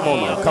now. Come on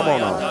now. Come on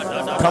now.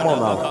 Come on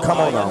now. Come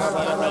on now.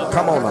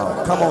 Come on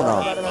now. Come on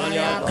now.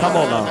 Come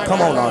on now.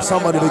 Come on now.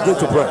 Somebody begin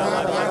to pray.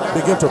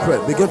 Begin to pray.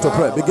 Begin to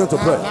pray. Begin to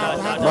pray.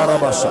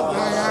 Marabasha.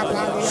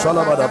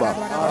 Shalabadaba,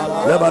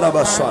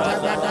 Lebadabasa,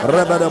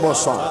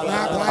 Rebadabosa,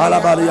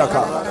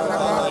 Alabaliaka.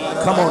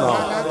 Come on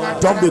now.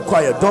 Don't be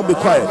quiet. Don't be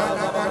quiet.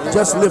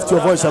 Just lift your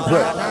voice and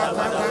pray.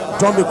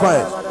 Don't be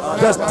quiet.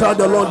 Just tell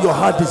the Lord your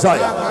heart desire.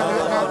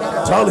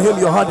 Tell him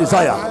your heart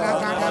desire.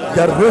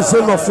 The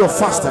reason of your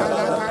fasting.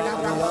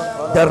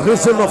 The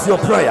reason of your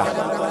prayer.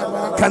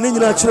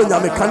 Kanina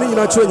Chinyame,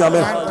 Kanina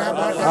Chinyame.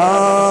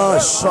 Ah,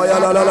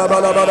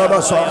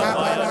 Shayalabalabasa.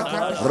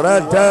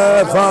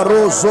 Rede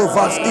varoso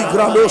vas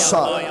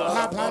igradosa.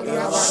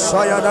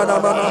 Sayadana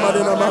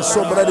manamadina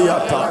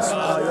masobrediatas.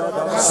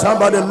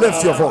 Somebody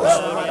lift your voice.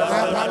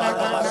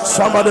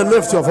 Somebody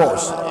lift your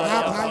voice.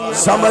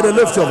 Somebody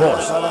lift your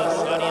voice.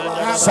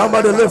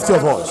 Somebody lift your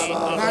voice.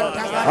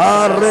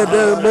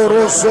 Arede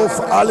moroso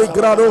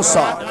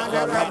aligradosa.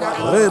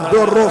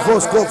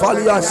 Redorofosco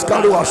valias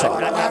kaluasa.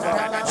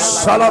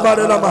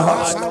 Salabadena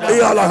mahas.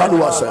 Iala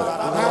haluasa.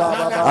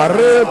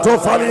 Areto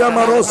falia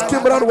maros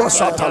kibran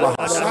wasatala.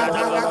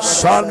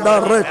 Shanda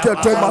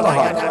reketo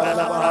malaha.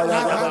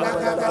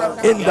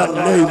 In the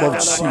name of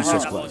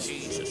Jesus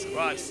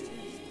Christ.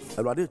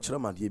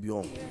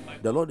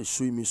 The Lord is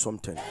showing me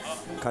something.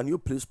 Can you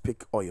please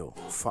pick oil?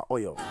 For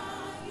oil.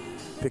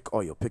 Pick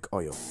oil.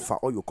 For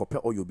oil, copper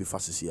oil be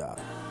fast here.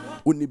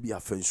 Only be a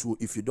fence.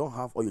 If you don't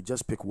have oil,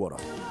 just pick water.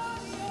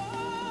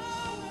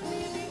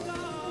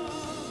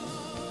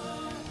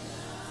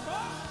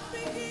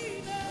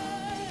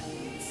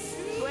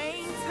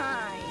 Praying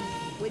time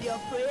with your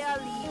prayer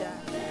leader,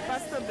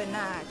 Pastor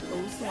Bernard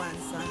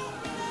Oswansa.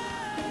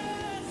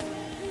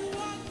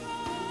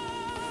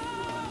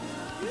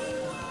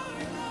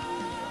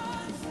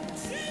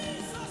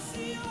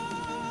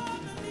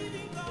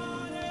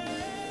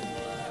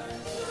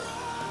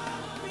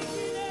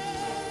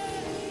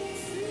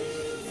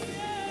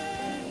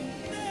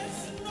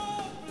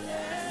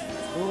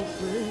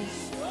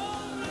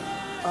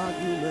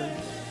 Argument.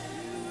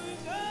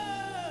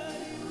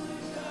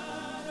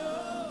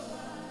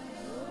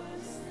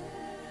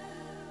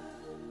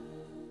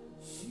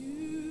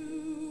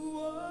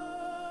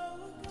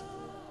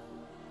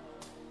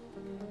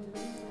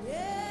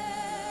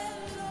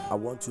 I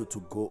want you to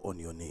go on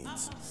your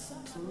knees.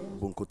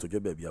 Bunko to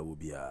your baby, I will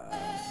be.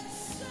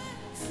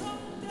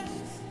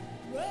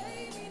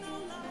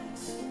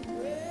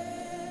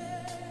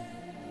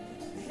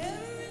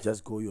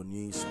 Just go your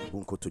knees.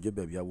 Bunko to your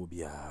baby, I will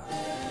be.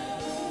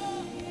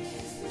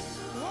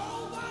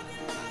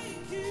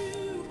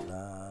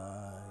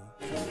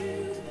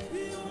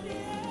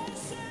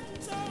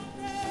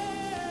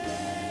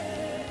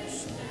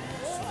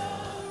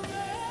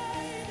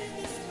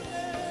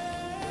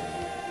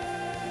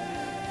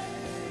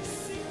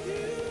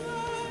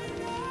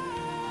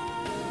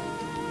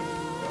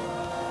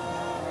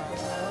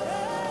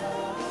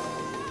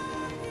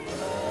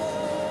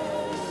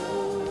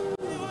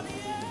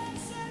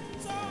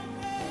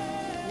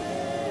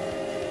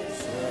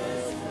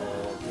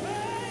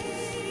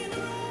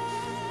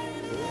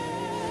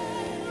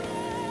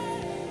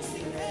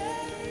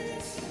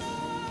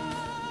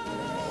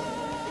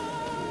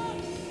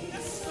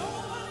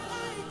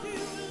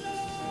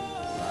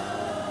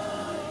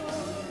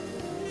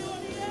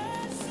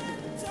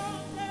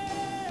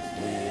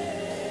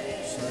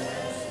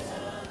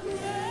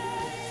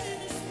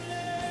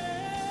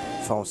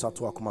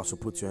 So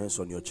put your hands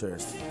on your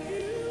chest.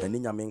 And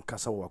in your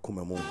kasa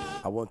wakumemo,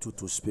 I want you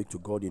to speak to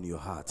God in your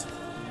heart.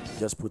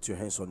 Just put your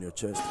hands on your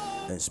chest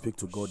and speak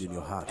to God in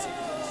your heart.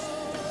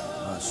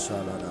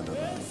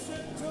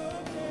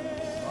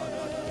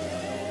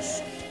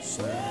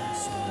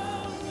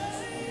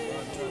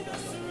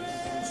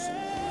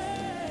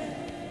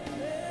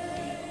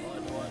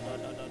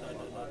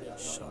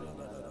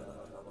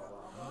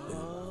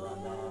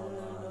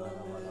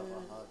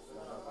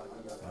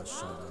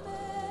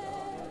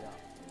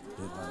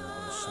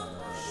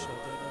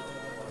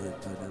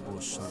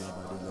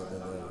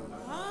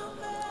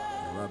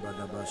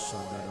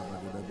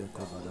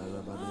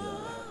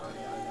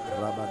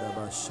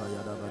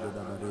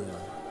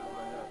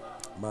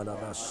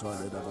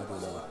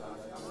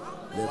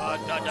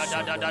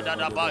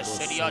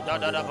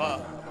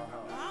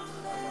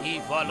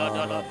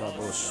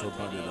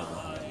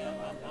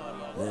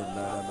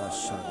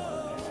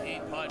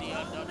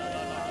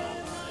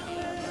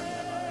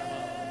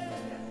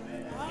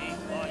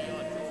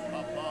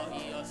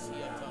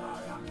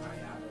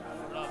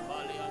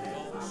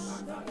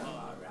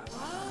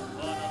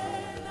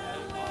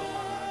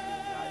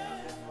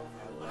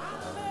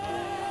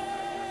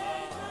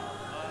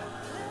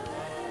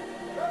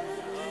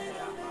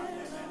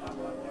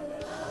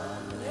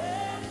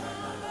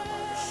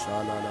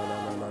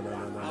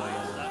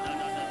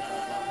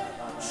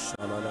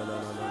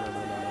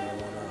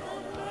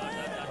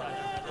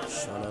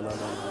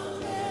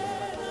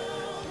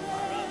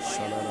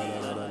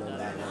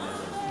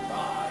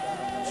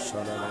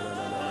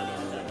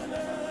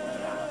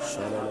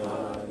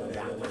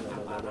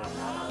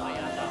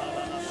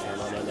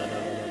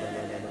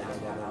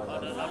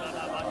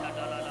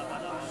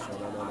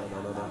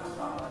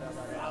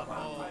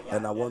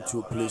 And I want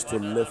you please to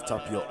lift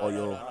up your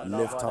oil.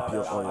 Lift up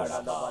your oil.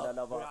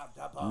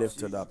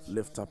 Lift it up.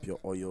 Lift up your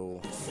oil.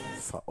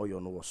 For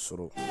oil no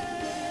sorrow.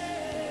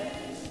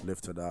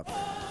 Lift it up.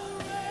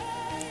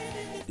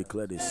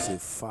 Declare this. Say,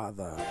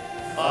 Father,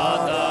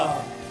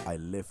 I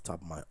lift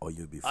up my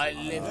oil before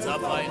you.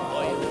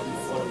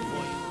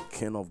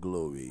 King of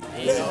glory.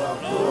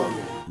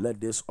 Let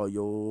this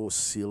oil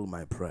seal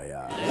my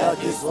prayer.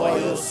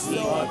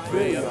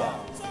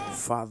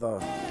 Father,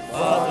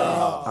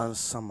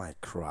 answer my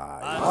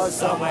cry.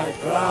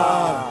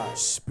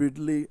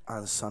 Speedily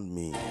answer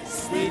me.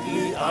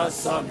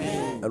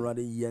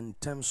 Eradi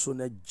yentem so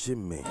na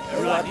Jimmy.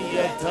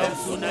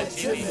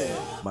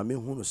 Mami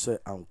hunu say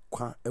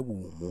ankwa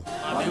ewu mu.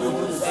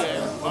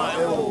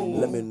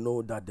 Let me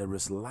know that there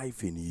is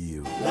life in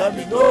you.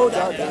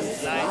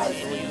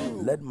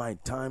 Let my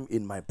time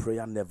in my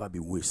prayer never be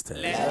wasted.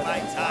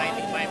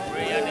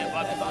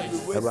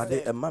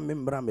 Eradi ema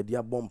membra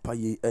media bompa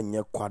ye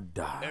enye kwada.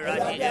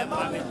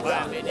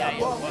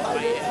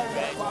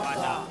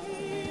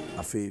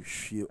 Afe,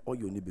 she all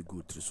you need be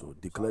good to so.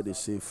 Declare they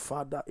say,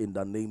 Father, in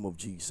the name of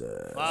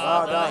Jesus.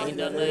 Father, in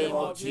the name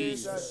of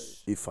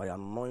Jesus. If I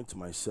anoint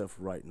myself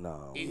right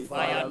now, If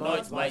I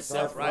anoint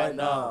myself right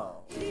now,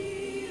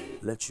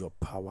 let your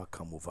power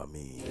come over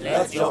me.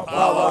 let your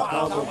power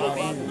come over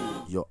me.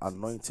 Your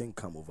anointing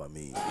come over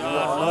me. Your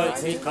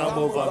anointing come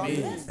over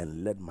me.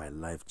 And let my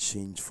life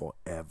change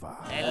forever.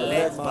 And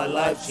let my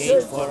life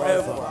change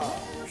forever.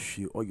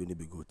 She all you need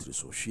be good to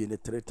so. She in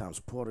it 3 times,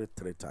 pour it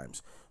 3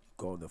 times.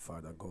 God the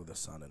Father, God the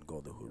Son, and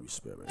God the Holy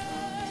Spirit.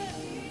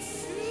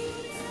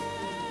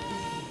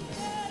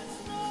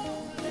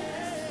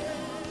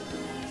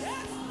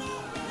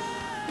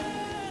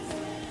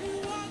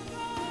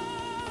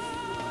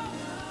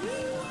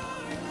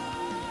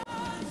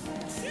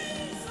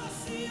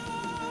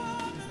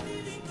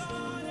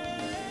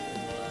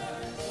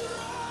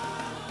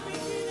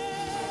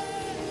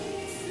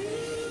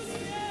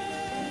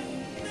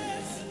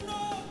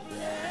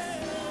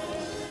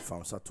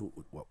 Famsatu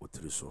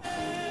Utriso.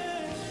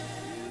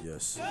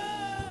 Yes,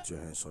 put your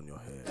hands on your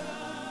head.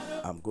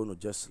 I'm going to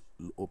just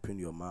open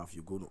your mouth.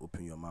 You're going to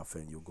open your mouth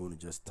and you're going to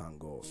just thank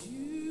God.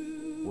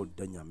 You're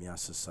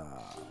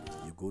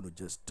going to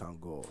just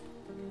thank God.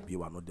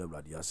 You are not there,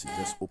 Radiasi.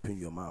 Just open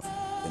your mouth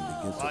and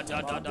begin to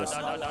thank Him. Just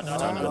thank Him.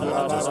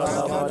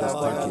 Just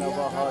thank Him.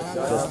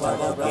 Just thank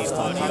Him. Just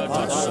thank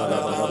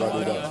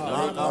Him.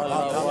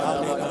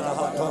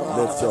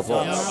 Lift your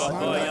voice.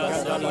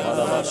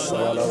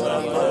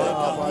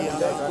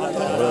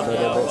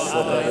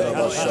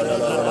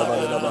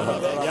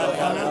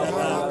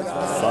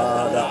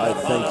 Father, I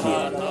thank you.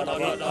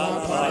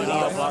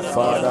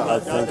 Father, I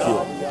thank you.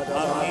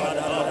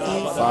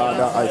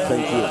 Father, I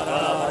thank you.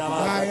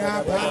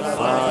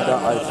 Father,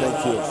 I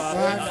thank you.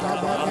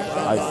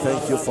 I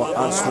thank you for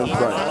answering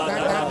prayer.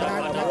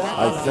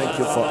 I thank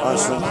you for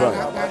answering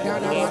prayer.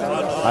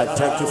 I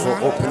thank you for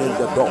opening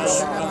the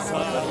doors.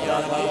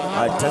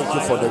 I thank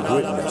you for the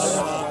greatness.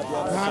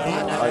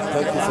 I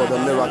thank you for the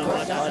miracle.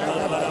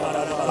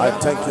 I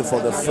thank you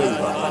for the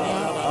favor.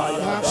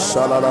 In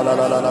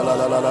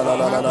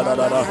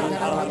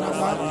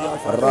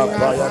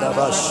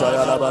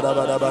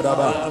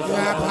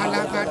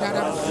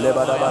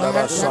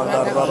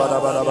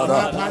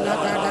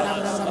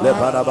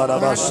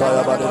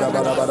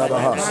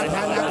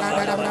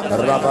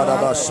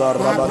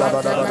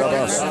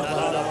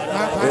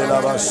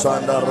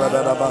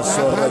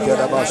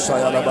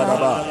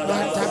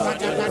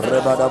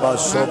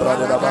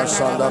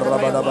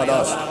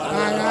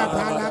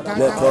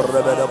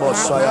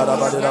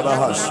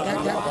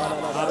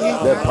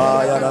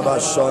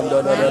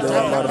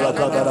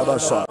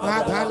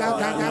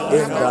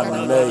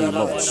the name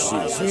of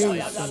Jesus.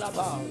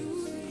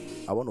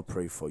 I want to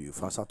pray for you.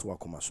 Father,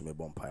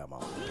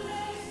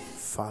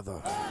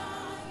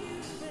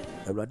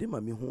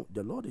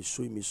 the Lord is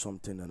showing me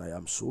something and I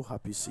am so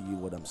happy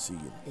seeing what I'm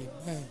seeing.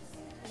 Amen.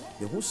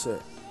 The who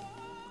said,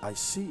 I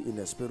see in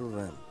the spirit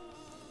realm.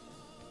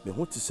 Me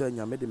who to say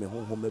nyame me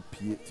home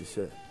pie to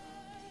say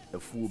a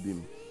fool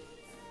bim.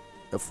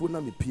 A fool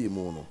na me pie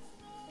mono.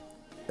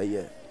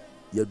 Ye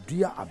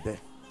dua abe.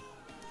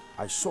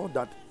 I saw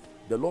that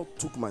the Lord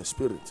took my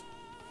spirit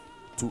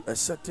to a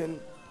certain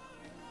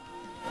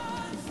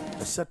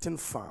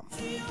farm.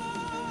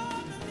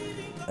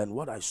 And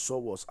what I saw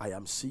was I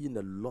am seeing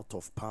a lot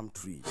of palm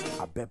trees.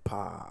 Abe.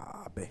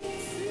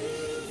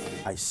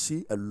 I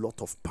see a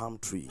lot of palm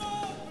trees.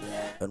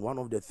 And one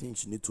of the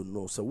things you need to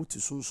know, so what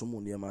is soon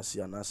someone near my see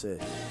and I say,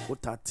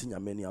 what are thing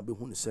many abe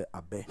who say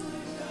abe?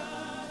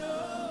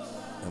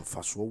 And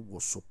Faswo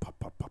was so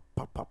papa.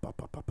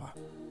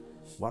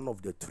 One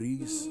of the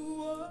trees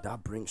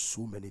that brings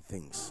so many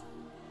things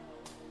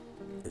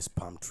is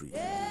palm tree.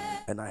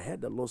 And I heard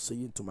the Lord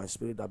saying to my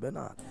spirit,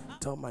 Abena,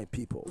 tell my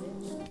people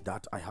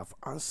that I have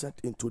answered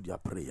into their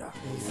prayer.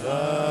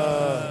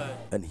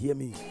 And hear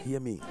me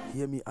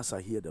as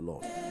I hear the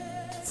Lord.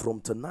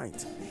 From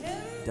tonight,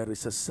 there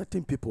is a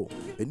certain people,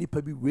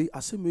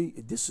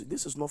 this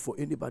is not for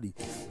anybody,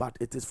 but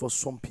it is for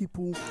some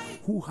people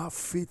who have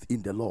faith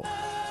in the Lord.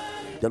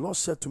 The Lord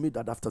said to me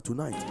that after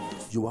tonight,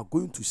 you are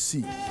going to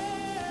see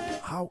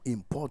how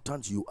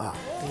important you are.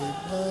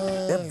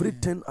 Amen.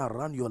 Everything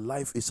around your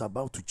life is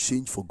about to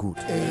change for good.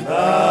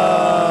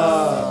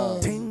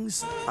 Amen.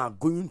 Things are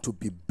going to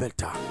be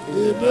better.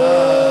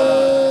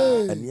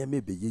 Amen.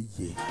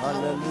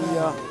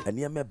 Hallelujah.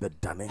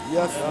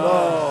 Yes,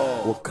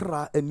 Lord.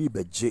 Thank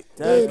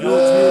you,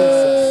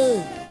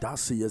 Jesus. That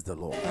says the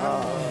Lord.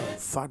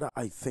 Father,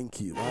 I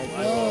thank you.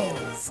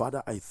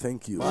 Father, I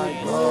thank you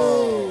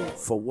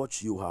for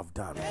what you have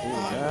done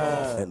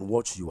and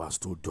what you are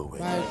still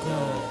doing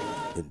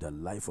in the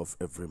life of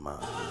every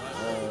man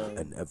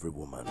and every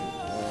woman.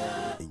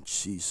 In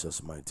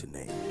Jesus' mighty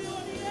name.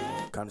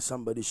 Can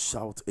somebody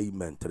shout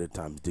amen 3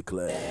 times?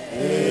 Declare.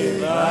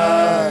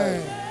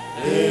 Amen.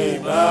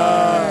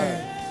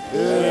 Amen.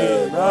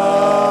 Amen.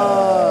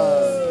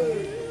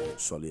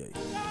 Solier.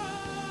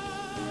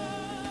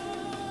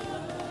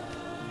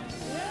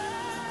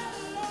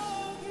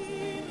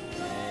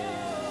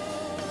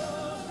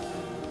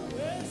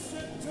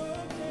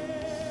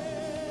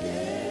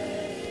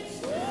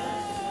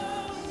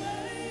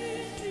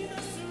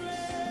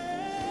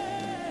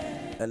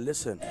 And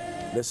listen.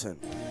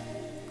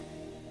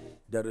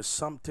 There is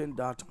something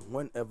that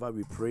whenever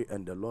we pray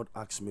and the Lord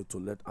asks me to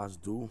let us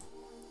do,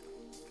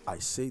 I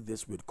say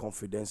this with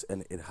confidence,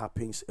 and it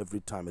happens every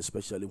time,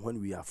 especially when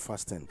we are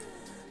fasting.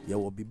 Ya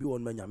will be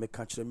on my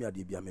Yameka Chemia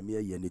de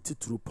Biamia, Yeniti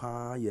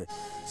Trupa,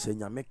 say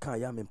Yameka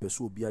Yam and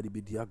Pesu Bia de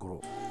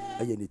Bidiagro,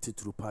 a Yeniti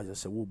Trupa,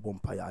 as a wool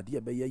bompire,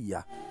 dear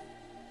Beya,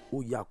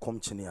 oh ya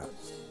comchenia,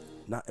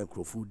 now and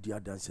Crofu dear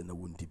dance and a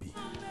wound be.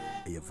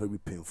 Very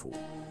painful.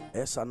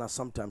 Esana,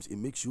 sometimes it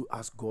makes you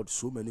ask God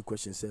so many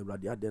questions. Say,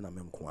 Radia then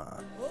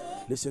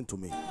listen to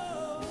me.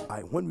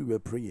 When we were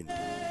praying,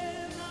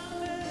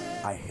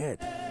 I heard,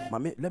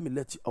 Mami, let me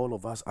let all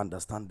of us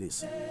understand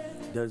this.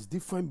 There is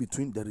difference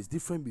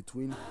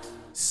between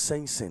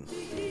sensing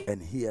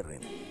and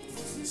hearing.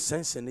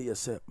 Sensing is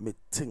say me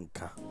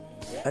tinka,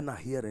 and a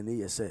hearing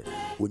is say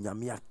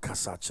unyamia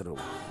kasachero.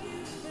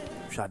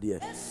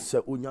 Shadie say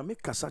unyami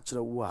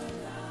kasachero wa.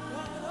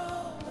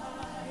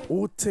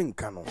 O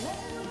tinka no,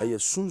 aye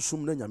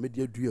sunsum na nyame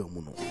de adua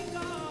mu no.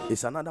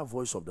 It's another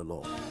voice of the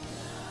Lord.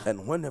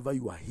 And whenever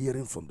you are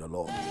hearing from the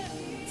Lord,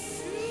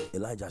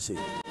 Elijah said,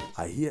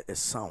 I hear a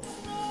sound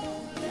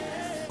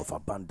of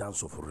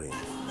abundance of rain.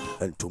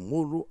 And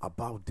tomorrow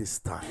about this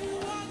time,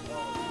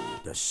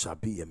 there shall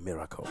be a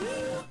miracle.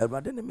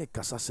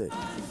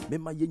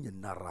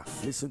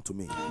 Listen to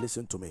me.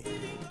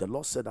 The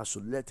Lord said I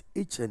should let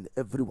each and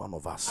every one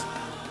of us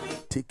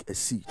take a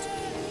seed.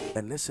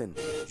 And listen,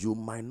 you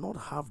might not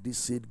have this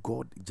seed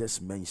God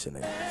just mentioned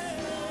it,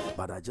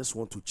 but I just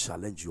want to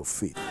challenge your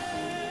faith.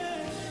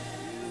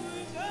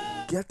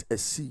 Get a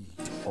seed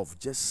of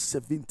just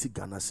 70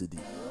 Ghana cedi.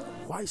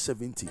 Why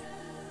 70?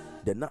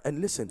 And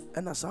listen,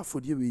 and as I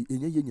for you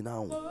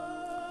now,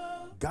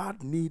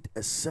 God need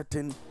a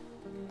certain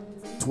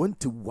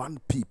 21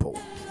 people.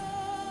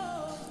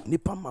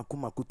 Nipa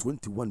makumaku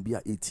 21 be a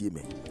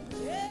ATM.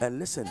 And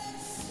listen,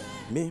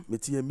 me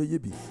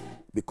be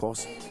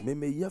because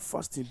me ye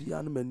fasting be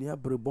an mania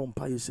brebon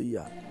pa say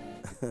ya.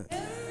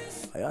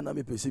 Ayana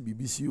me pese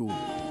BBC o.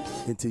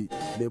 Enti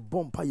me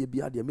bomb pa ye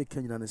be ade me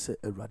kanyina ne say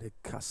Awurade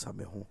kasa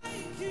me ho.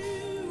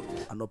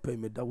 Anope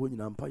me da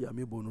wonyina mpa ya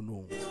me bonu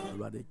no.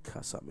 Awurade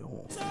kasa me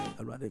ho.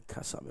 Awurade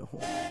kasa me ho.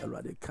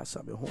 Awurade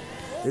kasa me ho.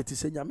 Eti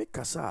se nyame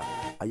kasa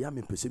aya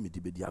me pese me di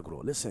be di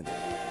agro. Listen.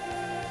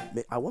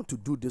 I want to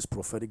do this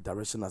prophetic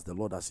direction as the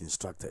Lord has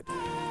instructed.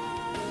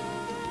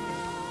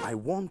 I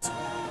want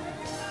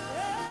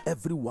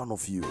every one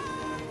of you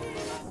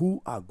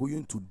who are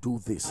going to do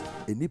this.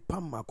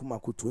 Enipa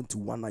makumaku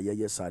 21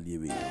 ayeye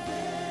saliwe.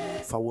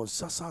 Fa won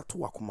sasa to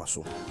akoma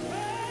so.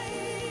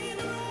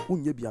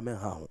 Unye bia men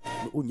ha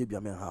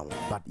ho.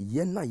 But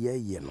yena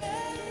ye no.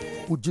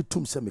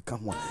 Ujitum se meka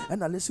ho.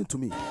 And listen to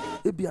me.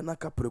 Ebi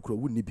anaka prekro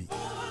wuni bi.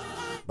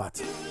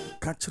 But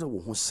ka kire wo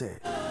ho se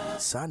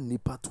sa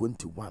nipa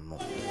 21 no.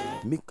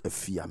 Make a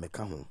fear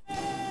meka ho.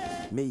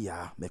 Me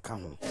ya meka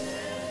ho.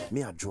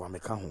 Me adwoa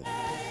meka ho.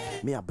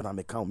 Me abra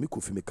meka ho. Me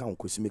kofi meka ho.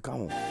 Kosi meka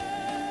ho.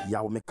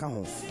 Ya meka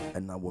ho.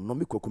 And I will not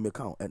make koku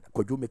meka ho. And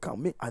kojo meka ho.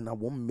 Me and I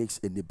won't mix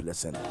any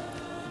blessing.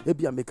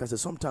 Ebi ameka say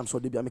sometimes so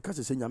debi ameka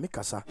say nyame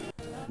kasa.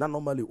 Na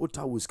normally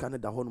ota was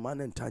Canada ho no man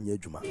ntanya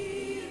adwuma.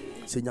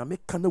 Say nyame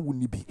kana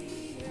wuni bi.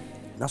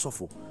 Na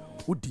sofo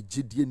odi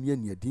gidie ne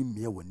aniadi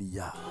mmea wani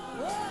ya.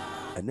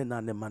 Ene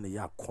na ne man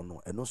ya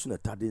kono eno so na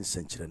tade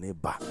nsenkyere ne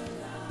ba.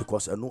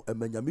 Because eno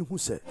emanyame hu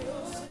say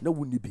na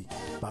wuni bi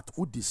but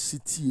odi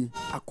sitie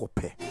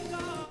akope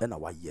ena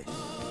waye.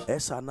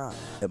 Esa na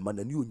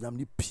emanani onyam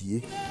ne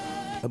pie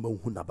ema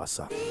hu na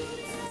basa.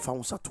 Fa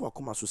unsa to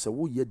akoma so say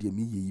wo ye de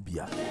mi ye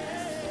bia.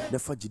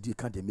 Never did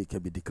can they make a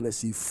declare,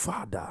 say,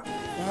 Father,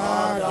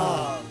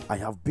 I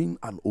have been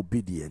an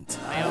obedient.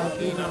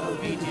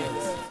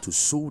 To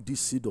sow this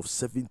seed of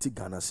 70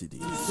 Ghana cedi.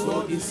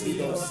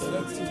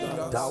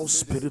 Thou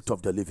Spirit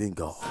of the living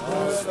God.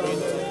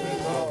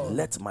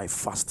 Let my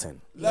fasting.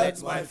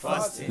 Let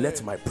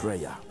my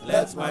prayer.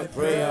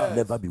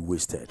 Never be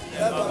wasted.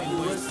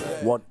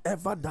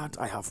 Whatever that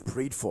I have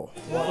prayed for.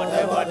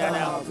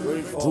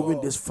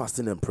 During this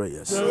fasting and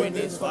prayers.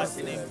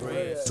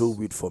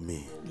 Do it for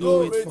me.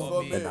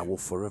 And I will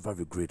forever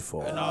be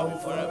grateful.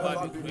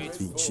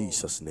 In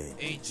Jesus' name.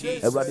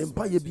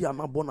 Everybody, be a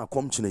mabona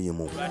comchine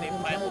yemo.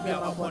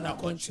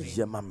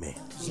 Yemame.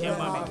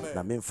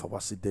 Namen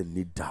fawasi de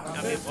nida.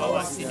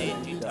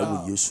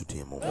 Ewu Yesu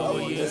demo.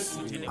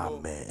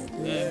 Amen.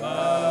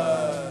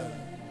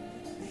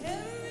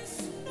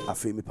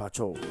 Afemi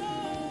pacho.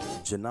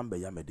 Jenambe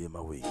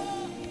yamedema we.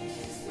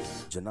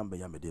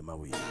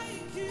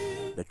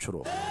 The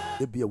choro.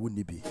 Ebi a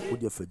wunibi.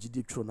 Odi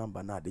afajidi choro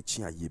number na de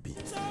chia yebi.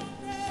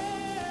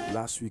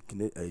 Last week,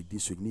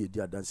 this week, near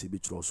the dance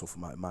beach also for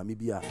my mammy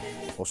bia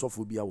or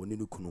sophobia or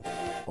Ninukuno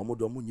or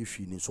Modomu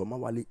Yifini, so my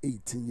wali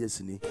 18 years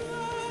in it.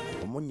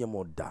 Or Monya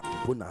Moda,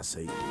 Puna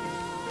say.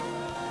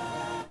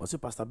 Was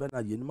it Pastor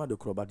Bernard Yenma the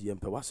Crobati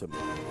and Pewasem?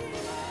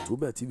 Two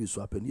bad TV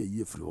swap a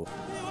year through.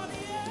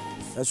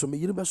 And so me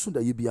you soon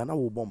that you be an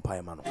hour bomb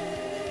pie man.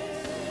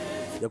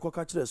 The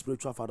cockatcher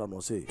spiritual father no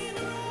say.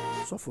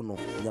 So for no,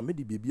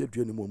 Yamidi be a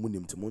dream more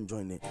munim to moon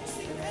join it.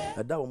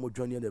 ɛda wɔn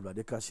dwane na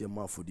Awurade ka hyɛ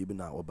mu afɔdi bi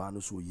na ɔbaa no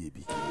so yɛ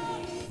bi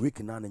week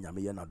na ne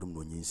nyame yɛ n'adom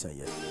no nyinsan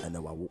yɛ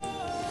ɛnɛ wawo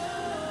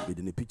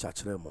bɛde ne picture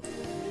kyerɛ mo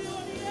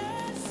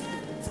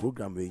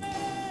program wei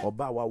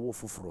ɔbaa wawo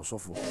foforɔ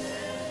sɔfo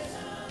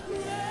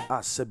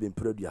a sɛ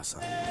bɛmpere aduasa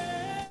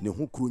ne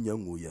ho kuro nya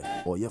ngo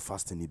yɛ ɔyɛ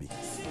fast ni bi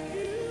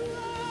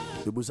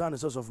ebusa ne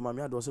sɛ sɔfo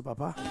maame ade ɔsɛ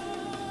papa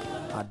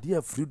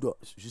adeɛ freedom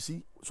you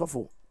see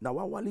sɔfo na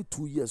wawale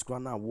 2 years kora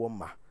na awo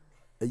ma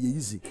ɛyɛ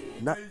easy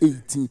na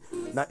 18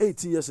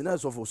 years na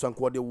sɔfo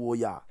sanko de wo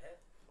ya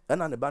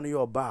ɛna ne ba no yɛ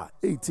ɔba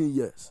 18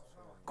 years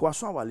ka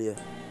waso awale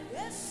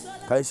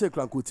ka yɛ sɛ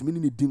kora ko timi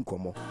ne di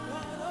nkɔmɔ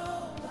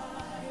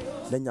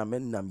na nyame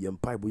nam yɛ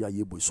mpa ibo ya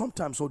yɛ boy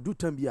sometimes so do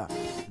time bia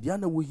dia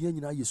na wo hia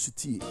nyina yɛ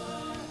sutie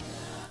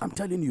I'm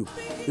telling you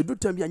do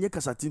time bia nyɛ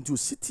kasa tintu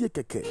sitie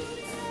kɛkɛ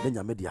na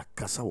nyame de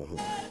akasa wo ho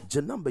je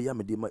number ya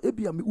me de ma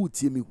ebia me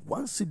utie me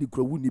one cd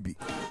kura wu ni bi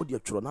o de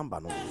tworo number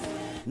no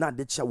na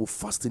de kya wo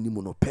fast ni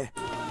mu no pɛ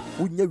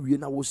wonya wie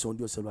na wo sɛ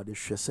de oselo de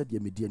hwɛ sɛ de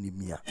me de ani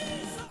mia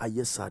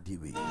ayɛ sade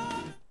we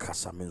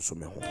kasa me nso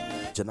me ho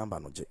je number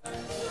no je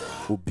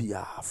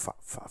obia fa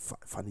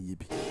ne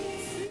yebi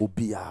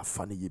obia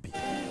fa ne yebi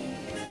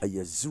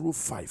ayɛ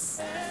 05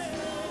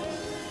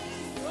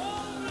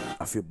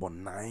 afi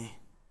bon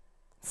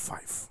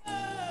 95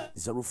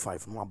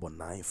 05 no abo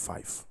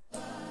 95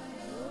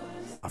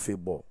 afi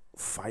bo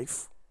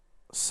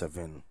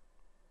 57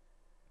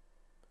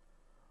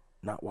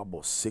 na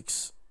wabo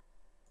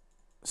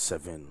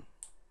 67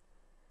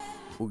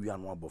 owi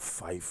anu abo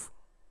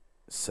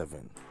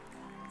 57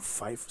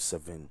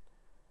 57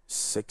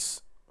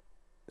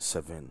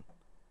 67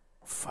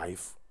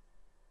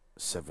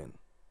 57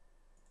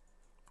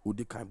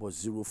 udi kan bo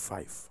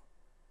 05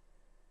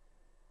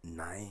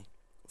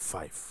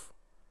 95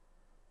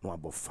 no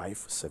abo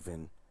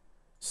 57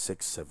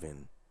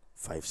 67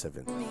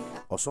 57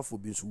 osofo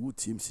bi nso wo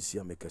team sisi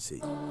ameka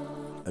sei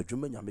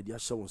adwuma nyame de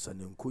ahyɛ wo nsa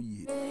ne nko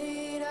yie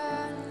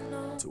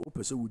te wo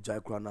pese wo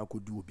jai kra na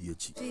akodi obi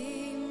achi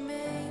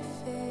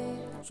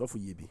sofo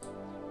yebi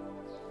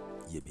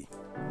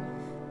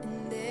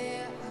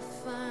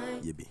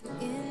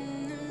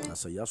na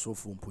sɛ ya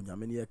sofo mpo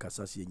nyame ne yɛ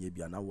kasa se enye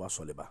bia na wo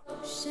asɔleba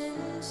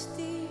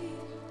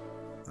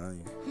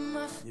ai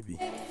yebi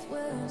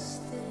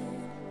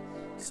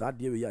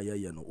Sadia we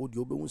ya no odi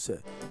obehu se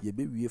ye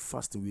be wie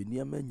fast we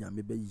niam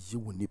nyame be yi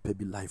wo nipa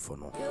bi life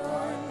no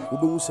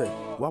obehu se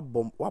wa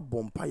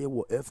bom paye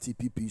wo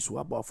FTPP so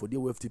aba afode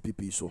wo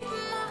FTPP so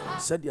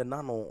said ye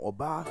na no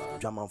oba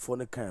dwamanfo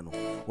ne kan no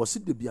wo se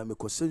de bia me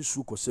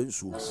kosensu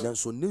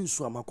nanso ne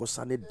nsu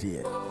amakosa ne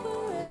de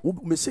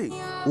me say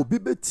obi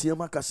betia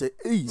maka se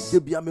de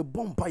bia me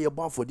bom paye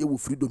bo afode wo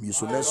freedom yi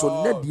so nanso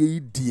ne de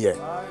yi de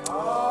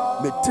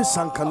me te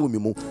sanka no mi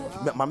mu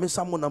ma me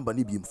samo number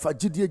ni bi fa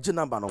gidie gi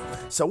number no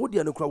se wo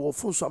de ne kura wo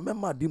phone so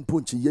mema de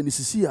mponchi ye ni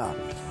sisi a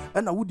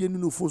na wo de ni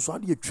no phone so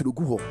ade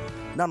atwiregu ho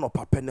na no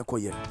papa ne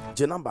koye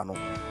gi number no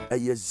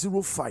eye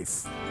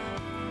 05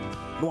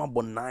 no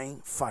abo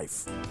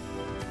 95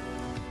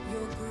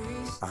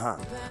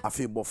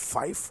 afi bo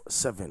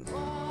 57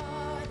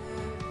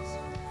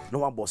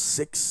 no abo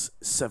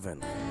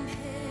 67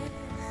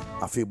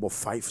 afi bo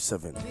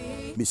 57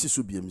 misi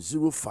so biem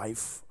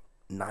 05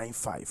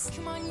 95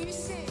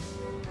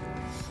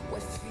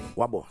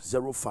 wabo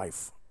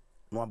 05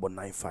 no wabo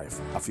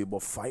 95 afibo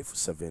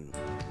 57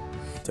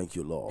 thank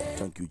you Lord,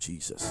 thank you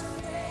Jesus,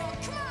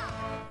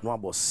 no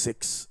wabo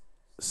 67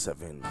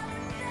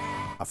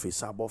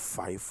 afisabo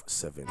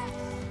 57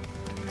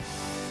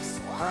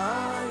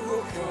 I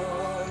will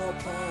call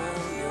upon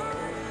your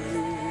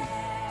name.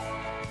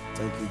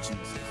 Thank you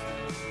Jesus.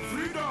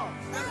 Freedom.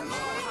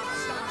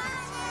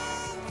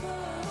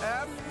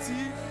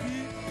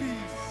 FTPP.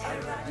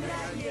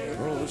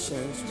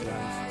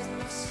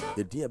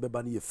 Edin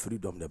ebeba ni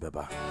freedom ne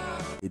beba.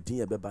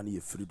 Edin ebeba ni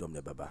freedom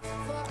ne beba.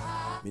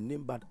 Me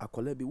name bad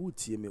akole bi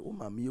wutie me o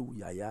ma me ewu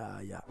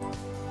ya.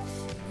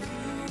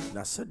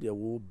 Na said ye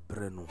wo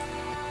bre no.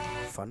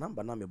 Fa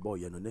number na me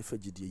boy no na fa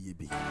gidie ye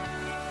bi.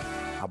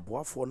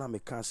 Aboafo na me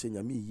ka se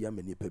nyame yi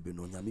ama nipa bi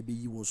no nyame bi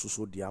yi won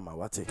soso de ama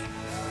wate.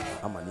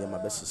 Ama ne ma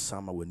besesa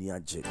ama wani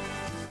age.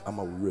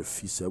 Ama wo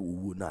refi se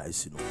wo na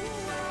asi no.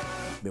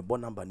 Me bo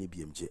number ni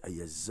BMJ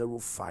aye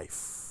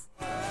 05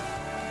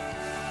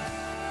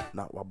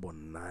 na wabo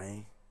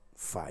 95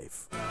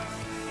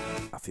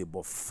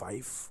 afebo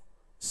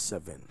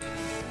 57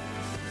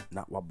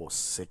 na wabo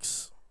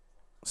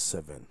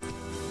 67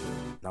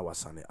 na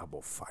wasane abo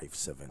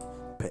 57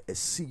 per a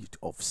seed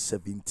of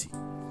 70.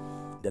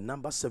 The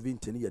number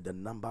 70 is the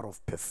number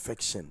of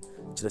perfection.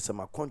 Chirese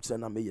ma konchire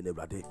na me ye ne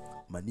brade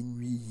mani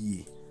nwi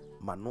yie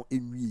mano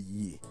enwi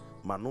yie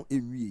mano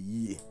enwi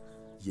yie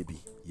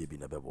yebi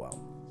na bebo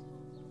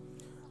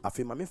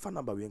afi ma me fa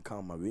number we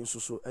nkan ma we nso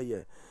so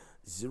eye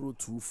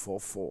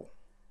 0244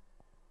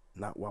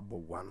 na wabo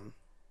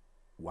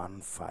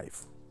 115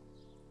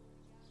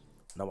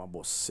 na wabo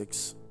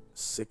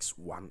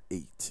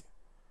 6618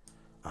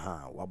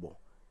 wabo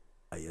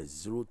eye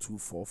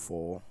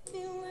 0244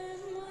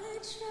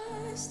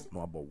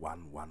 No about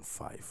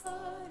 115.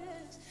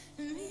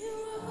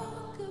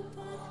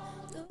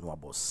 No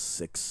about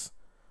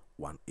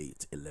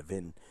 618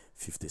 11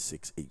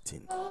 56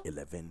 18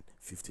 11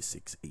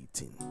 56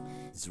 18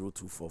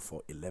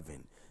 0244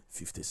 11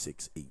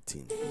 56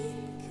 18.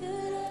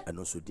 And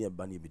also dear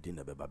Bunny Bedin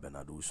a Beba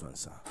Bernardo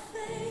Swansa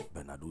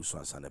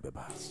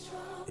Nebeba.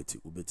 Eti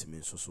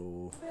ubeti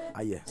so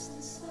aye.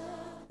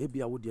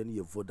 Ebi awodi ani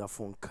ye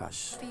Vodafone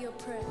cash.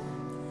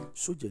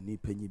 Soja ni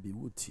penyi bi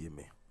wutie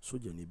me.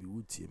 Soja ni bi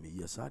wutie me.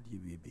 Yes ade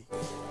we bi.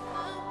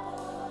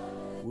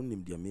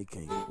 Wonim dia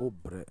making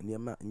obre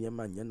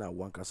niema nya na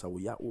wankasa wo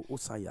ya o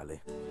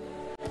sayale.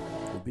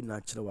 Obi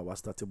na kire wa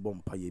start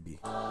bompa ye bi.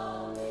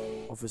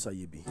 Officer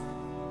ye bi.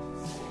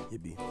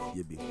 Yebi.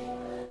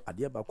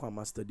 Ade ba kwa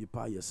master di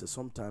pa yes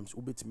sometimes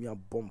ubetimi a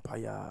bompa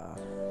ya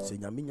se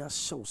nyamenya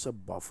hyew se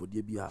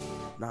bafodie bi a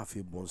na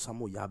afi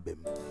bonsamo ya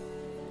bem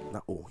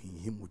na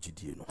ohinhim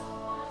ugidie no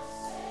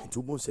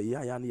ntubon se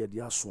ya na ye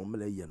de aso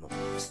mele ye no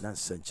na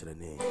nsenkyere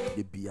ne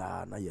de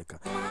bia na ye ka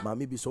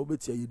maami bi so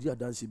obetia yedi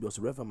adanse bi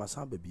so refa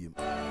masa ba biem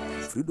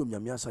freedom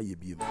nyame asa ye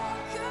biem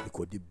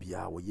because de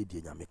bia wo ye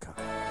de nyame ka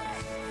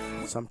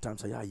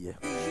sometimes ya ye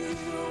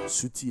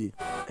sutie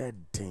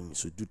edin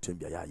so do tem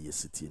bia ya ye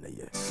sutie na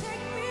ye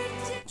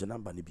je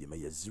number ni bi me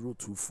ye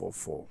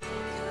 0244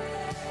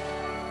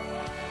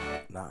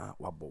 na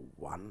wabo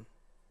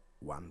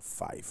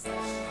 115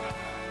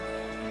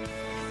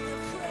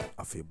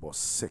 afebo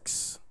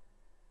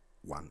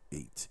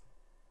 618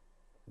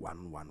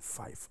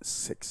 115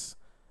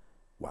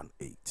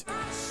 618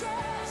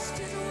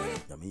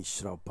 Yami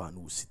shra pa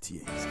no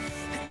sitie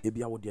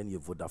ebia wo de na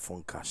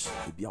Vodafone cash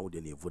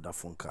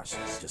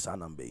just a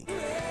number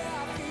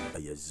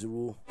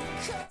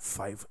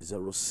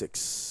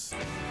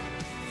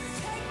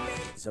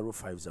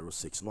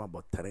 0506 no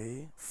about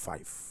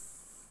 35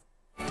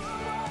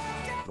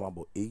 no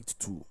about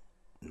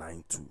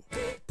 8292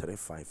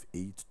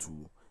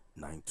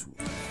 358292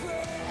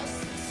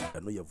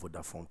 and no your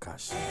Vodafone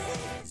cash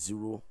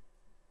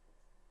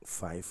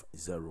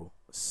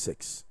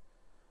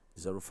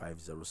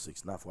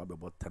 0506 now for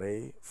about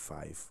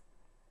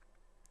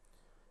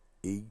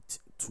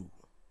 3582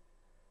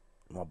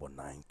 no about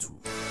 92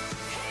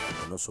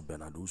 and also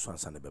Bernardo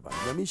Swansa Nebeba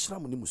Yami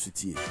Shram ni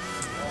musitie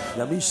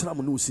Yami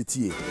Shram ni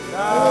usitie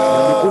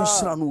Yami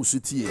Shram ni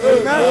usitie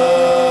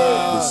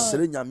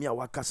Sere nyame a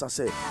wakasa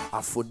se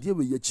afodie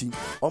we yachi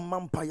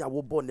omampa ya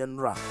wo bon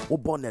nra wo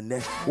bon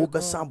ne wo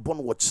besa bon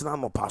wo kina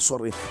no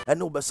pasore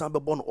ene wo besa be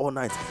bon all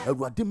night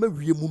awurade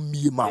mawie mu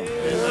mie ma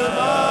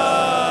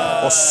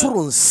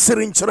osoro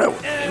nsere nkyerɛw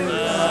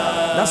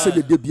na se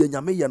de bia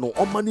nyame ye no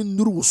omane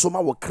nuru wo so ma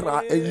wo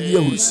kra anyi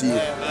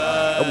ahurusie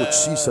awo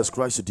Jesus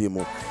Christ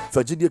demo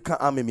fagide ka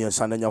amemi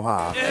ansa na nya ho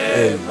a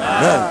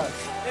amen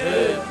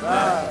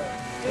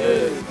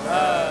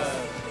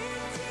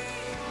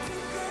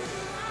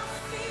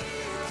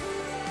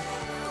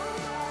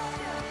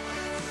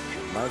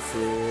my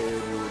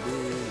faith will be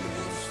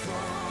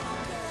strong.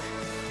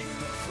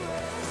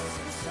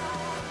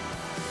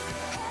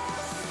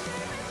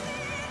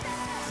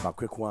 My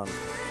quick one,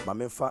 my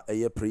memfa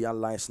a prayer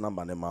lines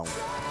number ne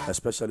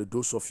especially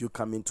those of you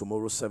coming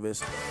tomorrow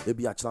service.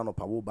 Maybe a channel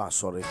pa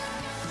sorry.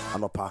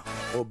 Anopa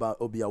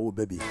obi awo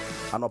baby.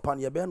 Anopa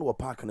ne be no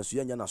park na so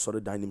yenya na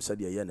sorry dan nim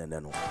said ye ne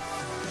no.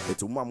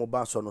 Etu mu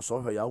amoba so no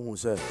so hwe ya hu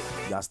se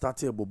ya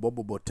start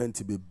bobo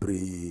tent be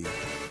bree.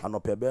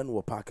 Anopa be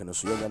no park na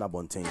so yenya na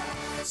bonten.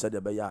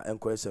 Said be ya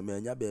enko ese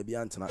me nya ba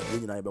bia ntena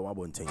nyina be wa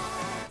bonten.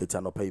 Etu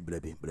anopa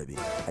iblebi.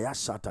 Aya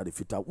shatter the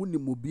fita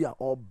unimu bi a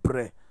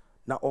obre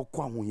na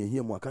okwa hu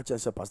yehie mu aka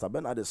chense Pastor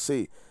Bernard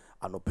say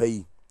anopa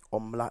yi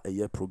omla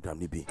eye program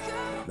ni bi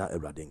na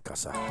Ewurade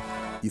nkasa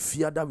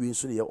ifiada we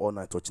nso ye all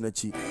night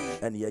ochinachi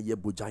ene ye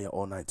boja ye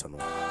all night no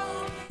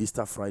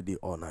Easter Friday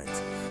all night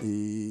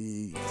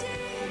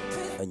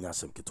enya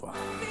sem kitwa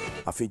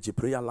afeji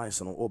prayer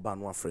lines no oba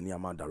no afreni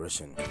ama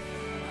direction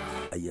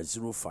aye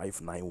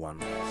 0591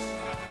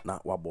 na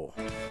wabo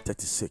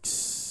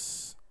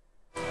 36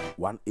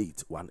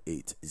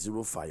 1818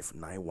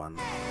 0591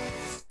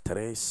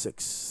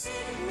 36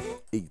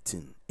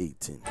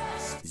 1818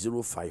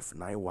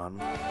 0591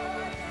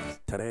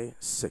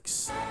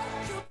 36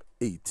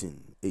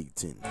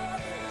 1818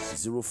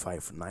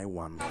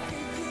 0591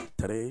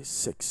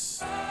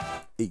 36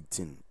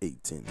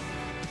 1818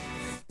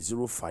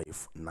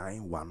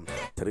 0591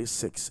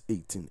 36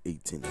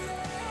 1818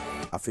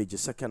 afeji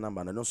second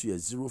number and also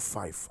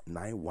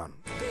 0591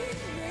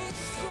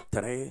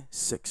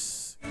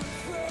 36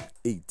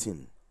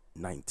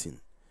 1819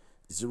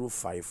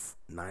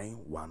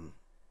 0591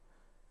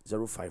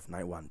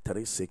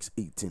 36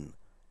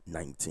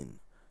 1819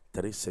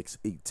 36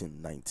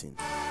 1819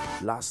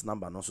 last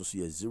number and also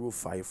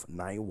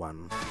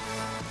 0591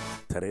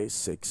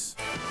 36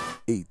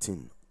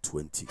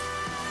 1820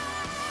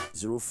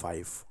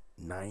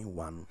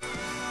 0591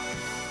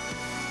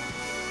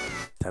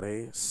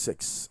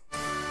 36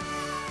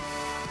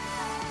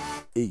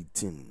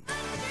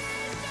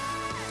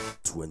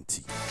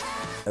 1820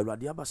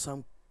 Ewurade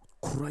abasam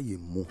kura ye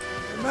mu.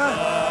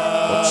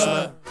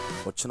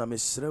 Ochina me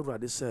sere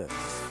Awurade sɛ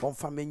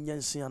ɔmfa me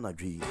nyansi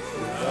anadwe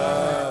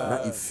na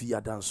efi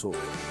adanso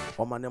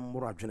ɔma ne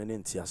mmoro adwene ne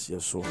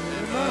ntiaseɛ so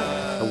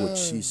ɛwɔ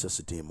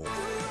Jesus din mu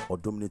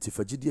ɔdom ne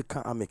tifagidie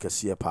ka ame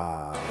kɛseɛ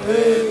paa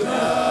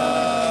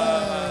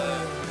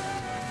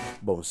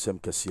bonsɛm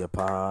kɛseɛ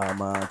paa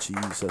ma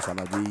Jesus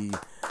anadwe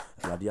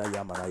Awurade ayɛ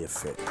ama na yɛ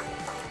fɛ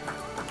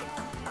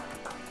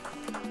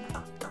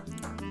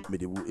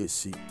mede wo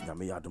esi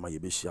nyame yɛ adom a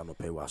yɛbɛhyia no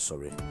pɛ wɔ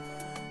asɔre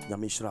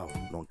nyame hyira wo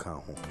no nka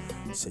ho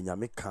sɛ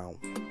nyame ka wo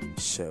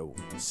hyɛ wo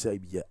sɛ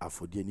yɛ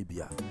afɔdeɛ no bi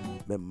a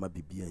mɛmma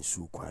bibia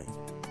nsu kwan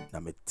na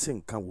mete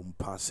nka wo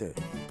mpa sɛ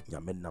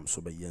nyame nam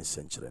so bɛyɛ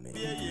nsɛnkyerɛne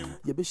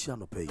yɛbɛhyia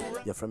no pɛ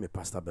yɛfrɛ me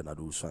Pastor Bernard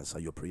Usansa,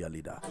 your prayer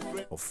leader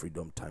of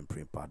Freedom Time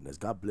Praying Partners.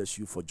 God bless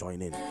you for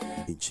joining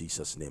in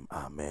Jesus' name.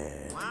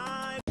 Amen.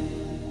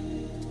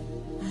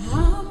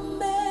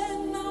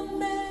 Amen,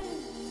 amen,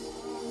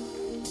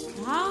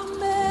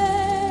 amen.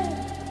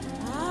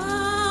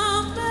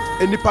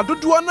 Enipa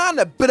dodoɔ na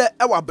na brɛ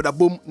ɛwɔ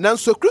abrabom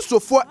nanso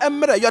Kristofoɔ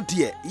emmerɛ yɔ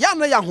deɛ ya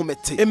na ya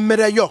homete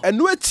emmerɛ yɔ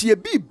ɛno atie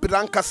bi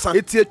brankasa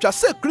etietwa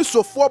sɛ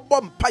Kristofoɔ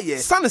bɔ mpaye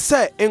sane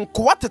sɛ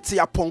nkoa tete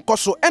apɔnkɔ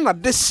so ɛna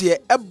de hye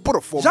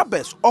ɛborofo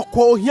Jabes ɔkɔ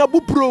ohia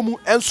buburo mu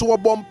enso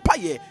wɔbɔ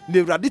mpaye na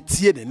Awurade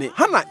tie ne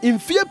hana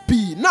mfie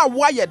pi na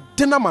wayɛ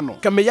denama no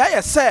kɛmeya yɛ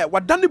sɛ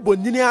wadane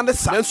bonyini ane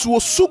sa nanso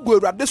wosugo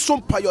Awurade so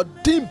mpaye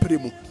dimpre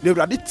mu na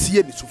Awurade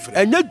tie ne sufrɛ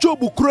ɛnyɛ Job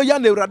kuro ya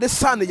na Awurade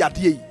sa ne yade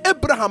yi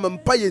Abraham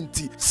mpaye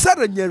nti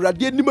Saranya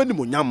Awurade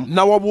animonyam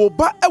na wɔwo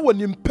ba ɛwɔ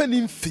ne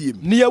mpanin fiem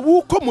ne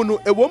yɛwu kɔmu no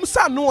ɛwɔm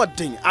sa no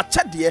ɔden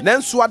akyɛdeɛ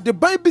nanso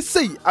adeban bi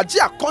sei agye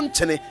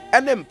akɔnkyene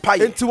ɛne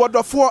mpaye enti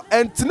wɔdɔfoɔ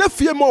ɛntena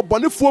fie ma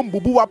ɔbɔnefoɔ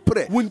mbubu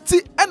waprɛ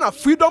wunti ɛna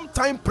Freedom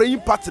Time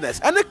Praying Partners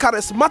ɛne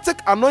Charismatic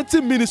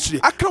Anointing Ministry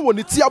aka wɔ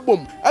ne ti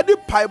abom ɛde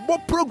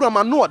paibɔ program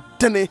ano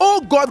ɔdene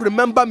Oh God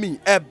Remember Me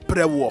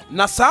ɛbrɛwɔ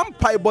na saa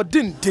mpaibɔ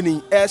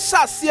dindini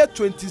ɛhyɛ aseɛ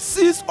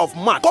 26th of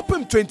March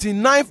kɔpem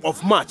 29th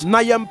of March na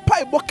yɛn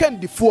mpaibɔ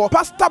kandifoɔ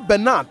Pastor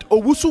Bernard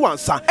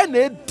Owusuwansa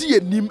ɛna edi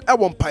enim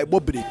ɛwɔ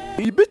mpaibɔ bere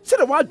ibi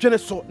kyerɛ wadwene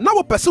so na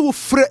wo pɛsɛ wo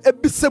frɛ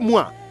ebise mu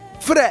a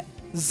frɛ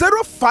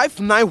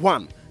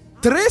 0591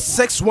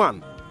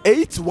 361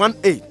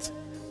 818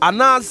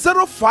 ana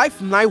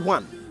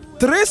 0591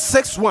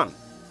 361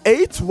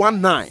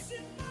 819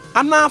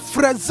 ana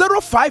frɛ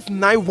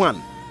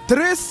 0591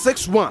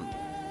 361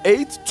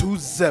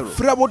 820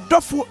 frɛ wo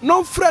dɔfo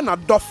na frɛ na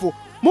dɔfo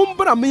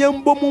mumbra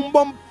meyembo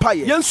mumbom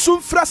paye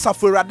yensum fra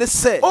safo Awurade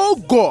sɛ Oh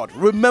God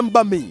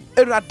remember me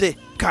Awurade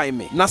kae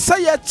me na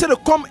sɛ yɛ kyere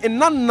kom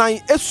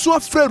enanan esu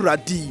afra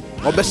Awurade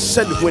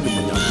ɔbɛhyɛ ne ho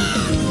animuonyam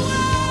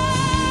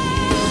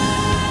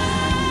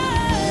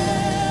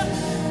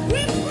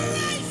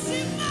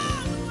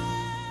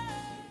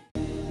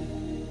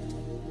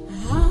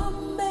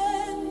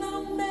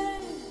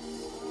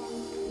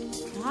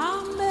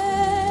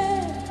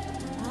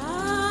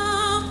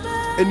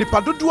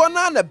enipa dodoɔ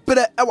na na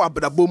brɛ ɛwɔ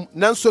abrabom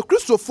nanso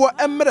Kristofoɔ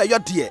emmerɛ yɔ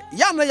deɛ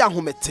ya na ya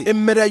homete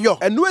emmerɛ yɔ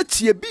ɛno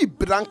atie bi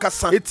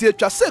brankasa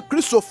etietwa sɛ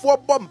Kristofoɔ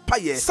bɔ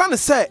mpaye sane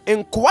sɛ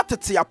nkoa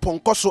tete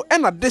apɔnkɔ so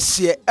ɛna de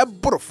hye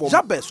ɛborofo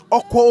Jabes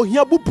ɔkɔ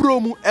ohia buburo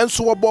mu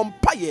enso wɔbɔ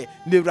mpaye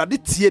na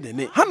Awurade tie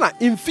ne hana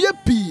mfie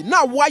pi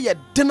na wayɛ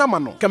denama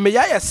no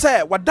kɛmeya yɛ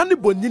sɛ wadane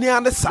bonyini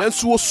ane sa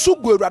nanso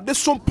wosugo Awurade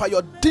so mpaye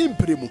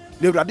dimpre mu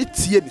na Awurade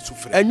tie ne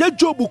sufrɛ ɛnyɛ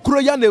Job kuro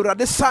ya na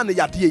Awurade sa ne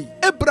yade yi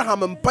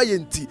Abraham mpaye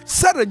nti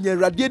Saranya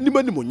Awurade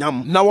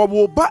animonyam na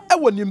wɔwo ba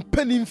ɛwɔ ne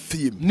mpanin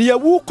fiem ne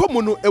yɛwu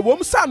kɔmu no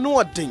ɛwɔm sa no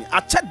ɔden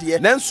akyɛdeɛ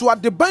nanso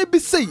adeban bi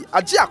sei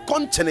agye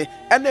akɔnkyene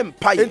ɛne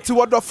mpaye enti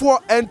wɔdɔfoɔ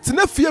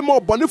ɛntena fie ma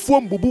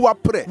ɔbɔnefoɔ mbubu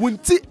waprɛ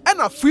wunti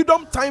ɛna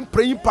Freedom Time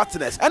Praying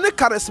Partners ɛne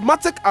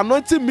Charismatic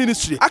Anointing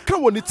Ministry aka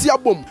wɔ ne ti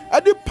abom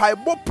ɛde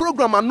paibɔ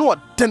program ano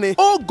ɔdene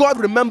Oh God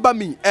Remember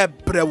Me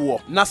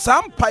ɛbrɛwɔ na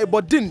saa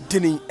paibɔ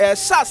dindini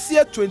ɛhyɛ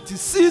aseɛ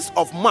 26th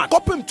of March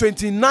kɔpem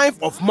 29th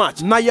of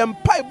March na yɛn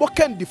paibɔ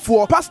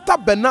kandifoɔ Pastor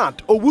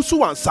Bernard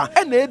Owusuwansa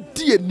ɛna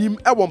edi enim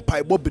ɛwɔ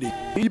mpaibɔ bere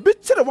ibi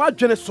kyerɛ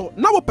wadwene so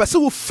na wo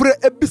pɛsɛ wo frɛ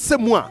ebise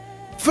mu a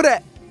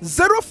frɛ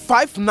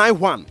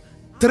 0591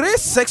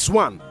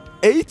 361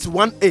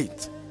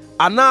 818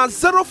 ana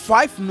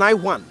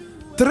 0591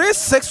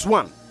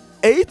 361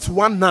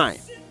 819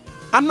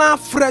 ana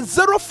frɛ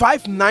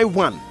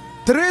 0591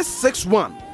 361